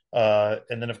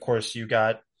 And then, of course, you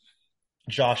got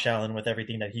Josh Allen with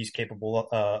everything that he's capable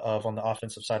of on the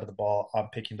offensive side of the ball. I'm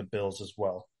picking the Bills as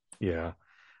well. Yeah.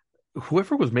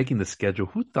 Whoever was making the schedule,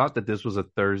 who thought that this was a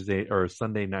Thursday or a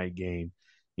Sunday night game?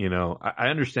 I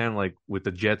understand like with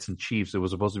the Jets and Chiefs, it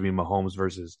was supposed to be Mahomes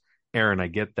versus Aaron. I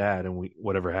get that, and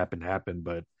whatever happened happened,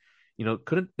 but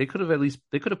couldn't they could have at least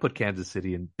they could have put Kansas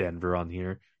City and Denver on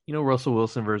here. Russell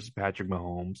Wilson versus Patrick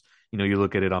Mahomes. You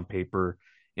look at it on paper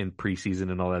in preseason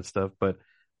and all that stuff, but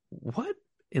what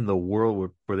in the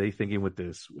world were they thinking with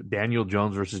this? Daniel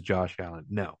Jones versus Josh Allen?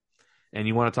 No. And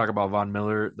you want to talk about Von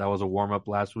Miller? That was a warm up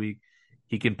last week.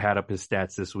 He can pad up his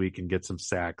stats this week and get some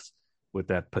sacks with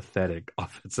that pathetic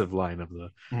offensive line of the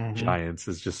Mm-hmm. Giants.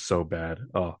 Is just so bad.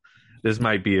 Oh, this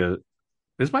might be a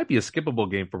this might be a skippable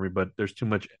game for me, but there's too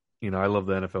much. I love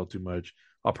the NFL too much.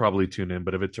 I'll probably tune in,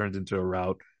 but if it turns into a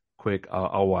route quick,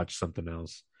 I'll watch something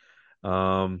else.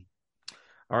 Um,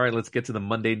 all right, let's get to the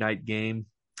Monday night game.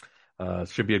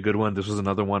 Should be a good one. This was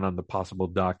another one on the possible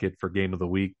docket for game of the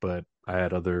week, but I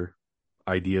had other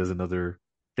ideas and other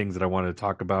things that I wanted to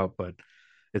talk about. But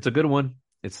it's a good one.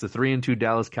 It's the 3-2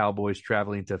 Dallas Cowboys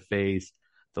traveling to face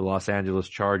the Los Angeles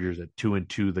Chargers at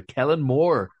 2-2. The Kellen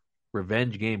Moore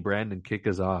revenge game. Brandon, kick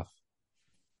us off.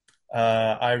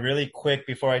 I really quick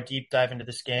before I deep dive into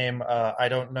this game. I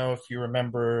don't know if you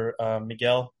remember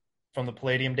Miguel from the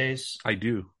Palladium days. I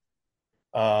do.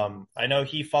 I know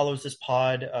he follows this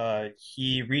pod.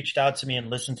 He reached out to me and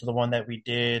listened to the one that we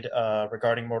did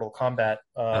regarding Mortal Kombat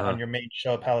on Uh-huh. your main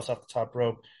show, Palace Off the Top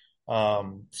Rope.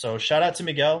 So shout out to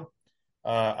Miguel.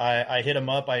 I hit him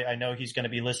up. I know he's going to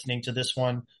be listening to this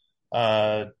one.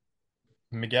 Uh,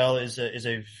 Miguel is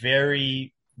a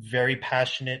very very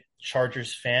passionate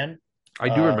Chargers fan. I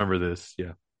do Uh, remember this.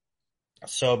 Yeah.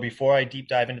 so before I deep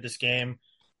dive into this game,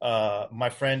 my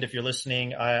friend, if you're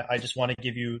listening, I just want to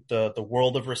give you the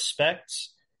world of respect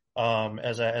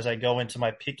as I go into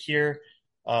my pick here.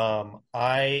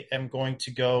 I am going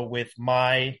to go with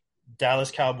my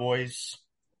Dallas Cowboys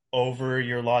over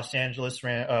your Los Angeles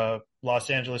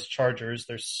Chargers.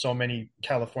 There's so many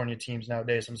California teams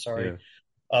nowadays. I'm sorry.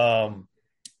 Yeah. Um,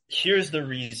 Here's the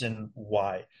reason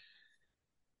why.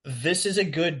 This is a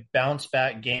good bounce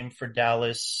back game for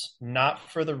Dallas, not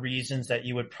for the reasons that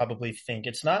you would probably think.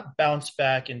 It's not bounce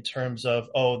back in terms of,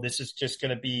 oh, this is just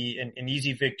going to be an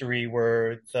easy victory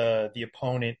where the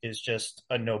opponent is just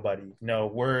a nobody.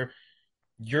 No,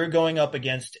 you're going up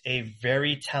against a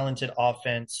very talented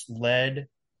offense led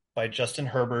by Justin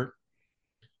Herbert.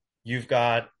 You've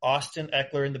got Austin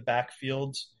Eckler in the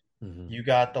backfield. Hmm. You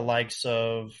got the likes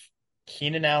of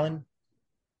Keenan Allen,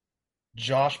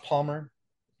 Josh Palmer,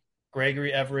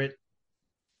 Gregory Everett.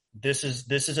 This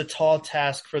is a tall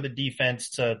task for the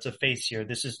defense to face here.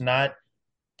 This is not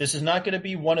going to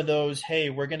be one of those, hey,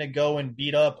 we're going to go and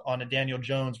beat up on a Daniel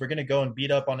Jones. We're going to go and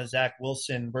beat up on a Zach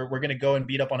Wilson. We're going to go and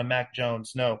beat up on a Mac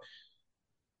Jones. No.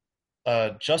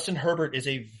 Justin Herbert is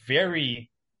a very,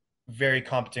 very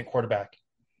competent quarterback.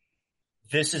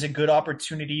 This is a good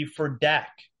opportunity for Dak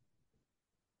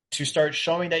to start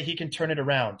showing that he can turn it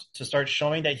around, to start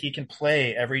showing that he can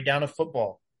play every down of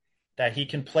football, that he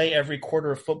can play every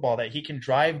quarter of football, that he can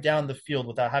drive down the field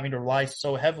without having to rely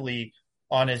so heavily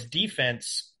on his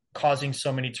defense causing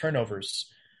so many turnovers.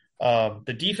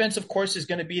 The defense, of course, is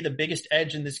going to be the biggest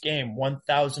edge in this game,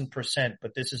 1,000%,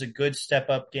 but this is a good step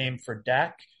up game for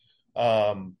Dak.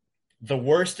 The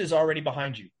worst is already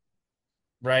behind you,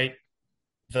 right?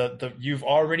 You've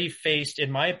already faced, in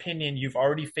my opinion, you've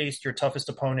already faced your toughest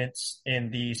opponents in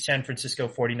the San Francisco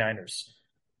 49ers.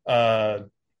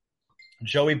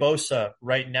 Joey Bosa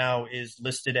right now is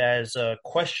listed as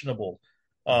questionable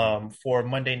Hmm. for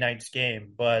Monday night's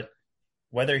game, but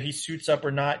whether he suits up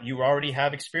or not, you already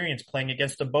have experience playing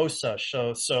against a Bosa,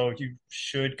 so you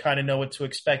should kind of know what to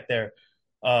expect there.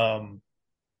 Um,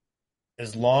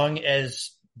 as long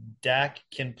as Dak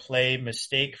can play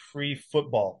mistake-free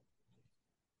football,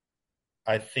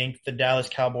 I think the Dallas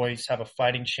Cowboys have a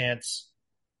fighting chance.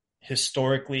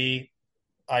 Historically,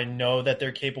 I know that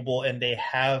they're capable and they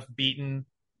have beaten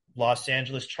Los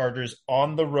Angeles Chargers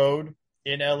on the road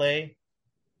in LA.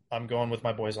 I'm going with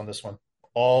my boys on this one.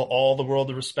 All the world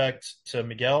of respect to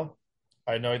Miguel.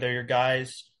 I know they're your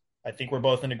guys. I think we're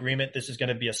both in agreement. This is going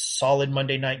to be a solid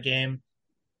Monday night game.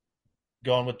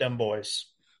 Going with them boys.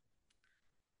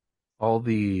 All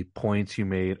the points you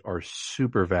made are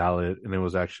super valid, and it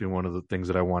was actually one of the things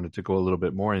that I wanted to go a little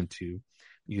bit more into.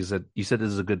 You said this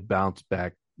is a good bounce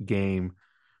back game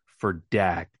for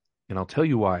Dak, and I'll tell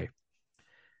you why.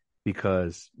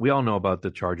 Because we all know about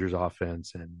the Chargers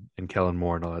offense and Kellen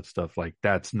Moore and all that stuff. Like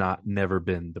that's not never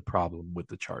been the problem with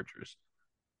the Chargers.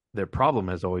 Their problem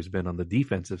has always been on the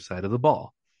defensive side of the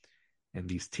ball. And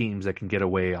these teams that can get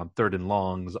away on third and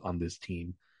longs on this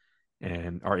team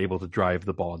and are able to drive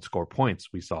the ball and score points.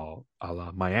 We saw a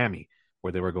la Miami,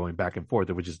 where they were going back and forth.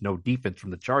 There was just no defense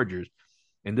from the Chargers.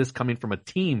 And this coming from a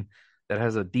team that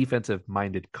has a defensive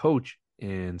minded coach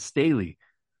in Staley.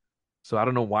 So I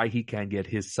don't know why he can't get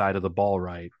his side of the ball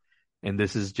right. And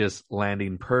this is just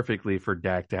landing perfectly for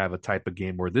Dak to have a type of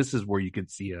game where this is where you can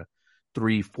see a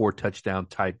 3-4 touchdown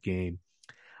type game.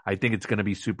 I think it's going to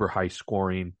be super high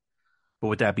scoring. But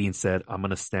with that being said, I'm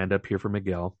going to stand up here for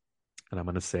Miguel and I'm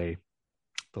going to say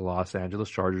the Los Angeles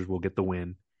Chargers will get the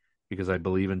win because I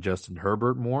believe in Justin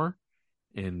Herbert more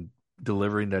in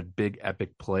delivering that big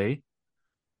epic play.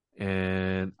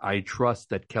 And I trust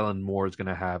that Kellen Moore is going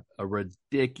to have a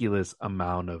ridiculous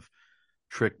amount of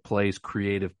trick plays,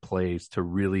 creative plays to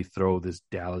really throw this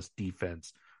Dallas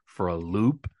defense for a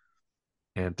loop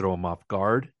and throw them off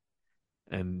guard.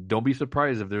 And don't be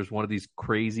surprised if there's one of these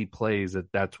crazy plays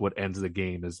that's what ends the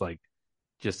game is like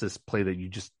just this play that you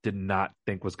just did not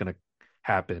think was going to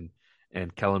happen.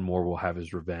 And Kellen Moore will have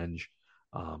his revenge.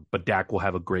 But Dak will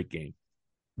have a great game.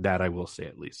 That I will say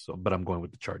at least. So, but I'm going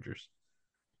with the Chargers.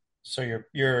 So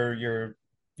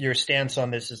your stance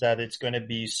on this is that it's going to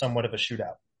be somewhat of a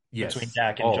shootout between Yes.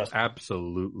 Dak and Oh, Justin.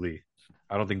 absolutely.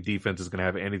 I don't think defense is going to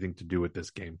have anything to do with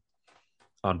this game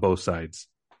on both sides.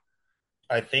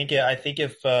 I think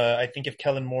if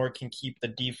Kellen Moore can keep the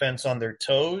defense on their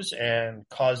toes and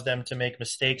cause them to make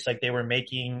mistakes like they were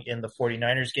making in the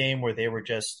 49ers game where they were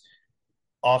just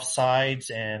offsides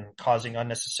and causing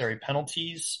unnecessary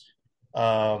penalties,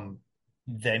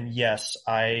 then yes,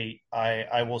 I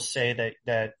will say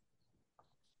that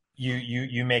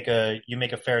you make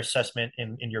a fair assessment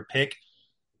in your pick.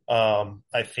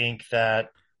 I think that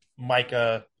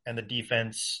Micah and the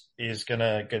defense is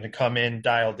gonna come in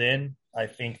dialed in. I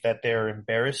think that they're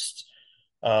embarrassed.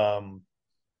 Um,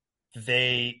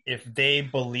 they if they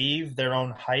believe their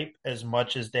own hype as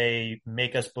much as they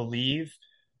make us believe,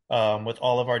 with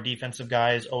all of our defensive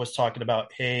guys always talking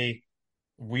about, hey,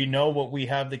 we know what we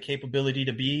have the capability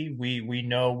to be. We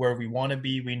know where we want to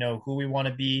be. We know who we want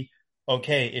to be.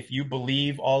 Okay, if you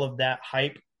believe all of that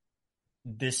hype,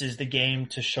 this is the game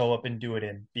to show up and do it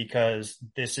in because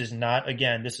this is not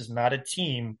a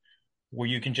team where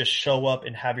you can just show up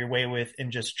and have your way with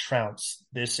and just trounce.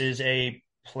 This is a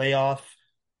playoff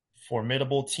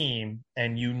formidable team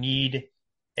and you need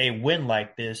a win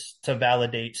like this to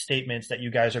validate statements that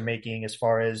you guys are making as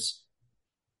far as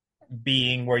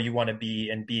being where you want to be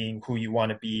and being who you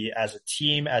want to be as a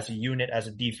team, as a unit, as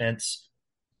a defense,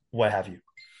 what have you.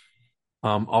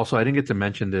 Also, I didn't get to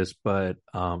mention this, but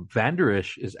Vander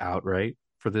Esch is out, right,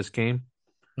 for this game.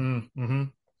 Mm-hmm.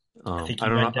 I think I he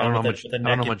don't know. went I don't down know how much. with a I don't know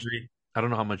neck how much. injury. I don't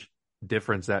know how much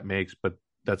difference that makes, but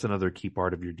that's another key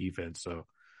part of your defense. So,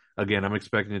 again, I'm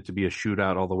expecting it to be a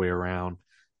shootout all the way around.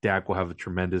 Dak will have a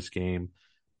tremendous game,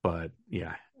 but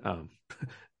yeah,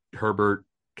 Herbert,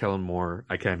 Kellen Moore,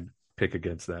 I can't pick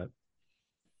against that.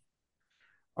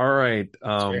 All right,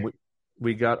 That's fair.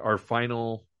 we got our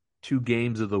final two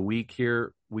games of the week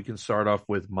here. We can start off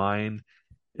with mine.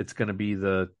 It's going to be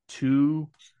the two.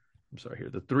 I'm sorry here,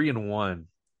 the 3-1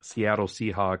 Seattle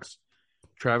Seahawks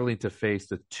traveling to face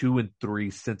the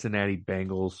 2-3 Cincinnati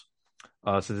Bengals.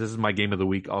 Since this is my game of the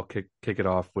week, I'll kick it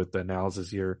off with the analysis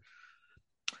here.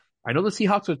 I know the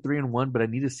Seahawks are 3-1, but I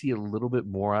need to see a little bit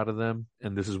more out of them,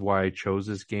 and this is why I chose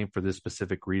this game for this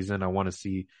specific reason. I want to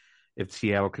see if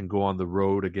Seattle can go on the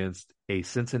road against a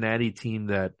Cincinnati team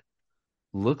that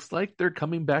looks like they're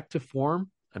coming back to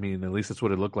form. I mean, at least that's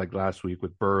what it looked like last week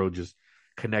with Burrow just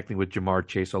connecting with Jamar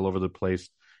Chase all over the place.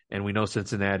 And we know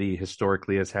Cincinnati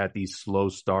historically has had these slow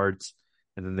starts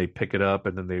and then they pick it up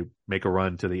and then they make a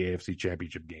run to the AFC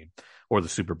Championship game or the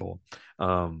Super Bowl.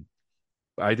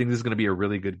 I think this is going to be a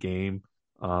really good game.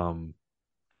 And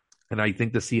I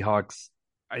think the Seahawks,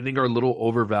 I think, are a little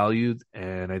overvalued.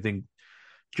 And I think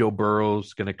Joe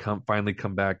Burrow's going to finally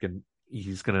come back and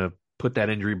he's going to put that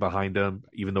injury behind him,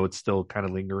 even though it's still kind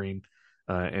of lingering.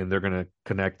 And they're going to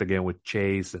connect again with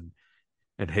Chase and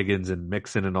Higgins and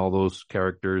Mixon and all those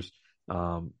characters.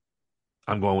 I'm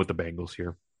going with the Bengals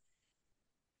here.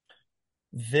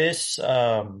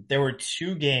 There were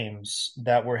two games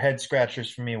that were head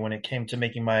scratchers for me when it came to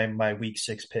making my week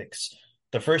six picks.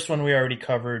 The first one we already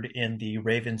covered in the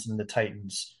Ravens and the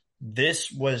Titans.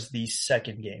 This was the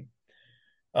second game.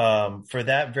 For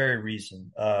that very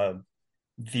reason,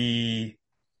 the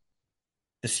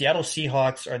the Seattle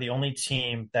Seahawks are the only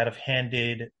team that have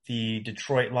handed the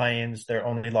Detroit Lions their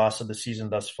only loss of the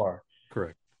season thus far.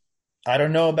 Correct. I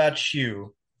don't know about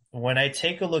you. When I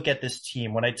take a look at this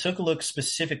team, when I took a look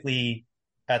specifically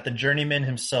at the journeyman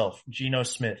himself, Geno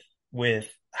Smith, with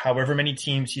however many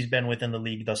teams he's been with in the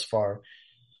league thus far,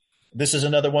 this is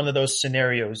another one of those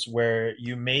scenarios where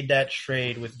you made that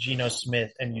trade with Geno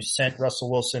Smith and you sent Russell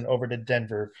Wilson over to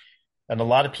Denver. And a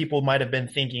lot of people might have been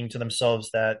thinking to themselves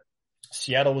that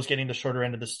Seattle was getting the shorter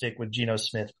end of the stick with Geno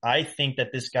Smith. I think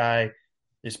that this guy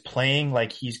is playing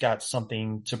like he's got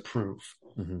something to prove.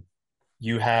 Mm-hmm.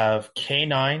 You have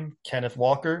K9, Kenneth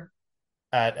Walker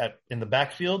at in the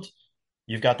backfield.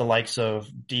 You've got the likes of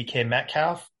DK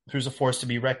Metcalf, who's a force to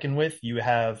be reckoned with. You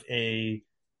have a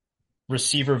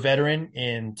receiver veteran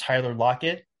in Tyler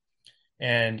Lockett.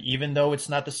 And even though it's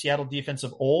not the Seattle defense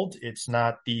of old, it's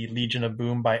not the Legion of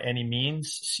Boom by any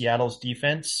means. Seattle's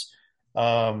defense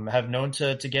have known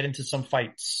to get into some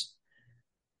fights.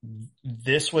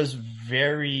 This was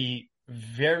very,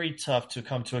 very tough to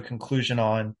come to a conclusion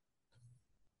on.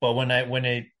 But when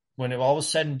it all was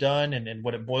said and done, and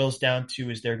what it boils down to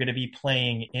is they're going to be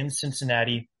playing in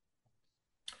Cincinnati.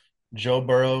 Joe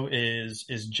Burrow is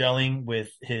gelling with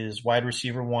his wide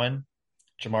receiver one,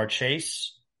 Jamar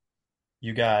Chase.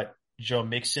 You got Joe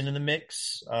Mixon in the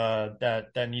mix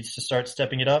that needs to start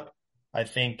stepping it up. I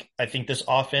think this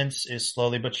offense is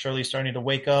slowly but surely starting to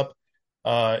wake up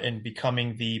and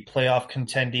becoming the playoff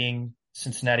contending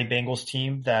Cincinnati Bengals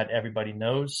team that everybody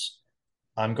knows.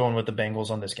 I'm going with the Bengals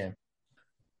on this game.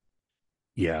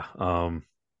 Yeah,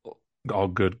 all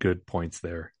good points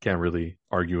there. Can't really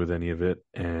argue with any of it.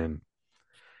 And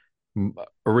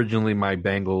originally, the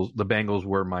Bengals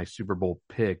were my Super Bowl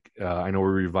pick. I know we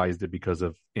revised it because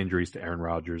of injuries to Aaron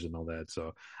Rodgers and all that.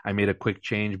 So I made a quick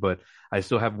change, but I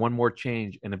still have one more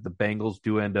change. And if the Bengals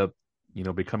do end up,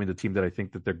 becoming the team that I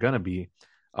think that they're gonna be,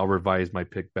 I'll revise my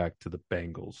pick back to the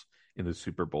Bengals in the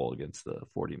Super Bowl against the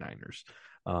 49ers.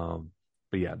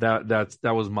 But yeah,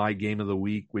 that was my game of the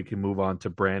week. We can move on to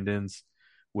Brandon's,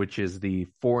 which is the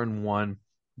 4-1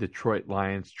 Detroit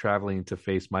Lions traveling to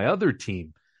face my other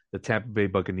team, the Tampa Bay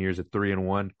Buccaneers at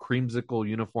 3-1. Creamsicle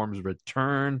uniforms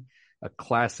return, a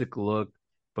classic look.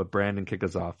 But Brandon, kick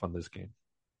us off on this game.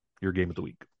 Your game of the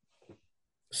week.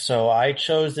 So I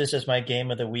chose this as my game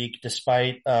of the week,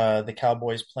 despite the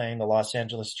Cowboys playing the Los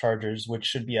Angeles Chargers, which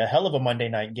should be a hell of a Monday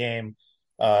night game.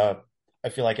 Uh, I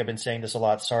feel like I've been saying this a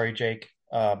lot. Sorry, Jake.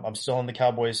 I'm still in the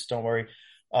Cowboys. Don't worry.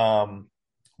 Um,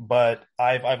 but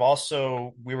I've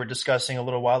also, we were discussing a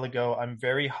little while ago, I'm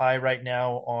very high right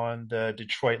now on the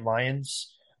Detroit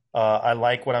Lions. I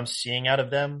like what I'm seeing out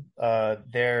of them.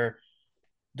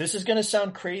 This is going to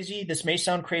sound crazy. This may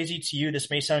sound crazy to you. This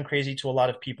may sound crazy to a lot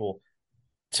of people.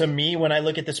 To me, when I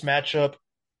look at this matchup,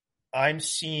 I'm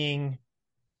seeing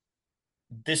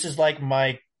this is like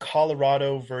my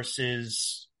Colorado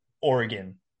versus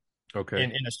Oregon Okay.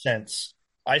 in a sense.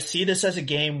 I see this as a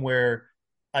game where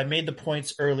I made the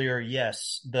points earlier.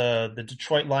 Yes, the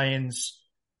Detroit Lions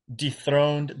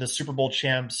dethroned the Super Bowl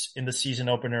champs in the season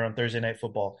opener on Thursday Night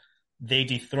Football. They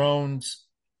dethroned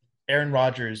Aaron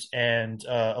Rodgers and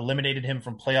eliminated him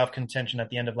from playoff contention at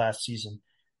the end of last season.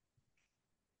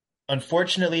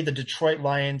 Unfortunately, the Detroit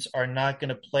Lions are not going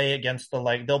to play against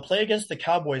they'll play against the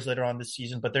Cowboys later on this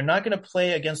season, but they're not going to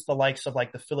play against the likes of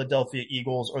like the Philadelphia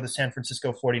Eagles or the San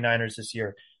Francisco 49ers this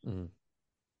year. Mm-hmm.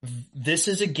 This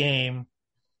is a game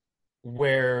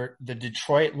where the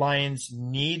Detroit Lions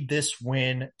need this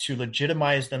win to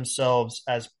legitimize themselves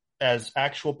as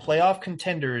actual playoff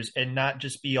contenders and not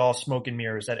just be all smoke and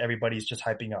mirrors that everybody's just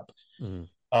hyping up.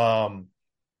 Mm-hmm.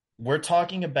 We're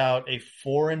talking about a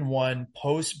 4-1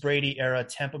 post Brady era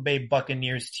Tampa Bay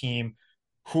Buccaneers team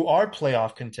who are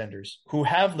playoff contenders, who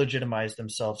have legitimized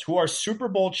themselves, who are Super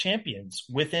Bowl champions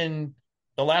within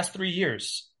the last 3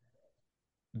 years.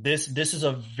 This is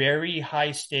a very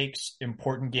high stakes,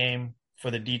 important game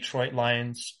for the Detroit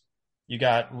Lions. You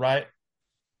got Ryan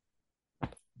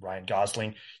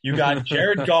Gosling. You got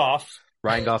Jared Goff.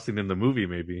 Ryan Gosling in the movie,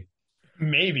 maybe.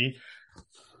 Maybe.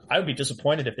 I would be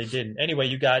disappointed if they didn't. Anyway,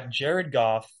 you got Jared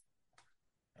Goff,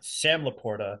 Sam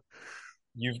Laporta.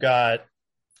 You've got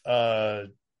oh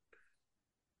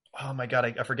my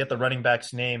God, I forget the running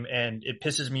back's name, and it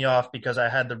pisses me off because I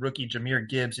had the rookie Jahmyr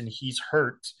Gibbs, and he's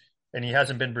hurt, and he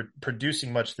hasn't been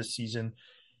producing much this season.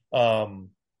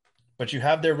 But you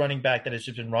have their running back that has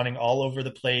just been running all over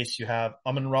the place. You have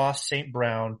Amon-Ra St.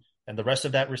 Brown and the rest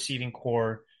of that receiving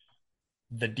core.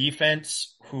 The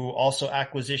defense, who also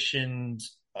acquisitioned,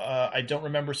 I don't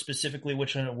remember specifically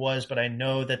which one it was, but I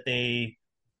know that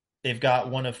they've got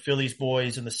one of Philly's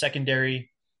boys in the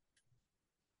secondary.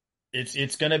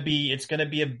 It's gonna be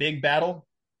a big battle.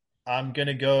 I'm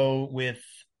gonna go with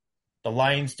the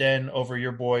Lions Den over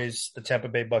your boys, the Tampa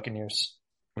Bay Buccaneers.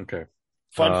 Okay.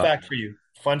 Fun fact for you.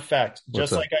 Fun fact.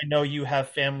 Just up? like I know you have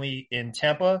family in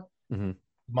Tampa, Mm-hmm.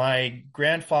 my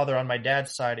grandfather on my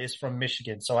dad's side is from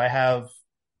Michigan, so I have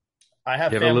You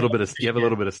have a family little in bit of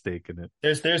Michigan. stake in it.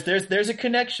 There's a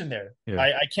connection there. Yeah.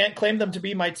 I can't claim them to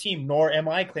be my team, nor am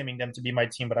I claiming them to be my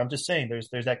team, but I'm just saying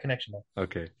there's that connection there.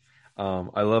 Okay.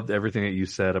 I loved everything that you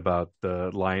said about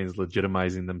the Lions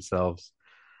legitimizing themselves.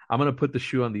 I'm going to put the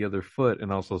shoe on the other foot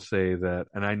and also say that,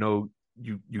 and I know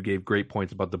you gave great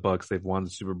points about the Bucs. They've won the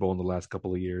Super Bowl in the last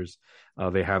couple of years.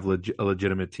 They have a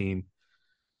legitimate team,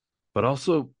 but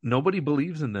also nobody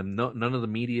believes in them. None of the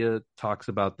media talks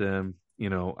about them.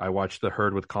 I watch The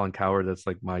Herd with Colin Cowherd. That's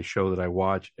like my show that I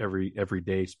watch every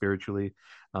day spiritually.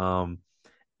 And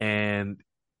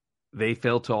they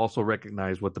fail to also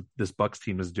recognize what this Bucs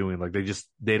team is doing. Like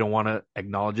they don't want to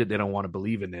acknowledge it. They don't want to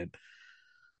believe in it.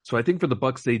 So I think for the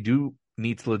Bucs, they do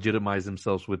need to legitimize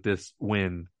themselves with this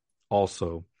win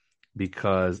also,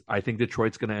 because I think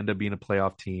Detroit's going to end up being a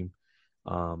playoff team.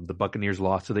 The Buccaneers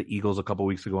lost to the Eagles a couple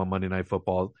weeks ago on Monday Night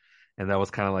Football, and that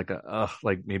was kind of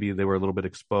like maybe they were a little bit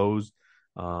exposed.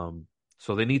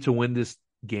 So they need to win this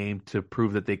game to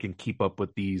prove that they can keep up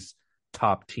with these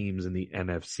top teams in the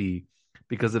NFC.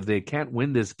 Because if they can't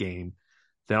win this game,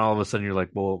 then all of a sudden you're like,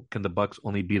 well, can the Bucks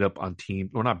only beat up on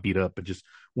teams, or not beat up, but just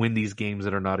win these games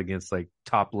that are not against like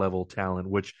top level talent?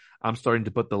 Which I'm starting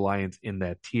to put the Lions in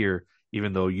that tier,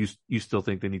 even though you still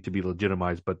think they need to be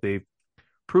legitimized, but they've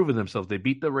proven themselves. They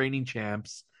beat the reigning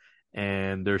champs,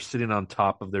 and they're sitting on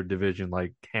top of their division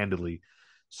like handily.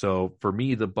 So for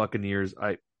me, the Buccaneers,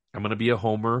 I'm going to be a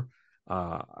homer.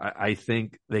 I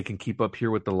think they can keep up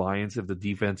here with the Lions if the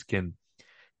defense can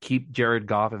keep Jared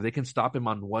Goff. If they can stop him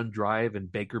on one drive,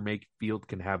 and Baker Mayfield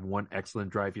can have one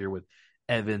excellent drive here with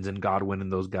Evans and Godwin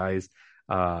and those guys,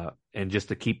 and just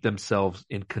to keep themselves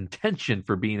in contention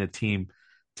for being a team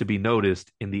to be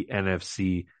noticed in the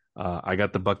NFC. I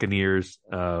got the Buccaneers,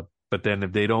 but then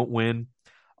if they don't win,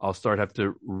 I'll start have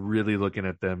to really looking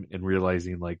at them and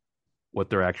realizing like what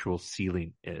their actual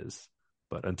ceiling is.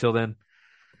 But until then,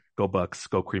 go Bucks,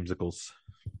 go Creamsicles.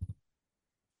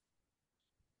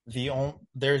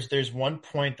 There's one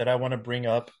point that I want to bring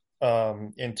up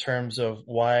in terms of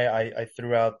why I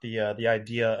threw out the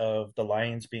idea of the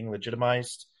Lions being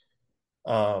legitimized.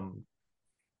 Um,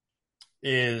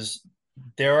 is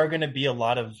there are going to be a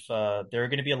lot of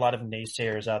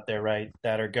naysayers out there, right,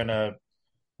 that are going to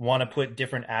want to put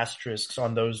different asterisks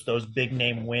on those big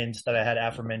name wins that I had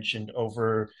aforementioned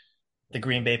over the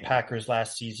Green Bay Packers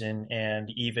last season, and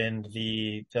even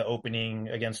the opening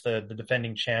against the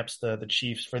defending champs, the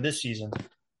Chiefs, for this season.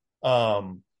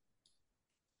 Um,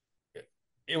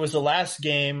 it was the last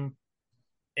game.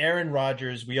 Aaron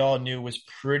Rodgers, we all knew, was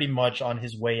pretty much on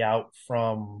his way out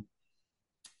from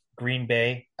Green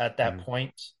Bay at that Mm-hmm.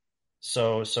 point.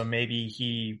 So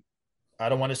maybe I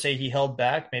don't want to say he held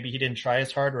back. Maybe he didn't try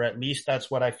as hard, or at least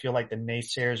that's what I feel like the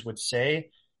naysayers would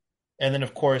say. And then,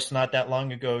 of course, not that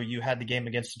long ago, you had the game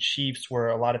against the Chiefs where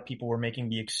a lot of people were making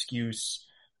the excuse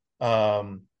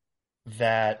um,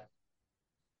 that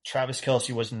Travis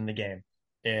Kelce wasn't in the game,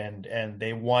 and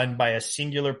they won by a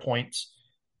singular point.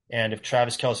 And if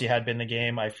Travis Kelce had been in the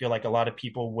game, I feel like a lot of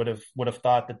people would have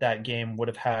thought that game would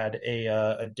have had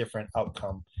a different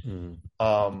outcome. Mm-hmm.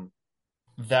 Um,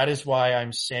 that is why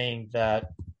I'm saying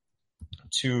that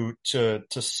to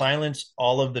silence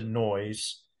all of the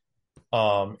noise,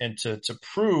 and to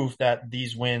prove that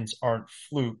these wins aren't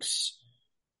flukes.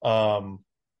 Um,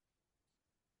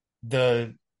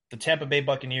 the the Tampa Bay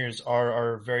Buccaneers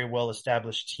are a very well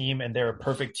established team, and they're a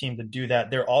perfect team to do that.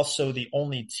 They're also the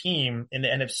only team in the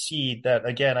NFC that,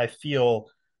 again, I feel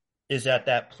is at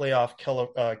that playoff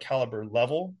caliber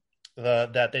level,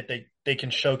 that they can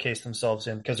showcase themselves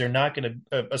in, because they're not going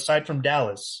to, aside from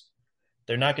Dallas,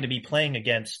 they're not going to be playing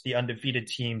against the undefeated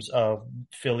teams of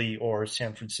Philly or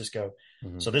San Francisco.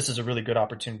 Mm-hmm. So this is a really good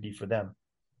opportunity for them.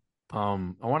 I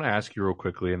want to ask you real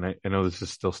quickly, and I know this is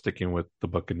still sticking with the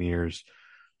Buccaneers,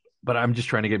 but I'm just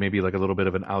trying to get maybe like a little bit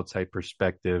of an outside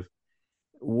perspective.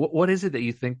 What is it that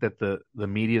you think that the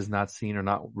media is not seeing, or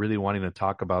not really wanting to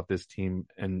talk about this team,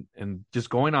 and just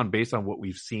going on based on what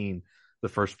we've seen the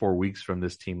first 4 weeks from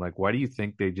this team? Like, why do you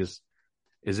think they just,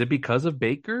 is it because of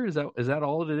Baker? Is that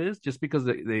all it is? Just because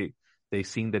they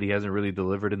seen that he hasn't really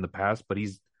delivered in the past, but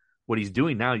what he's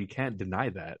doing now, you can't deny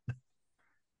that.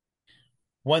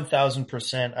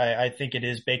 1000%. I think it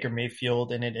is Baker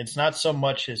Mayfield, and it's not so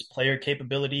much his player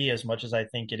capability as much as I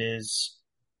think it is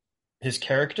his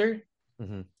character.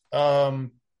 Mm-hmm.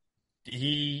 Um,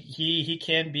 he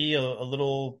can be a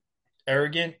little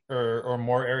arrogant, or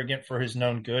more arrogant for his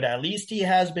known good. At least he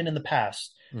has been in the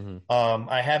past. Mm-hmm.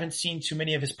 I haven't seen too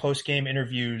many of his post game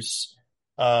interviews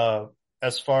uh,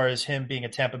 as far as him being a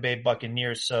Tampa Bay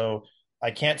Buccaneer, so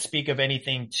I can't speak of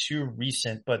anything too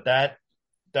recent. But that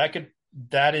could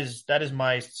that is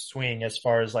my swing as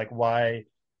far as like why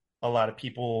a lot of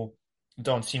people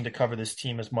don't seem to cover this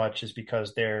team as much, is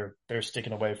because they're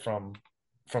sticking away from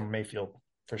Mayfield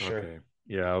for sure. Okay.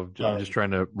 Yeah, I'm just Um,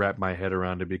 trying to wrap my head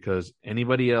around it, because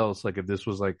anybody else, like if this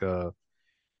was like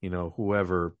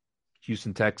whoever,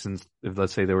 Houston Texans, if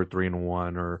let's say they were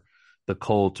 3-1, or the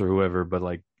Colts or whoever, but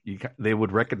like they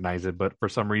would recognize it. But for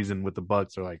some reason with the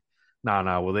Bucks, they're like,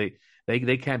 nah. Well,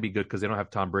 they can't be good because they don't have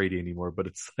Tom Brady anymore. But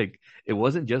it's like, it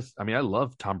wasn't just. I mean, I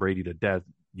love Tom Brady to death.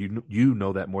 You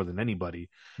know that more than anybody.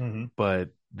 mhm. But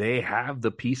they have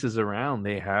the pieces around.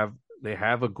 They have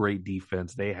a great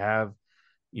defense. They have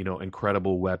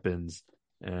incredible weapons,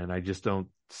 and I just don't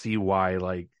see why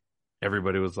like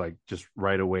everybody was like just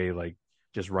right away like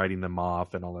just writing them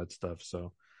off and all that stuff.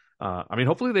 So, I mean,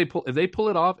 hopefully if they pull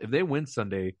it off, if they win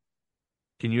Sunday,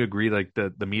 can you agree like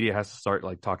the media has to start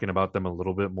like talking about them a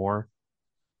little bit more?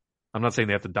 I'm not saying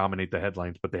they have to dominate the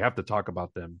headlines, but they have to talk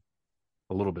about them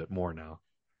a little bit more now.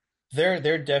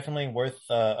 They're definitely worth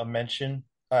a mention.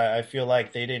 I feel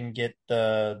like they didn't get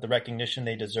the recognition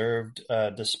they deserved,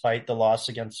 despite the loss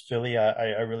against Philly.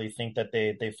 I really think that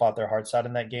they fought their hearts out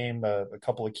in that game. A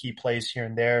couple of key plays here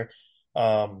and there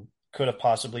could have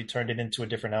possibly turned it into a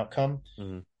different outcome.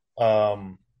 Mhm.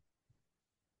 Um,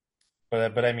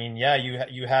 but I mean, yeah,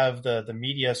 you have the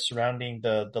media surrounding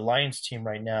the Lions team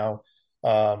right now.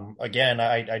 Again,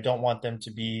 I don't want them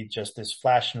to be just this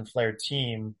flash and flare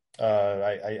team.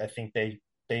 I think they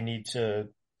need to.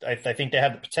 I think they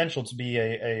have the potential to be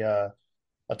a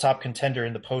top contender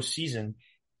in the postseason.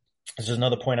 This is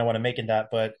another point I want to make in that.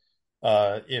 But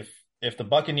if the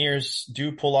Buccaneers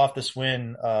do pull off this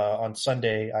win on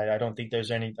Sunday, I don't think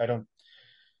there's any.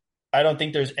 I don't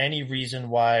think there's any reason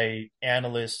why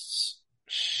analysts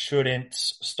shouldn't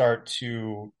start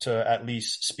to at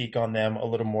least speak on them a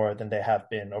little more than they have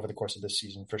been over the course of this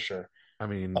season, for sure. I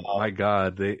mean, Um, my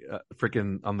God, they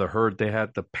freaking on the herd. They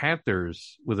had the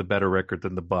Panthers with a better record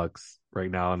than the Bucks right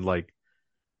now, and like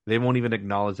they won't even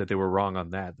acknowledge that they were wrong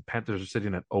on that. The Panthers are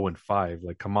sitting at 0-5.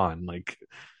 Like, come on, like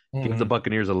give the mhm.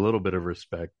 Buccaneers a little bit of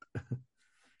respect.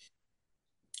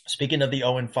 Speaking of the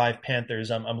 0-5 Panthers,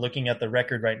 I'm looking at the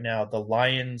record right now. The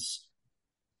Lions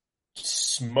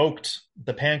smoked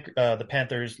the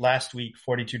Panthers last week,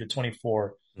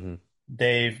 42-24. Mhm.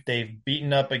 They've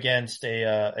beaten up against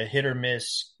a hit or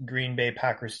miss Green Bay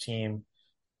Packers team,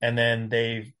 and then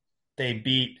they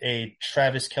beat a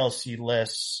Travis Kelce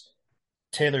less,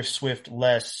 Taylor Swift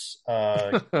less,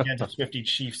 Kansas Swifty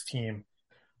Chiefs team.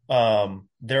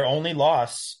 Their only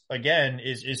loss again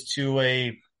is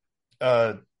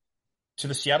uh, to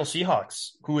the Seattle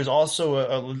Seahawks, who is also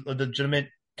a legitimate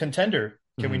contender.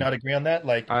 Can we Mhm. not agree on that?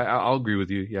 Like I'll agree with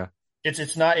you. Yeah,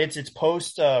 it's not it's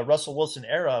post Russell Wilson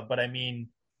era, but I mean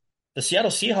the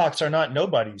Seattle Seahawks are not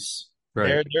nobodies.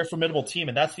 right. They're a formidable team,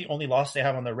 and that's the only loss they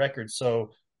have on their record.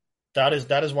 So that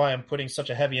is why I'm putting such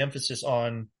a heavy emphasis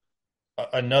on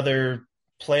another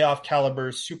playoff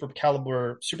caliber, Super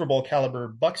Bowl caliber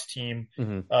Bucks team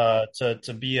Mhm.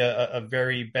 to be a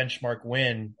very benchmark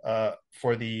win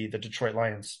for the Detroit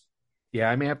Lions. Yeah,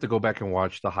 I may have to go back and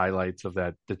watch the highlights of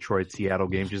that Detroit Seattle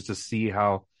game just to see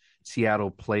how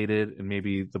Seattle played it, and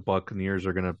maybe the Buccaneers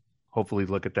are going to hopefully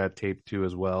look at that tape too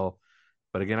as well.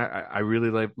 But again, I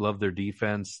really love their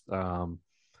defense.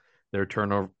 Their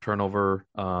turnover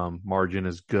margin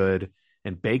is good,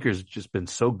 and Baker's just been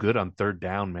so good on third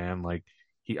down, man. Like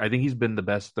I think he's been the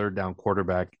best third down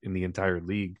quarterback in the entire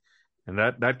league, and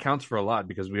that counts for a lot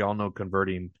because we all know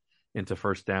converting into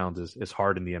first downs is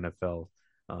hard in the NFL.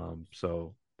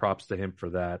 So props to him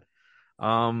for that.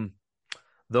 Um,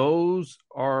 those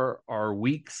are our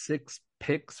week 6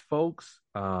 picks, folks.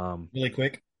 Really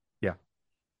quick. Yeah,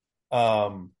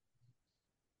 Um,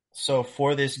 so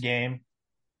for this game,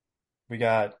 we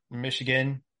got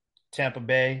Michigan, Tampa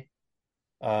Bay,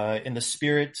 in the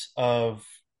spirit of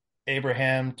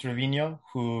Abraham Trevino,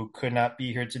 who could not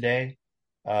be here today.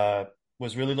 Uh,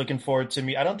 was really looking forward to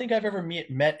me. I don't think I've ever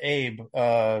met Abe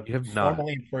you have not.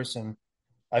 formally in person.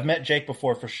 I've met Jake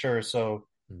before for sure, so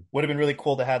would have been really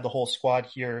cool to have the whole squad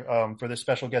here for this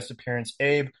special guest appearance.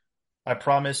 Abe, I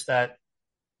promise that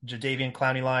Jadeveon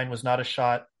Clowney line was not a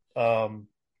shot. I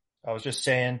was just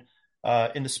saying,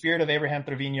 in the spirit of Abraham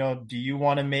Trevino, do you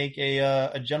want to make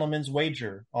a gentleman's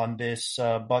wager on this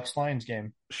Bucks Lions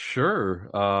game? Sure.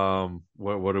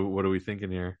 What are we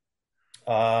thinking here?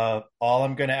 All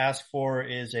I'm going to ask for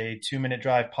is a 2 Minute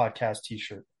Drive podcast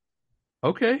T-shirt.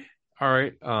 Okay. All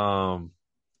right.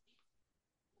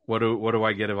 What do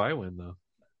I get if I win though?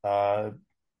 Uh,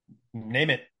 Name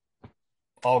it. Um,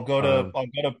 I'll go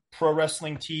to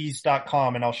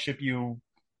prowrestlingtees.com and I'll ship you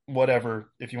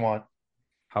whatever if you want.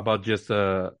 how about just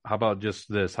this?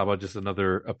 How about just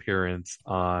another appearance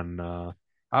on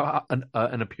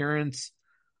an appearance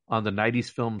on the '90s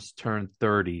films turn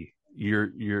 30?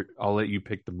 I'll let you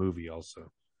pick the movie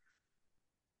also.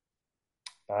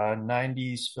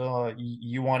 90s.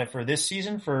 You want it for this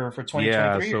season for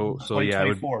Yeah, 2023 or so yeah,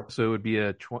 it 2024? would be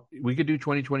we could do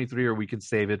 2023 or we could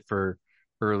save it for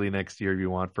early next year if you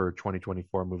want for a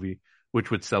 2024 movie, which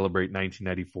would celebrate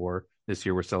 1994. This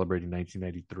year we're celebrating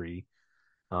 1993.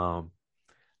 Um,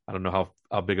 I don't know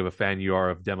how big of a fan you are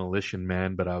of Demolition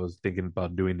Man, but I was thinking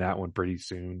about doing that one pretty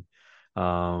soon.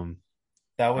 Um,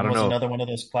 That I one don't was know. another one of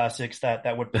those classics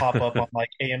that would pop up on like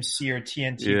AMC or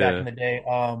TNT back in Yeah. the day.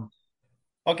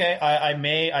 Okay, I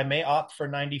may opt for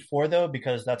 94 though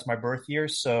because that's my birth year.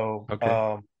 So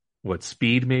Okay. What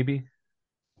Speed maybe?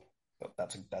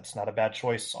 that's not a bad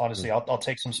choice. Hmm. Honestly, I'll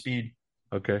take some speed.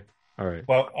 Okay. All right.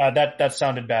 Well, that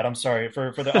sounded bad. I'm sorry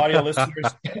for the audio listeners.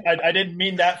 I didn't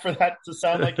mean that for that to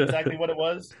sound like exactly what it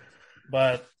was,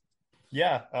 but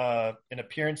An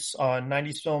appearance on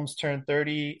 90s Films Turn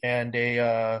 30 and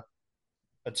a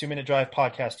 2 Minute Drive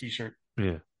podcast t-shirt.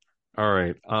 Yeah. All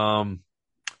right.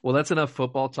 Well, that's enough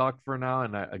football talk for now.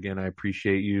 And again, I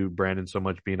appreciate you, Brandon, so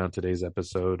much being on today's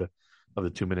episode of the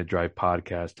 2 Minute Drive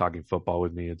podcast, talking football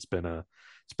with me. It's been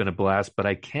a blast. But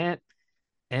I can't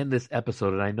end this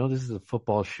episode. And I know this is a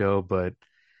football show, but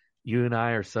you and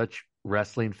I are such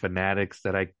wrestling fanatics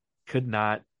that I could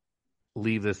not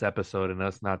leave this episode and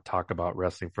us not talk about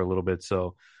wrestling for a little bit.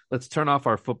 So let's turn off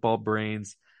our football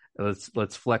brains.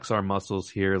 Let's flex our muscles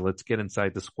here. Let's get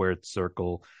inside the squared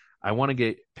circle. I want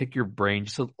to pick your brain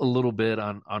just a little bit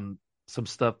on some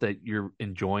stuff that you're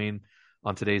enjoying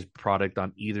on today's product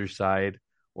on either side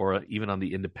or even on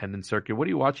the independent circuit. What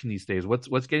are you watching these days? What's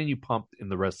getting you pumped in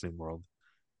the wrestling world?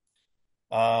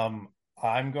 I'm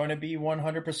going to be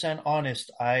 100% honest.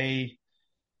 I'm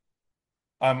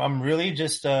really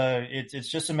just it's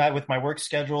just a matter with my work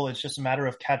schedule. It's just a matter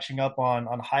of catching up on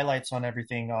highlights on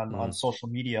everything on Mm, social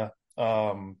media.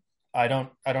 I don't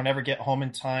ever get home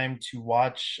in time to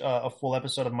watch a full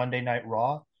episode of Monday Night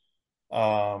Raw,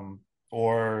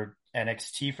 or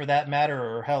NXT for that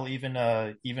matter, or hell, even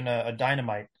a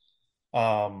Dynamite.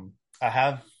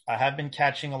 I have been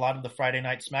catching a lot of the Friday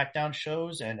Night SmackDown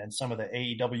shows and some of the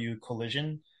AEW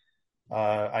Collision.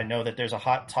 I know that there's a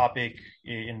hot topic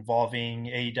involving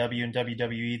AEW and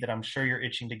WWE that I'm sure you're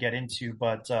itching to get into,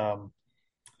 but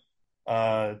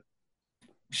uh,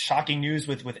 shocking news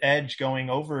with Edge going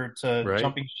over to right?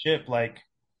 jumping ship. Like,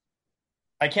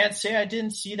 I can't say I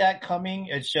didn't see that coming.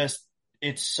 It's just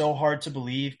it's so hard to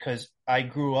believe because I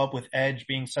grew up with Edge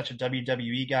being such a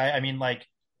WWE guy. I mean, like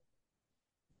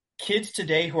kids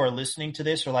today who are listening to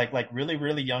this, or like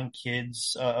really young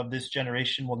kids of this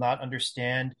generation, will not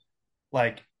understand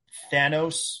like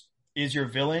Thanos is your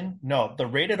villain. No, the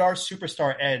rated R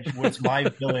superstar Edge was my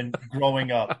villain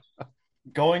growing up.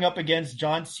 Going up against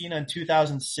John Cena in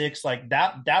 2006, like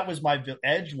that was my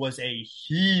Edge was a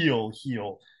heel.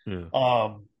 Yeah.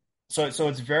 Um, so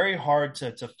it's very hard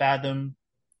to fathom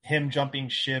him jumping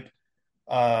ship.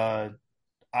 Uh,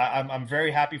 I'm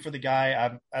very happy for the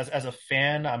guy. As a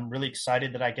fan, I'm really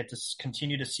excited that I get to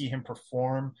continue to see him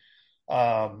perform.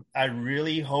 I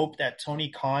really hope that Tony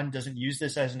Khan doesn't use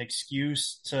this as an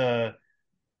excuse to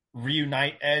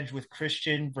reunite Edge with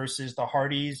Christian versus the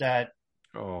Hardys at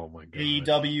Oh my God.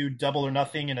 AEW Double or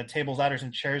Nothing in a tables, ladders,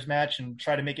 and chairs match and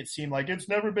try to make it seem like it's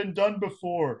never been done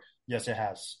before. Yes, it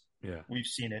has. Yeah. We've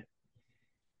seen it.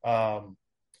 Um,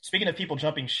 Speaking of people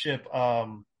jumping ship,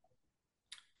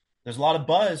 there's a lot of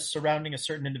buzz surrounding a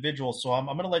certain individual. So I'm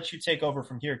going to let you take over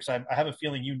from here because I have a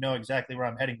feeling you know exactly where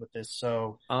I'm heading with this.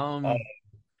 So uh, Um,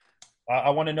 I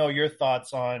want to know your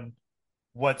thoughts on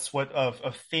what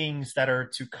of things that are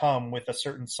to come with a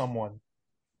certain someone.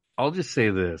 I'll just say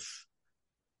this.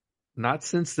 Not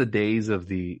since the days of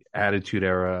the Attitude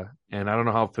Era, and I don't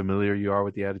know how familiar you are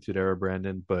with the Attitude Era,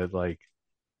 Brandon, but like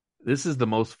this is the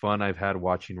most fun I've had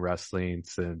watching wrestling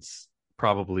since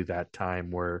probably that time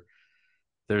where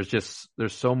there's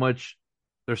so much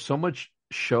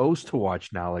shows to watch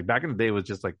now. Like back in the day it was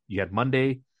just like you had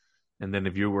Monday, and then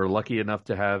if you were lucky enough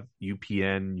to have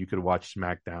UPN, you could watch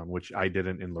SmackDown, which I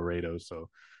didn't in Laredo. So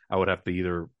I would have to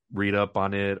either read up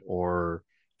on it or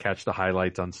catch the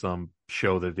highlights on some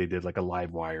show that they did, like a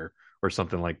live wire or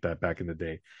something like that back in the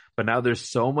day. But now there's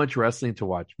so much wrestling to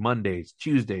watch: Mondays,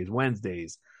 Tuesdays,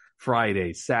 Wednesdays,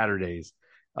 Fridays, Saturdays,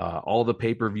 all the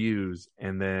pay per views.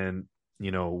 And then,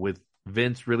 with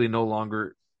Vince really no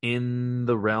longer in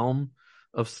the realm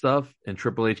of stuff and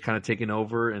Triple H kind of taking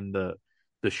over, and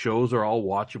the shows are all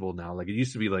watchable now. Like it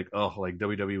used to be like, oh, like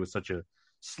WWE was such a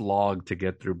slog to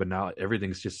get through, but now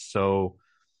everything's just so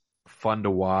fun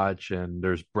to watch and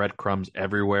there's breadcrumbs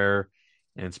everywhere.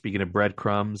 And speaking of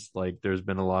breadcrumbs, like there's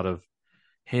been a lot of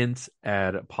hints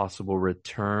at a possible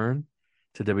return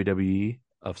to WWE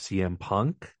of CM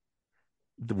Punk,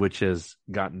 which has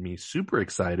gotten me super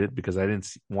excited because I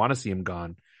didn't want to see him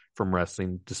gone from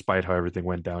wrestling despite how everything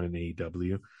went down in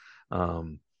AEW.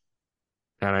 Um,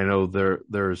 and I know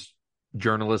there's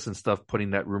journalists and stuff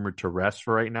putting that rumor to rest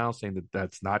for right now, saying that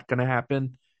that's not going to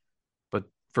happen. But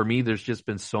for me, there's just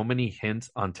been so many hints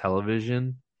on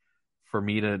television for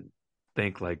me to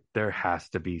think like there has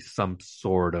to be some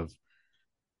sort of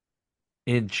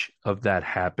inch of that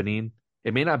happening.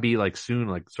 It may not be like soon,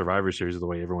 like Survivor Series, the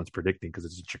way everyone's predicting, because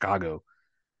it's in Chicago.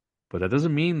 But that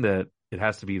doesn't mean that it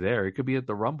has to be there. It could be at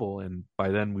the Rumble, and by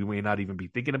then we may not even be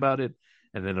thinking about it,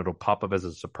 and then it'll pop up as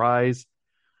a surprise.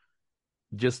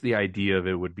 Just the idea of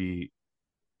it would be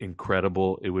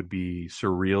incredible. It would be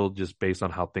surreal just based on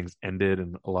how things ended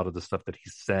and a lot of the stuff that he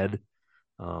said.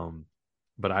 Um,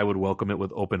 but I would welcome it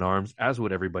with open arms, as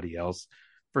would everybody else.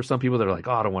 For some people that are like,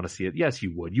 oh, I don't want to see it. Yes,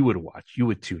 you would. You would watch. You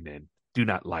would tune in. Do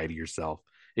not lie to yourself.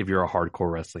 If you're a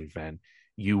hardcore wrestling fan,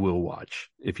 you will watch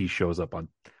if he shows up on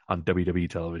WWE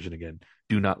television again.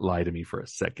 Do not lie to me for a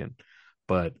second.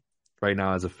 But right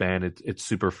now, as a fan, it's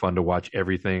super fun to watch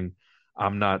everything.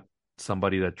 I'm not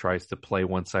somebody that tries to play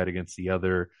one side against the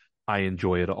other. I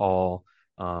enjoy it all.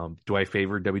 Do I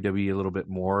favor WWE a little bit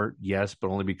more? Yes, but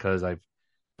only because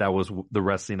that was the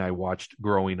wrestling I watched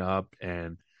growing up,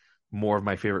 and more of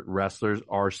my favorite wrestlers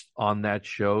are on that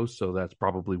show, so that's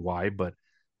probably why. But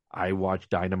I watch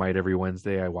Dynamite every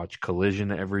Wednesday. I watch Collision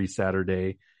every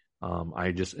Saturday.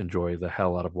 I just enjoy the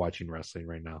hell out of watching wrestling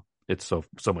right now. It's so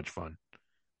much fun.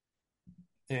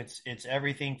 It's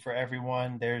everything for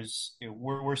everyone.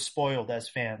 We're spoiled as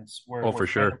fans. Oh, for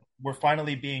sure. We're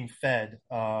finally being fed.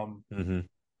 Hmm.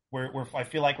 We're I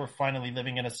feel like we're finally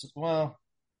living in a, well,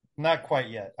 not quite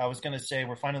yet. I was gonna say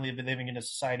we're finally living in a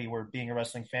society where being a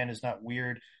wrestling fan is not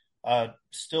weird.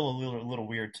 Still a little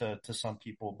weird to some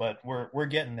people, but we're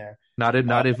getting there.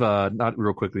 Uh, Not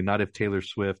real quickly, not if Taylor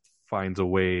Swift finds a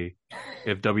way,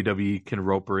 if WWE can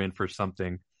rope her in for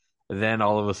something, then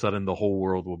all of a sudden the whole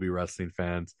world will be wrestling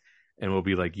fans and we'll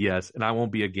be like, yes. And I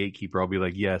won't be a gatekeeper. I'll be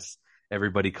like, yes,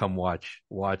 everybody come watch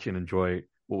and enjoy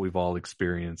what we've all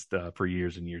experienced for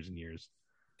years and years and years.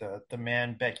 the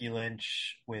man Becky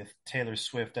Lynch with Taylor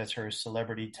Swift as her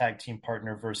celebrity tag team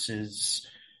partner versus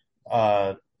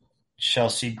uh,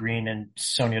 Chelsea Green and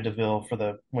Sonya Deville for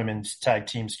the women's tag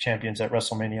teams champions at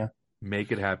WrestleMania.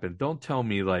 Make it happen. Don't tell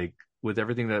me like with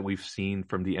everything that we've seen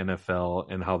from the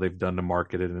NFL and how they've done to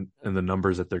market it and the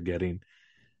numbers that they're getting.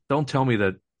 Don't tell me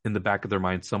that in the back of their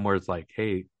mind somewhere it's like,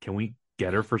 hey, can we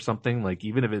get her for something? Like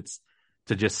even if it's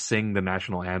to just sing the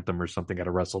national anthem or something at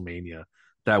a WrestleMania,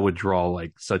 that would draw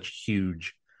like such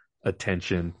huge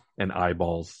attention and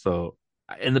eyeballs. So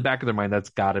in the back of their mind, that's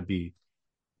got to be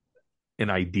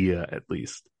an idea at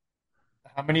least.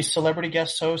 How many celebrity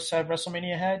guest hosts have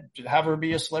WrestleMania had? Have her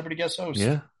be a celebrity guest host.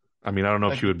 Yeah. I mean, I don't know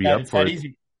if she would be That up it's for that it.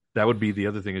 easy. That would be the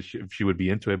other thing is if she would be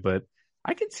into it, but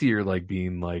I could see her like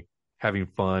being like having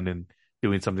fun and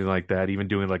doing something like that, even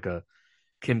doing like a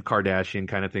Kim Kardashian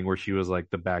kind of thing where she was like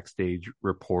the backstage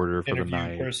reporter for the Interview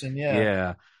night. person, yeah.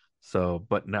 Yeah. So,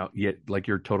 but now, yet, like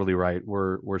you're totally right.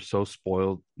 We're so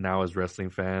spoiled now as wrestling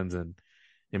fans, and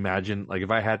imagine like if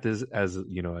I had this as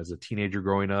as a teenager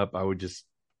growing up, I would just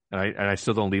and I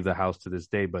still don't leave the house to this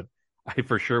day, but I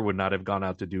for sure would not have gone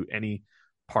out to do any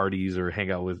parties or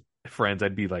hang out with friends.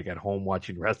 I'd be like at home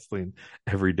watching wrestling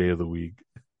every day of the week.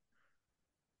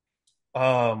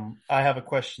 I have a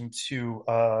question too.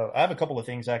 I have a couple of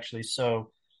things actually.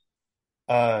 So,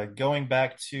 going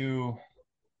back to,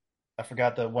 I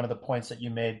forgot the one of the points that you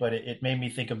made, but it made me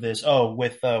think of this. Oh,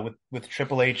 with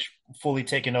Triple H fully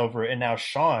taken over, and now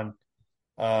Sean,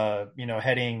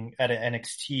 heading at an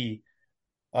NXT.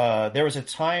 There was a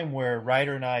time where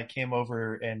Ryder and I came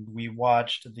over and we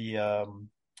watched the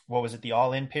what was it, the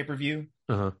All In pay-per-view,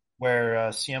 Uh-huh. where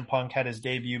CM Punk had his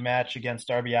debut match against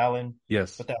Darby Allin,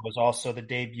 Yes, but that was also the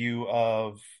debut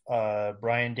of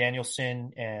Bryan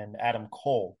Danielson and Adam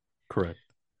Cole. correct.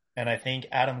 And I think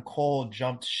Adam Cole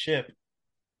jumped ship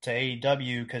to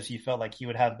AEW because he felt like he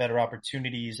would have better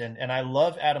opportunities. And I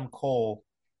love Adam Cole.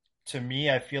 To me,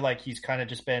 I feel like he's kind of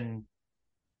just been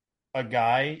a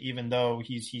guy, even though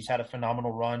he's had a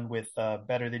phenomenal run with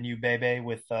Better Than You, Bebe,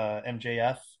 with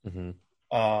MJF. Hmm.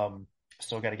 Um,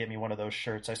 Still got to get me one of those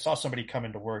shirts. I saw somebody come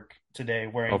into work today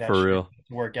wearing Oh, that for shirt real.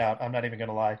 to work out. I'm not even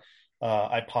gonna lie.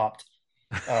 I popped.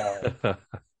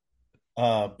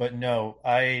 Uh, but no,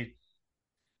 I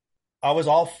was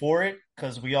all for it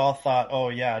because we all thought, oh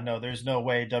yeah, no, there's no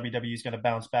way WWE is going to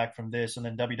bounce back from this, and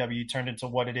then WWE turned into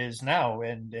what it is now,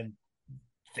 and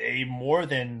they more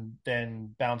than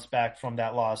bounced back from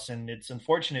that loss, and it's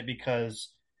unfortunate because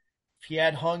if he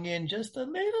had hung in just a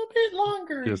little bit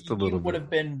longer, Just a he little would bit. have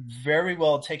been very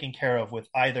well taken care of with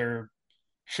either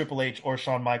Triple H or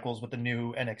Shawn Michaels with the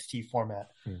new NXT format.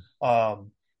 Mm.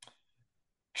 Um,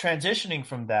 Transitioning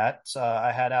from that,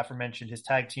 I had aforementioned his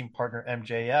tag team partner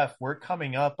MJF. We're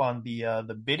coming up on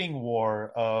the bidding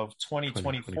war of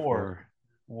 2024.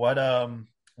 2024.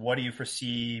 What do you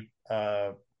foresee?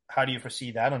 How do you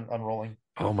foresee that unrolling?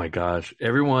 Oh my gosh.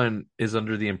 Everyone is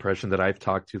under the impression that I've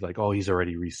talked to like, oh, he's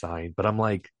already re-signed. But I'm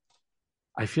like,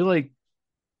 I feel like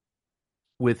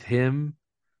with him,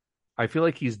 I feel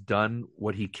like he's done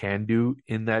what he can do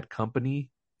in that company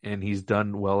and he's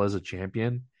done well as a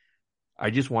champion. I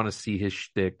just want to see his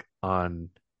shtick on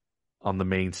the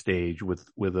main stage with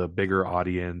a bigger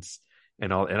audience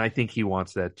and all, and I think he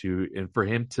wants that too. And for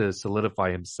him to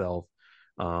solidify himself,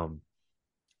 um,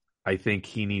 I think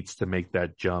he needs to make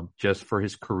that jump just for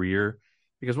his career.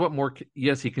 Because what more?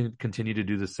 Yes, he can continue to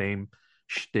do the same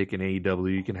shtick in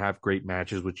AEW. You can have great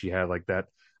matches, which he had, like that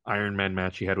Iron Man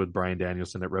match he had with Bryan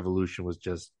Danielson at Revolution was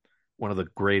just one of the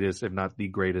greatest, if not the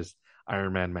greatest,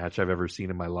 Iron Man match I've ever seen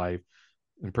in my life.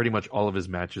 And pretty much all of his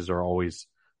matches are always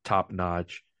top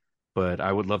notch. But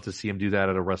I would love to see him do that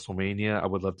at a WrestleMania. I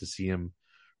would love to see him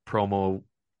promo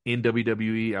in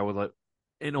WWE. I would like,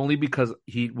 and only because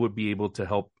he would be able to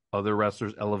help other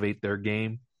wrestlers elevate their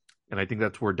game. And I think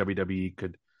that's where WWE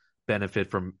could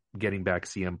benefit from getting back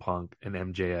CM Punk and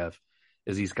MJF,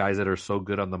 is these guys that are so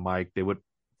good on the mic, they would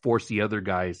force the other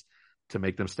guys to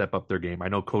make them step up their game. I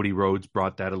know Cody Rhodes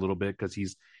brought that a little bit because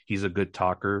he's a good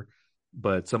talker,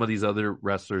 but some of these other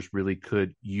wrestlers really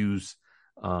could use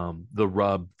the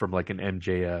rub from like an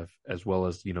MJF, as well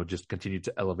as, just continue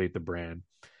to elevate the brand.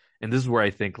 And this is where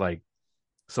I think like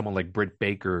someone like Britt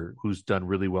Baker, who's done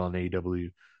really well in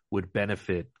AEW, would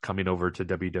benefit coming over to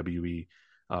WWE.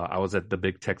 I was at the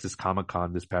big Texas Comic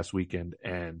Con this past weekend,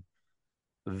 and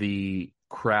the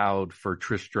crowd for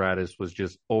Trish Stratus was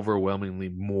just overwhelmingly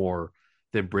more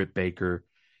than Britt Baker.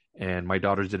 And my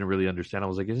daughters didn't really understand. I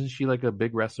was like, isn't she like a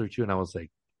big wrestler too? And I was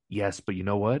like, yes, but you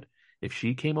know what? If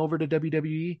she came over to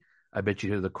WWE, I bet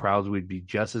you the crowds would be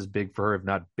just as big for her, if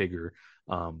not bigger.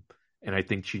 And I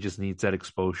think she just needs that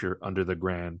exposure under the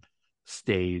grand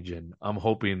stage. And I'm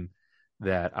hoping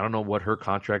that, I don't know what her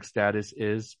contract status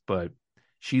is, but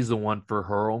she's the one for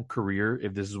her own career.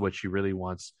 If this is what she really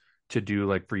wants to do,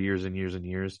 like for years and years and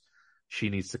years, she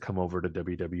needs to come over to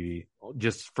WWE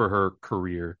just for her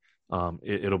career.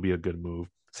 It'll be a good move.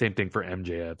 Same thing for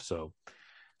MJF. So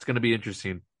it's going to be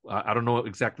interesting. I don't know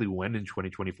exactly when in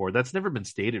 2024. That's never been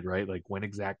stated, right? Like when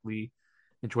exactly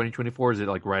in 2024? Is it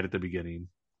like right at the beginning?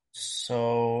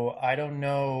 So I don't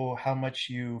know how much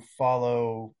you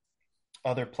follow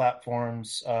other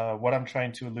platforms. What I'm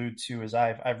trying to allude to is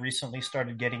I've recently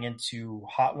started getting into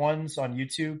Hot Ones on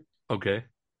YouTube. Okay.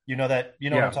 You know what I'm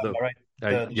Yeah. talking about, right?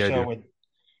 The Yeah, I show do. with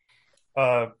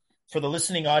uh for the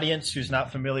listening audience who's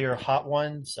not familiar, Hot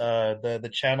Ones, the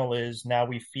channel is Now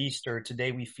We Feast or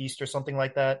Today We Feast or something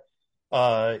like that.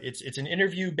 It's an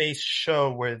interview based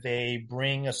show where they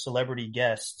bring a celebrity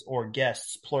guest or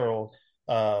guests plural,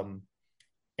 um,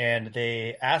 and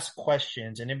they ask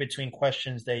questions, and in between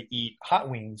questions they eat hot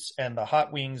wings, and the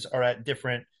hot wings are at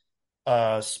different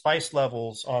spice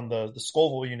levels on the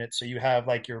Scoville unit. So you have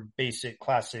like your basic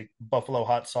classic buffalo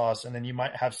hot sauce, and then you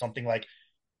might have something like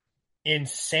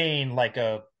insane, like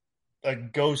a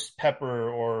ghost pepper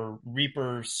or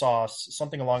reaper sauce,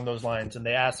 something along those lines. And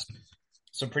they ask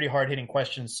some pretty hard hitting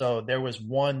questions. So there was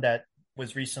one that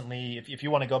was recently, if you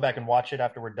want to go back and watch it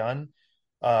after we're done,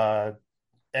 uh,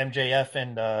 MJF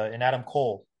and Adam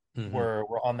Cole Hmm. were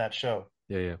on that show,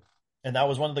 Yeah, yeah, and that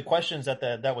was one of the questions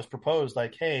that was proposed.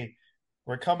 Like, hey,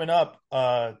 we're coming up.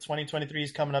 2023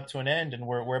 is coming up to an end, and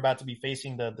we're about to be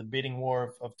facing the bidding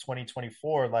war of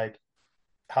 2024. Like,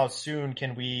 how soon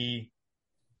can we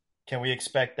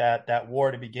expect that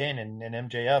war to begin? And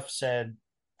MJF said,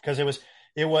 because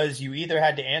it was you either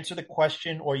had to answer the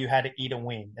question or you had to eat a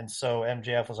wing, and so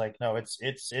MJF was like, no,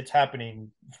 it's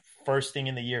happening first thing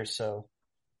in the year. So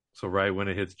so right when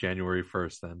it hits January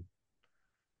 1st, then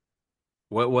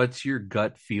what's your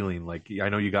gut feeling? Like, I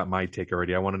know you got my take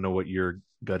already. I want to know what your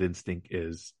gut instinct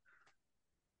is.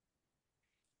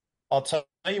 I'll tell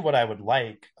you what I would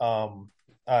like.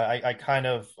 I kind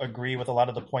of agree with a lot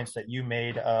of the points that you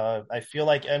made. I feel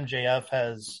like MJF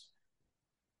has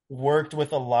worked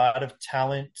with a lot of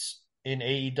talent in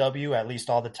AEW, at least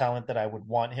all the talent that I would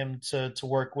want him to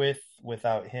work with,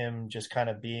 without him just kind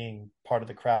of being part of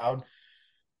the crowd.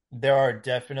 There are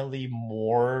definitely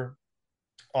more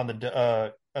on the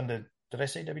did I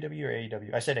say WWE or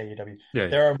AEW? I said AEW. Yeah,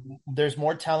 yeah, There's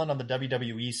more talent on the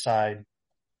WWE side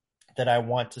that I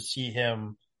want to see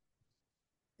him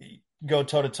go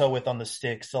toe to toe with on the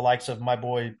sticks, the likes of my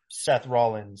boy Seth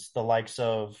Rollins, the likes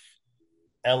of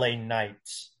LA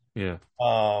Knights. yeah,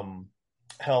 Um,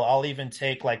 hell, I'll even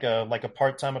take like a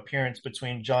part time appearance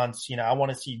between John Cena. I want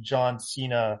to see John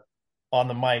Cena on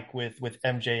the mic with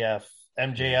MJF. yeah,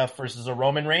 MJF versus a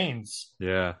Roman Reigns.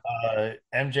 yeah,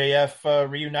 MJF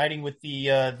reuniting with the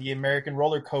American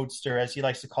roller coaster, as he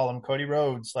likes to call him, Cody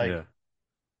Rhodes. Like yeah,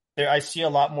 there, I see a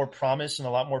lot more promise and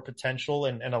a lot more potential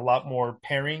and a lot more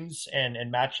pairings and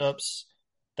matchups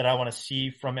that I want to see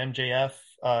from MJF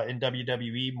in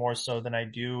WWE more so than I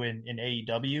do in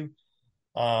AEW.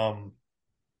 Um,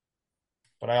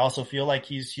 but I also feel like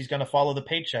he's going to follow the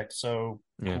paycheck. So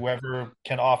yeah, whoever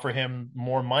can offer him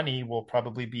more money will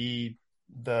probably be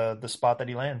the spot that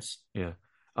he lands. yeah.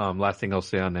 Last thing I'll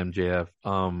say on MJF.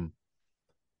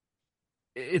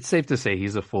 it's safe to say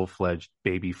he's a full-fledged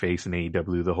baby face in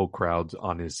AEW. The whole crowd's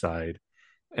on his side.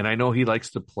 And I know he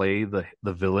likes to play the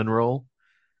villain role,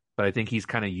 but I think he's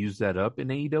kind of used that up in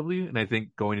AEW. And I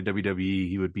think going to WWE,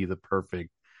 he would be the perfect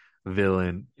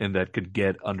villain and that could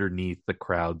get underneath the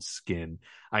crowd's skin.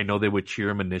 I know they would cheer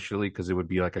him initially because it would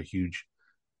be like a huge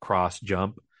cross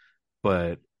jump,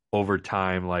 but over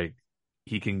time, like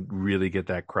he can really get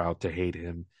that crowd to hate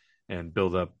him and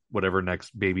build up whatever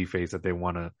next baby face that they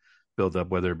want to build up,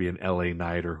 whether it be an LA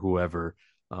Knight or whoever.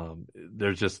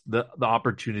 There's just the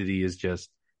opportunity is just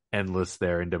endless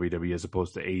there in WWE as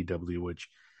opposed to AEW, which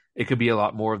it could be a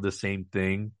lot more of the same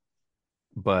thing.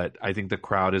 But I think the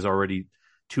crowd is already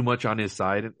too much on his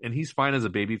side, and he's fine as a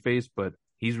babyface, but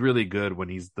he's really good when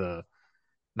he's the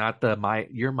not the my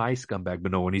you're my scumbag,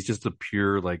 but no, when he's just a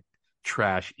pure like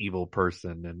trash evil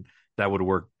person, and that would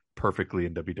work perfectly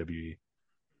in WWE.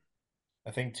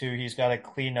 I think too he's got to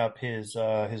clean up his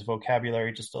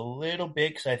vocabulary just a little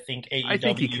bit because I think I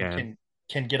think he AEW can.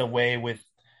 can get away with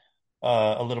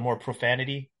a little more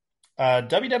profanity.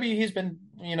 WWE has been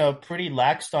pretty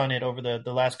laxed on it over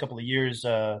the last couple of years.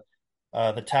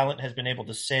 The talent has been able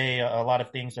to say a lot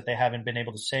of things that they haven't been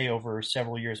able to say over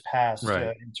several years past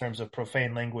Right. in terms of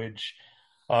profane language.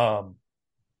 Um,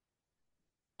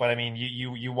 but I mean,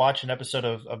 you watch an episode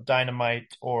of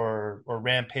Dynamite or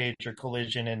Rampage or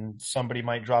Collision, and somebody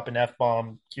might drop an F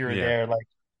bomb here or Yeah. there. Like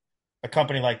a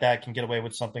company like that can get away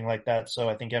with something like that. So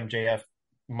I think MJF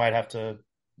might have to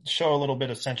show a little bit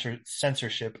of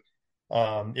censorship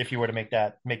if you were to make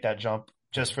that jump,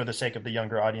 just for the sake of the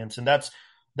younger audience. And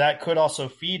that could also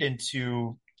feed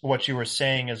into what you were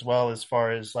saying as well, as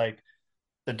far as like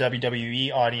the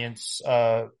WWE audience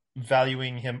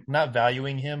valuing him, not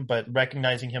valuing him, but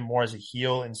recognizing him more as a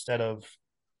heel instead of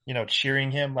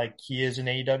cheering him like he is in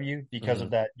AEW because of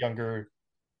Hmm. that younger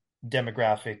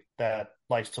demographic that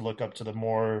likes to look up to the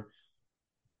more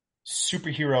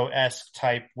superhero-esque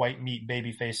type white meat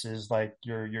baby faces like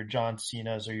your John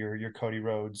Cena's or your Cody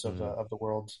Rhodes of Hmm. the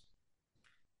world.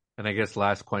 And I guess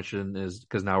last question is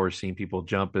because now we're seeing people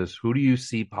jump is who do you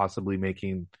see possibly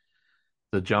making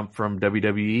the jump from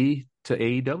WWE to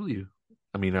AEW?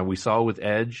 I mean, we saw with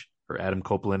Edge or Adam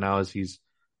Copeland now as he's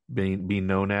being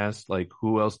known as. Like,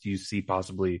 who else do you see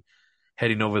possibly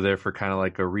heading over there for kind of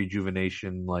like a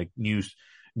rejuvenation, like new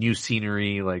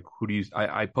scenery? Like, who do you?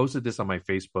 I posted this on my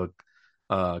Facebook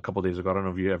a couple days ago. I don't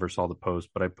know if you ever saw the post,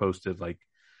 but I posted like,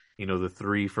 the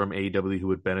three from AEW who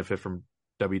would benefit from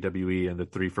WWE and the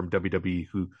three from WWE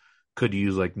who could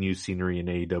use like new scenery in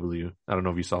AEW. I don't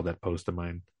know if you saw that post of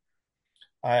mine.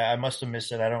 I must have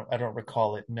missed it. I don't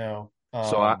recall it. No.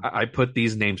 So I put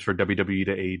these names for WWE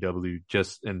to AEW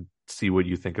just and see what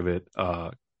you think of it.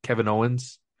 Kevin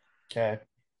Owens, Okay.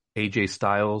 AJ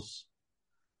Styles,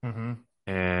 Mm-hmm.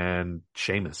 and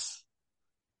Sheamus.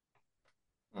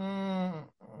 Mm,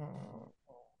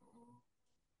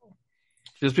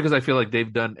 Just because I feel like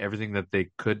they've done everything that they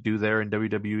could do there in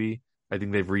WWE. I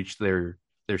think they've reached their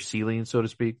ceiling, so to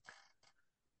speak.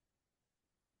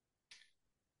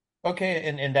 okay,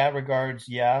 in that regards,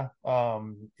 yeah.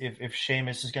 If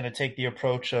Sheamus is going to take the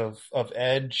approach of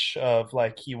Edge, of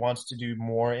like he wants to do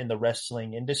more in the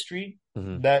wrestling industry,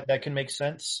 Hmm. that can make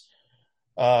sense.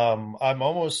 I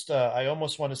almost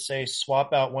want to say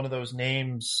swap out one of those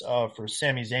names for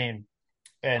Sami Zayn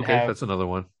and Okay, have that's another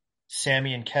one.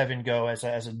 Sammy and Kevin go as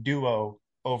a duo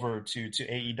over to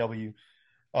AEW.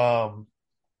 Um,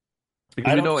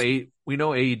 Because I don't. we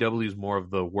know AEW is more of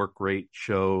the work rate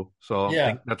show, so I Yeah,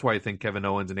 think that's why I think Kevin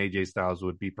Owens and AJ Styles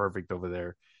would be perfect over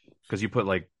there. Because you put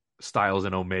like Styles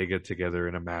and Omega together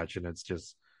in a match, and it's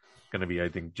just going to be, I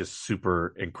think, just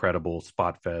super incredible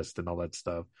spot fest and all that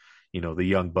stuff. The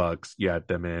Young Bucks, you add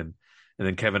them in, and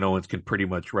then Kevin Owens can pretty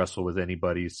much wrestle with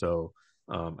anybody. So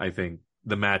I think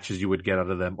the matches you would get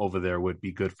out of them over there would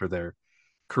be good for their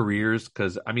careers.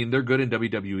 Because I mean, they're good in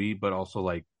WWE, but also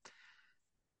like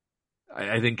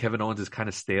I think Kevin Owens is kind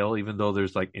of stale, even though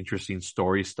there's like interesting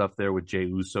story stuff there with Jay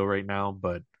Uso right now.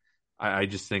 But I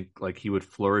just think like he would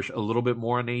flourish a little bit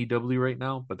more on AEW right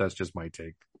now. But that's just my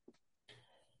take.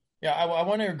 yeah. I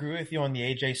want to agree with you on the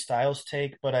AJ Styles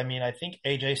take, but I mean, I think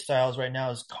AJ Styles right now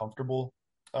is comfortable.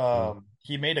 Mm,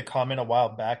 He made a comment a while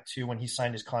back too when he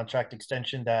signed his contract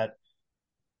extension that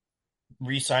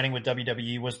re-signing with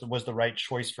WWE was the right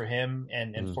choice for him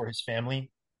and mm, for his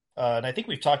family. And I think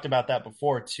we've talked about that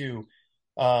before too.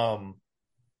 Um,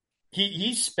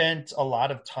 he spent a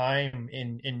lot of time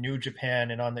in New Japan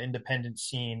and on the independent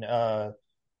scene. That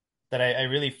I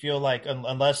really feel like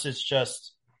unless it's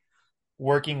just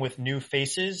working with new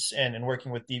faces and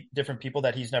working with different people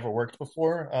that he's never worked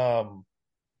before,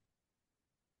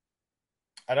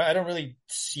 I don't really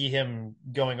see him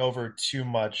going over too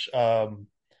much.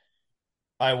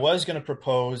 I was going to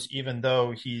propose, even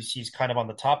though he's kind of on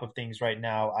the top of things right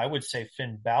now, I would say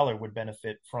Finn Balor would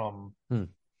benefit from Hmm.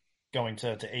 going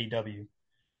to AEW.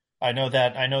 I know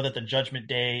that the Judgment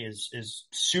Day is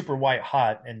super white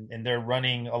hot, and they're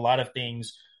running a lot of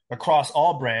things across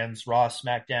all brands, Raw,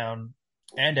 SmackDown,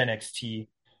 and NXT.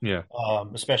 Yeah.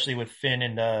 Especially with Finn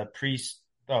and Priest.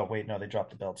 Oh wait, no, they dropped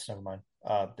the belts. Never mind.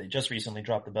 They just recently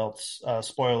dropped the belts.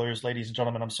 Spoilers, ladies and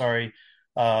gentlemen. I'm sorry.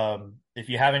 If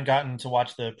you haven't gotten to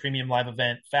watch the premium live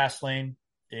event Fastlane,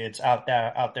 it's out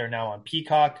there now on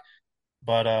Peacock.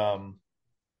 But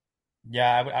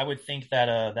yeah, I would think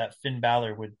that that Finn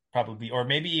Balor would probably, or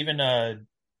maybe even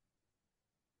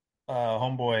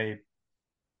homeboy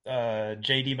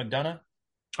JD McDonough.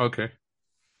 Okay.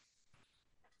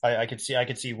 I could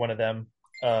see one of them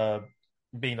uh,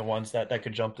 being the ones that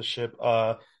could jump the ship.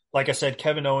 Like I said,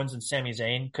 Kevin Owens and Sami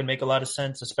Zayn could make a lot of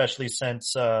sense, especially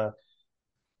since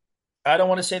I don't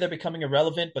want to say they're becoming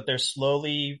irrelevant, but they're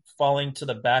slowly falling to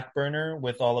the back burner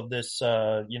with all of this,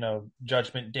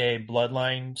 Judgment Day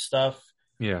bloodline stuff.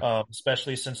 Yeah.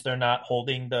 Especially since they're not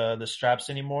holding the straps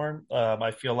anymore.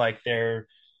 I feel like their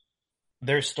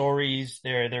stories,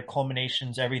 their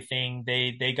culminations, everything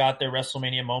they got their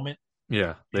WrestleMania moment.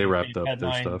 Yeah. They They, wrapped they've up their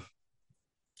headlined stuff.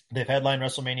 they've headlined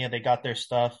WrestleMania. They got their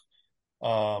stuff.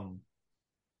 Um,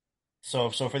 so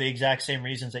for the exact same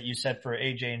reasons that you said for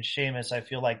AJ and Sheamus, I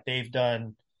feel like they've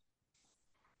done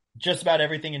just about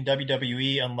everything in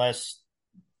WWE, unless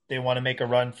they want to make a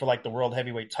run for like the world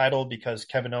heavyweight title, because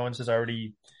Kevin Owens has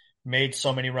already made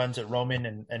so many runs at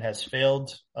Roman and has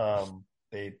failed.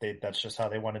 They that's just how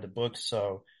they wanted to book.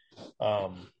 So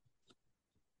um,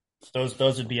 those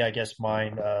would be, I guess,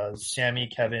 mine. Sammy,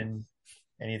 Kevin,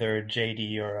 and either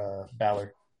JD or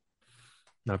Balor.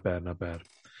 Not bad. Not bad.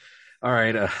 All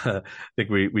right. I think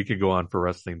we could go on for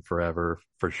wrestling forever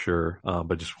for sure.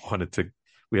 But just wanted to,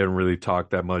 we haven't really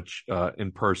talked that much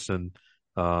in person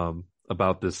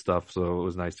about this stuff. So it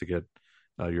was nice to get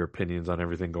your opinions on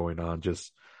everything going on.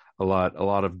 Just a lot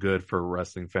of good for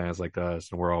wrestling fans like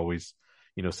us. And we're always,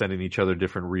 sending each other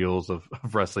different reels of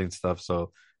wrestling stuff.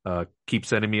 So keep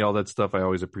sending me all that stuff. I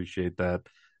always appreciate that.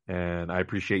 And I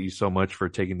appreciate you so much for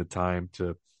taking the time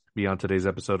to be on today's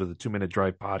episode of the 2 Minute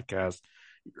Drive podcast.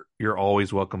 You're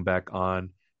always welcome back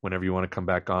on whenever you want to come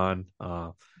back on.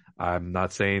 I'm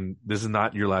not saying this is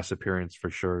not your last appearance for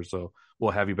sure. So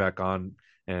we'll have you back on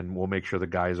and we'll make sure the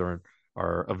guys are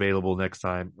available next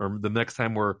time, or the next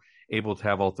time we're able to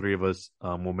have all three of us.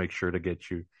 We'll make sure to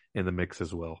get you in the mix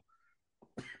as well.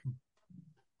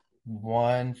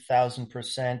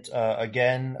 1000%.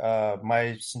 Again,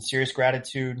 my sincerest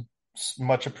gratitude,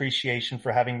 much appreciation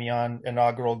for having me on,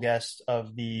 inaugural guest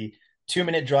of the 2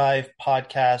 Minute Drive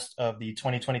podcast of the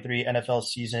 2023 NFL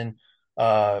season.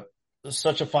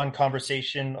 Such a fun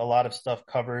conversation, a lot of stuff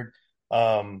covered.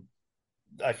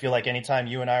 I feel like anytime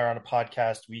you and I are on a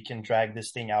podcast, we can drag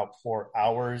this thing out for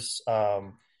hours.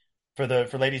 For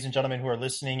ladies and gentlemen who are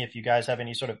listening, if you guys have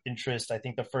any sort of interest, I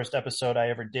think the first episode I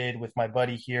ever did with my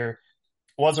buddy here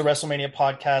was a WrestleMania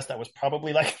podcast that was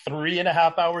probably like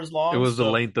 3.5 hours It long. was the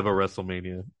So length of a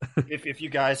WrestleMania. if you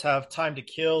guys have time to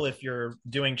kill, if you're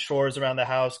doing chores around the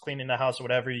house, cleaning the house or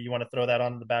whatever, you want to throw that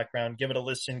on in the background, give it a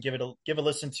listen, give a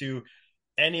listen to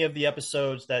any of the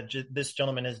episodes that this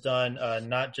gentleman has done,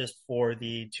 not just for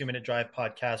the 2 Minute Drive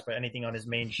podcast, but anything on his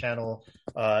main channel,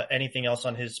 anything else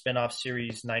on his spinoff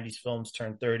series, 90s Films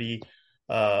Turn 30.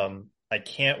 I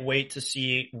can't wait to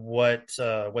see what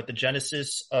the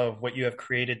genesis of what you have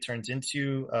created turns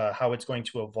into, how it's going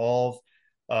to evolve.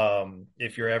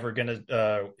 If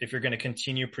you're gonna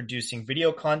continue producing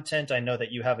video content, I know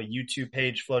that you have a YouTube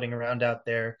page floating around out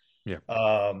there. Yeah.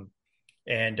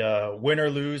 And win or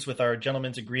lose with our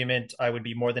gentleman's agreement, I would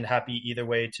be more than happy either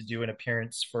way to do an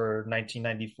appearance for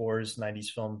 1994's 90s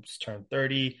Films Turn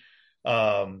 30.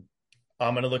 I'm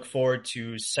going to look forward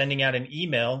to sending out an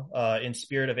email in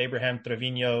spirit of Abraham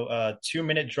Trevino, 2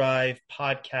 Minute Drive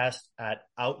podcast at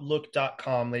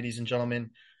outlook.com, ladies and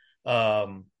gentlemen.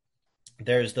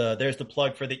 There's the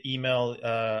plug for the email.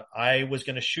 I was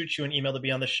going to shoot you an email to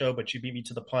be on the show, but you beat me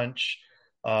to the punch.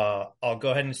 I'll go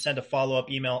ahead and send a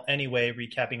follow-up email anyway,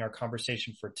 recapping our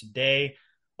conversation for today.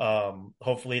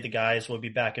 Hopefully the guys will be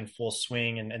back in full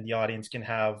swing and the audience can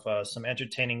have some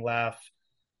entertaining laugh.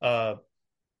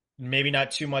 Maybe not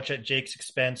too much at Jake's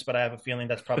expense, but I have a feeling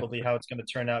that's probably how it's going to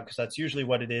turn out, because that's usually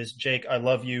what it is. Jake, I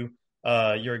love you.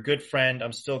 You're a good friend.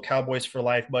 I'm still Cowboys for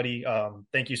life, buddy.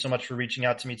 Thank you so much for reaching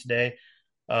out to me today.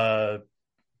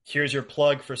 Here's your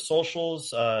plug for socials.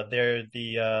 They're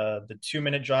the 2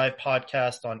 Minute Drive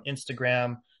podcast on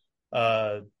Instagram,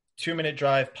 2 Minute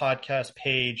Drive podcast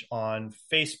page on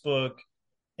Facebook,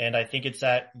 and I think it's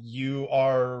at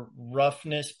UR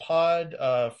Roughness Pod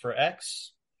for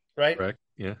X, right? Correct.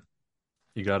 Yeah.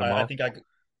 You got them I all? think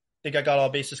I got all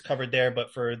bases covered there.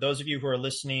 But for those of you who are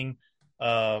listening,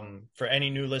 for any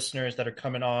new listeners that are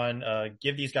coming on,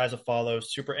 give these guys a follow.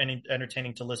 Super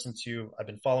entertaining to listen to. I've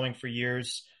been following for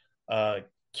years.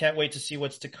 Can't wait to see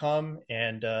what's to come.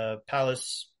 And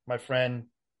Palace, my friend,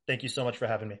 thank you so much for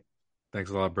having me. Thanks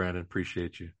a lot, Brandon.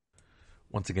 Appreciate you.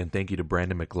 Once again, thank you to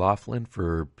Brandon McLaughlin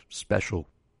for special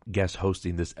guest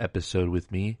hosting this episode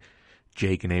with me.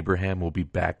 Jake and Abraham will be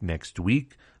back next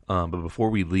week. But before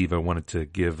we leave, I wanted to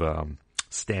give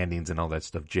standings and all that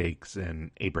stuff, Jake's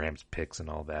and Abraham's picks and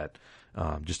all that,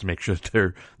 just to make sure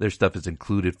that their stuff is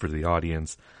included for the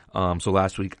audience. So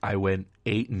last week I went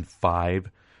 8-5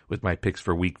 with my picks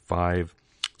for week 5.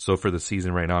 So for the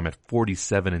season right now, I'm at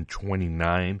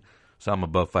 47-29. So I'm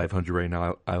above 500 right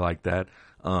now. I like that.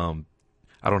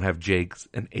 I don't have Jake's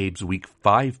and Abe's week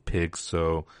 5 picks,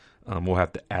 so we'll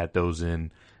have to add those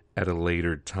in at a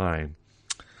later time.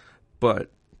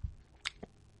 But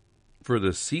for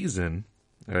the season,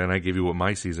 and I gave you what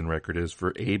my season record is,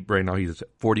 for Abe right now he's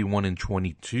at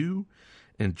 41-22,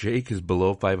 and Jake is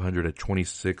below 500 at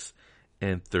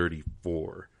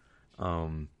 26-34.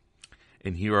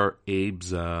 And here are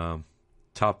Abe's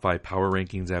top 5 power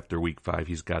rankings after week 5.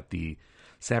 He's got the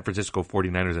San Francisco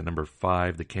 49ers at number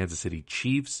 5, the Kansas City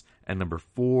Chiefs at number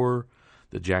 4,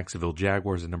 the Jacksonville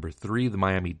Jaguars at number 3, the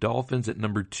Miami Dolphins at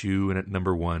number 2, and at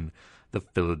number 1, the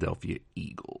Philadelphia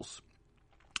Eagles.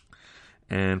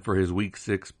 And for his week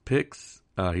 6 picks,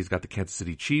 he's got the Kansas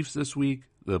City Chiefs this week,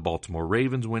 the Baltimore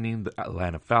Ravens winning, the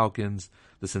Atlanta Falcons,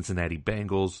 the Cincinnati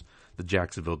Bengals, the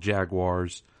Jacksonville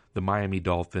Jaguars, the Miami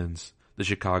Dolphins, the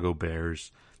Chicago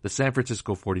Bears, the San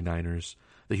Francisco 49ers,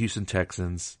 the Houston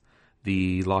Texans,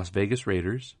 the Las Vegas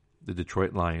Raiders, the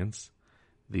Detroit Lions,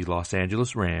 the Los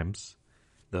Angeles Rams,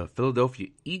 the Philadelphia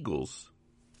Eagles,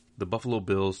 the Buffalo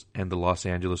Bills, and the Los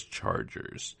Angeles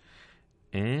Chargers.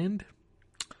 And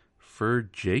for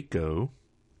Jaco,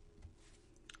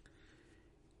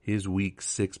 his week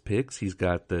 6 picks, he's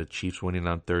got the Chiefs winning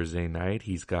on Thursday night.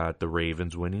 He's got the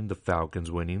Ravens winning, the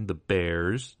Falcons winning, the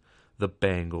Bears, the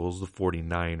Bengals, the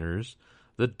 49ers,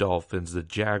 the Dolphins, the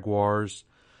Jaguars,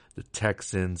 the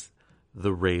Texans,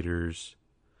 the Raiders,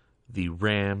 the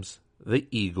Rams, the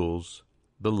Eagles,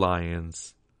 the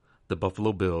Lions, the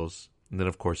Buffalo Bills, and then,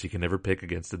 of course, he can never pick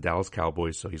against the Dallas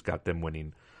Cowboys, so he's got them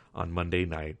winning on Monday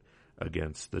night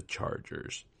against the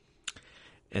Chargers.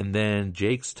 And then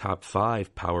Jake's top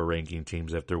 5 power ranking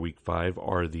teams after week 5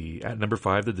 are at number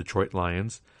 5, the Detroit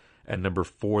Lions, at number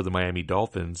 4, the Miami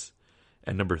Dolphins,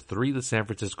 at number 3, the San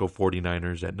Francisco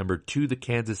 49ers, at number 2, the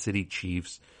Kansas City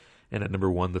Chiefs, and at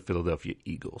number 1, the Philadelphia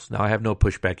Eagles. Now, I have no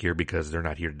pushback here because they're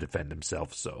not here to defend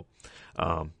themselves, so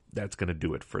that's going to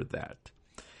do it for that.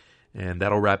 And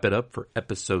that'll wrap it up for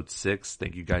episode 6.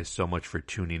 Thank you guys so much for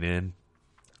tuning in.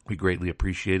 We greatly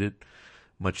appreciate it.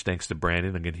 Much thanks to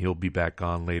Brandon. Again, he'll be back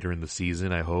on later in the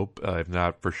season, I hope. If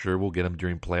not, for sure, we'll get him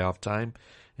during playoff time,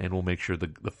 and we'll make sure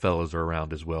the fellas are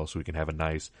around as well so we can have a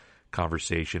nice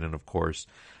conversation. And, of course,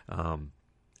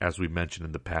 as we mentioned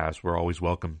in the past, we're always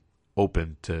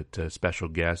open to special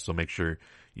guests, so make sure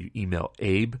you email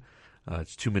Abe.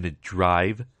 It's 2-Minute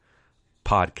Drive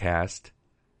podcast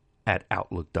at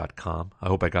outlook.com. I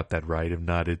hope I got that right. If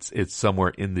not, it's somewhere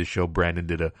in this show. Brandon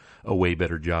did a way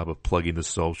better job of plugging the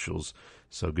socials,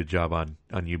 so good job on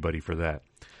you, buddy, for that.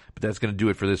 But that's going to do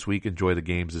it for this week. Enjoy the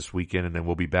games this weekend, and then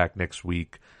we'll be back next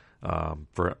week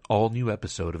for an all-new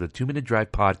episode of the 2-Minute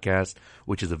Drive podcast,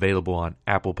 which is available on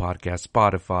Apple Podcasts,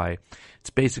 Spotify. It's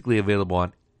basically available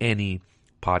on any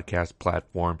podcast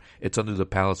platform. It's under the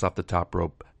Palace Off the Top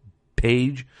Rope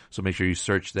page, so make sure you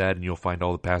search that and you'll find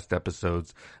all the past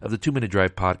episodes of the 2-Minute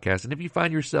Drive podcast. And if you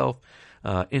find yourself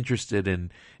interested in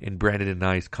Brandon and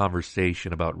I's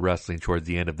conversation about wrestling towards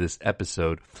the end of this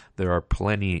episode, there are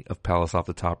plenty of Palace Off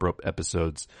the Top Rope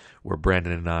episodes where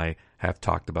Brandon and I have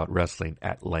talked about wrestling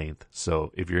at length.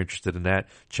 So if you're interested in that,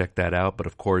 check that out. But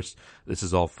of course, this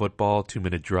is all football,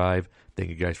 2-Minute Drive. Thank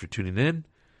you guys for tuning in.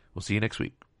 We'll see you next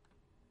week.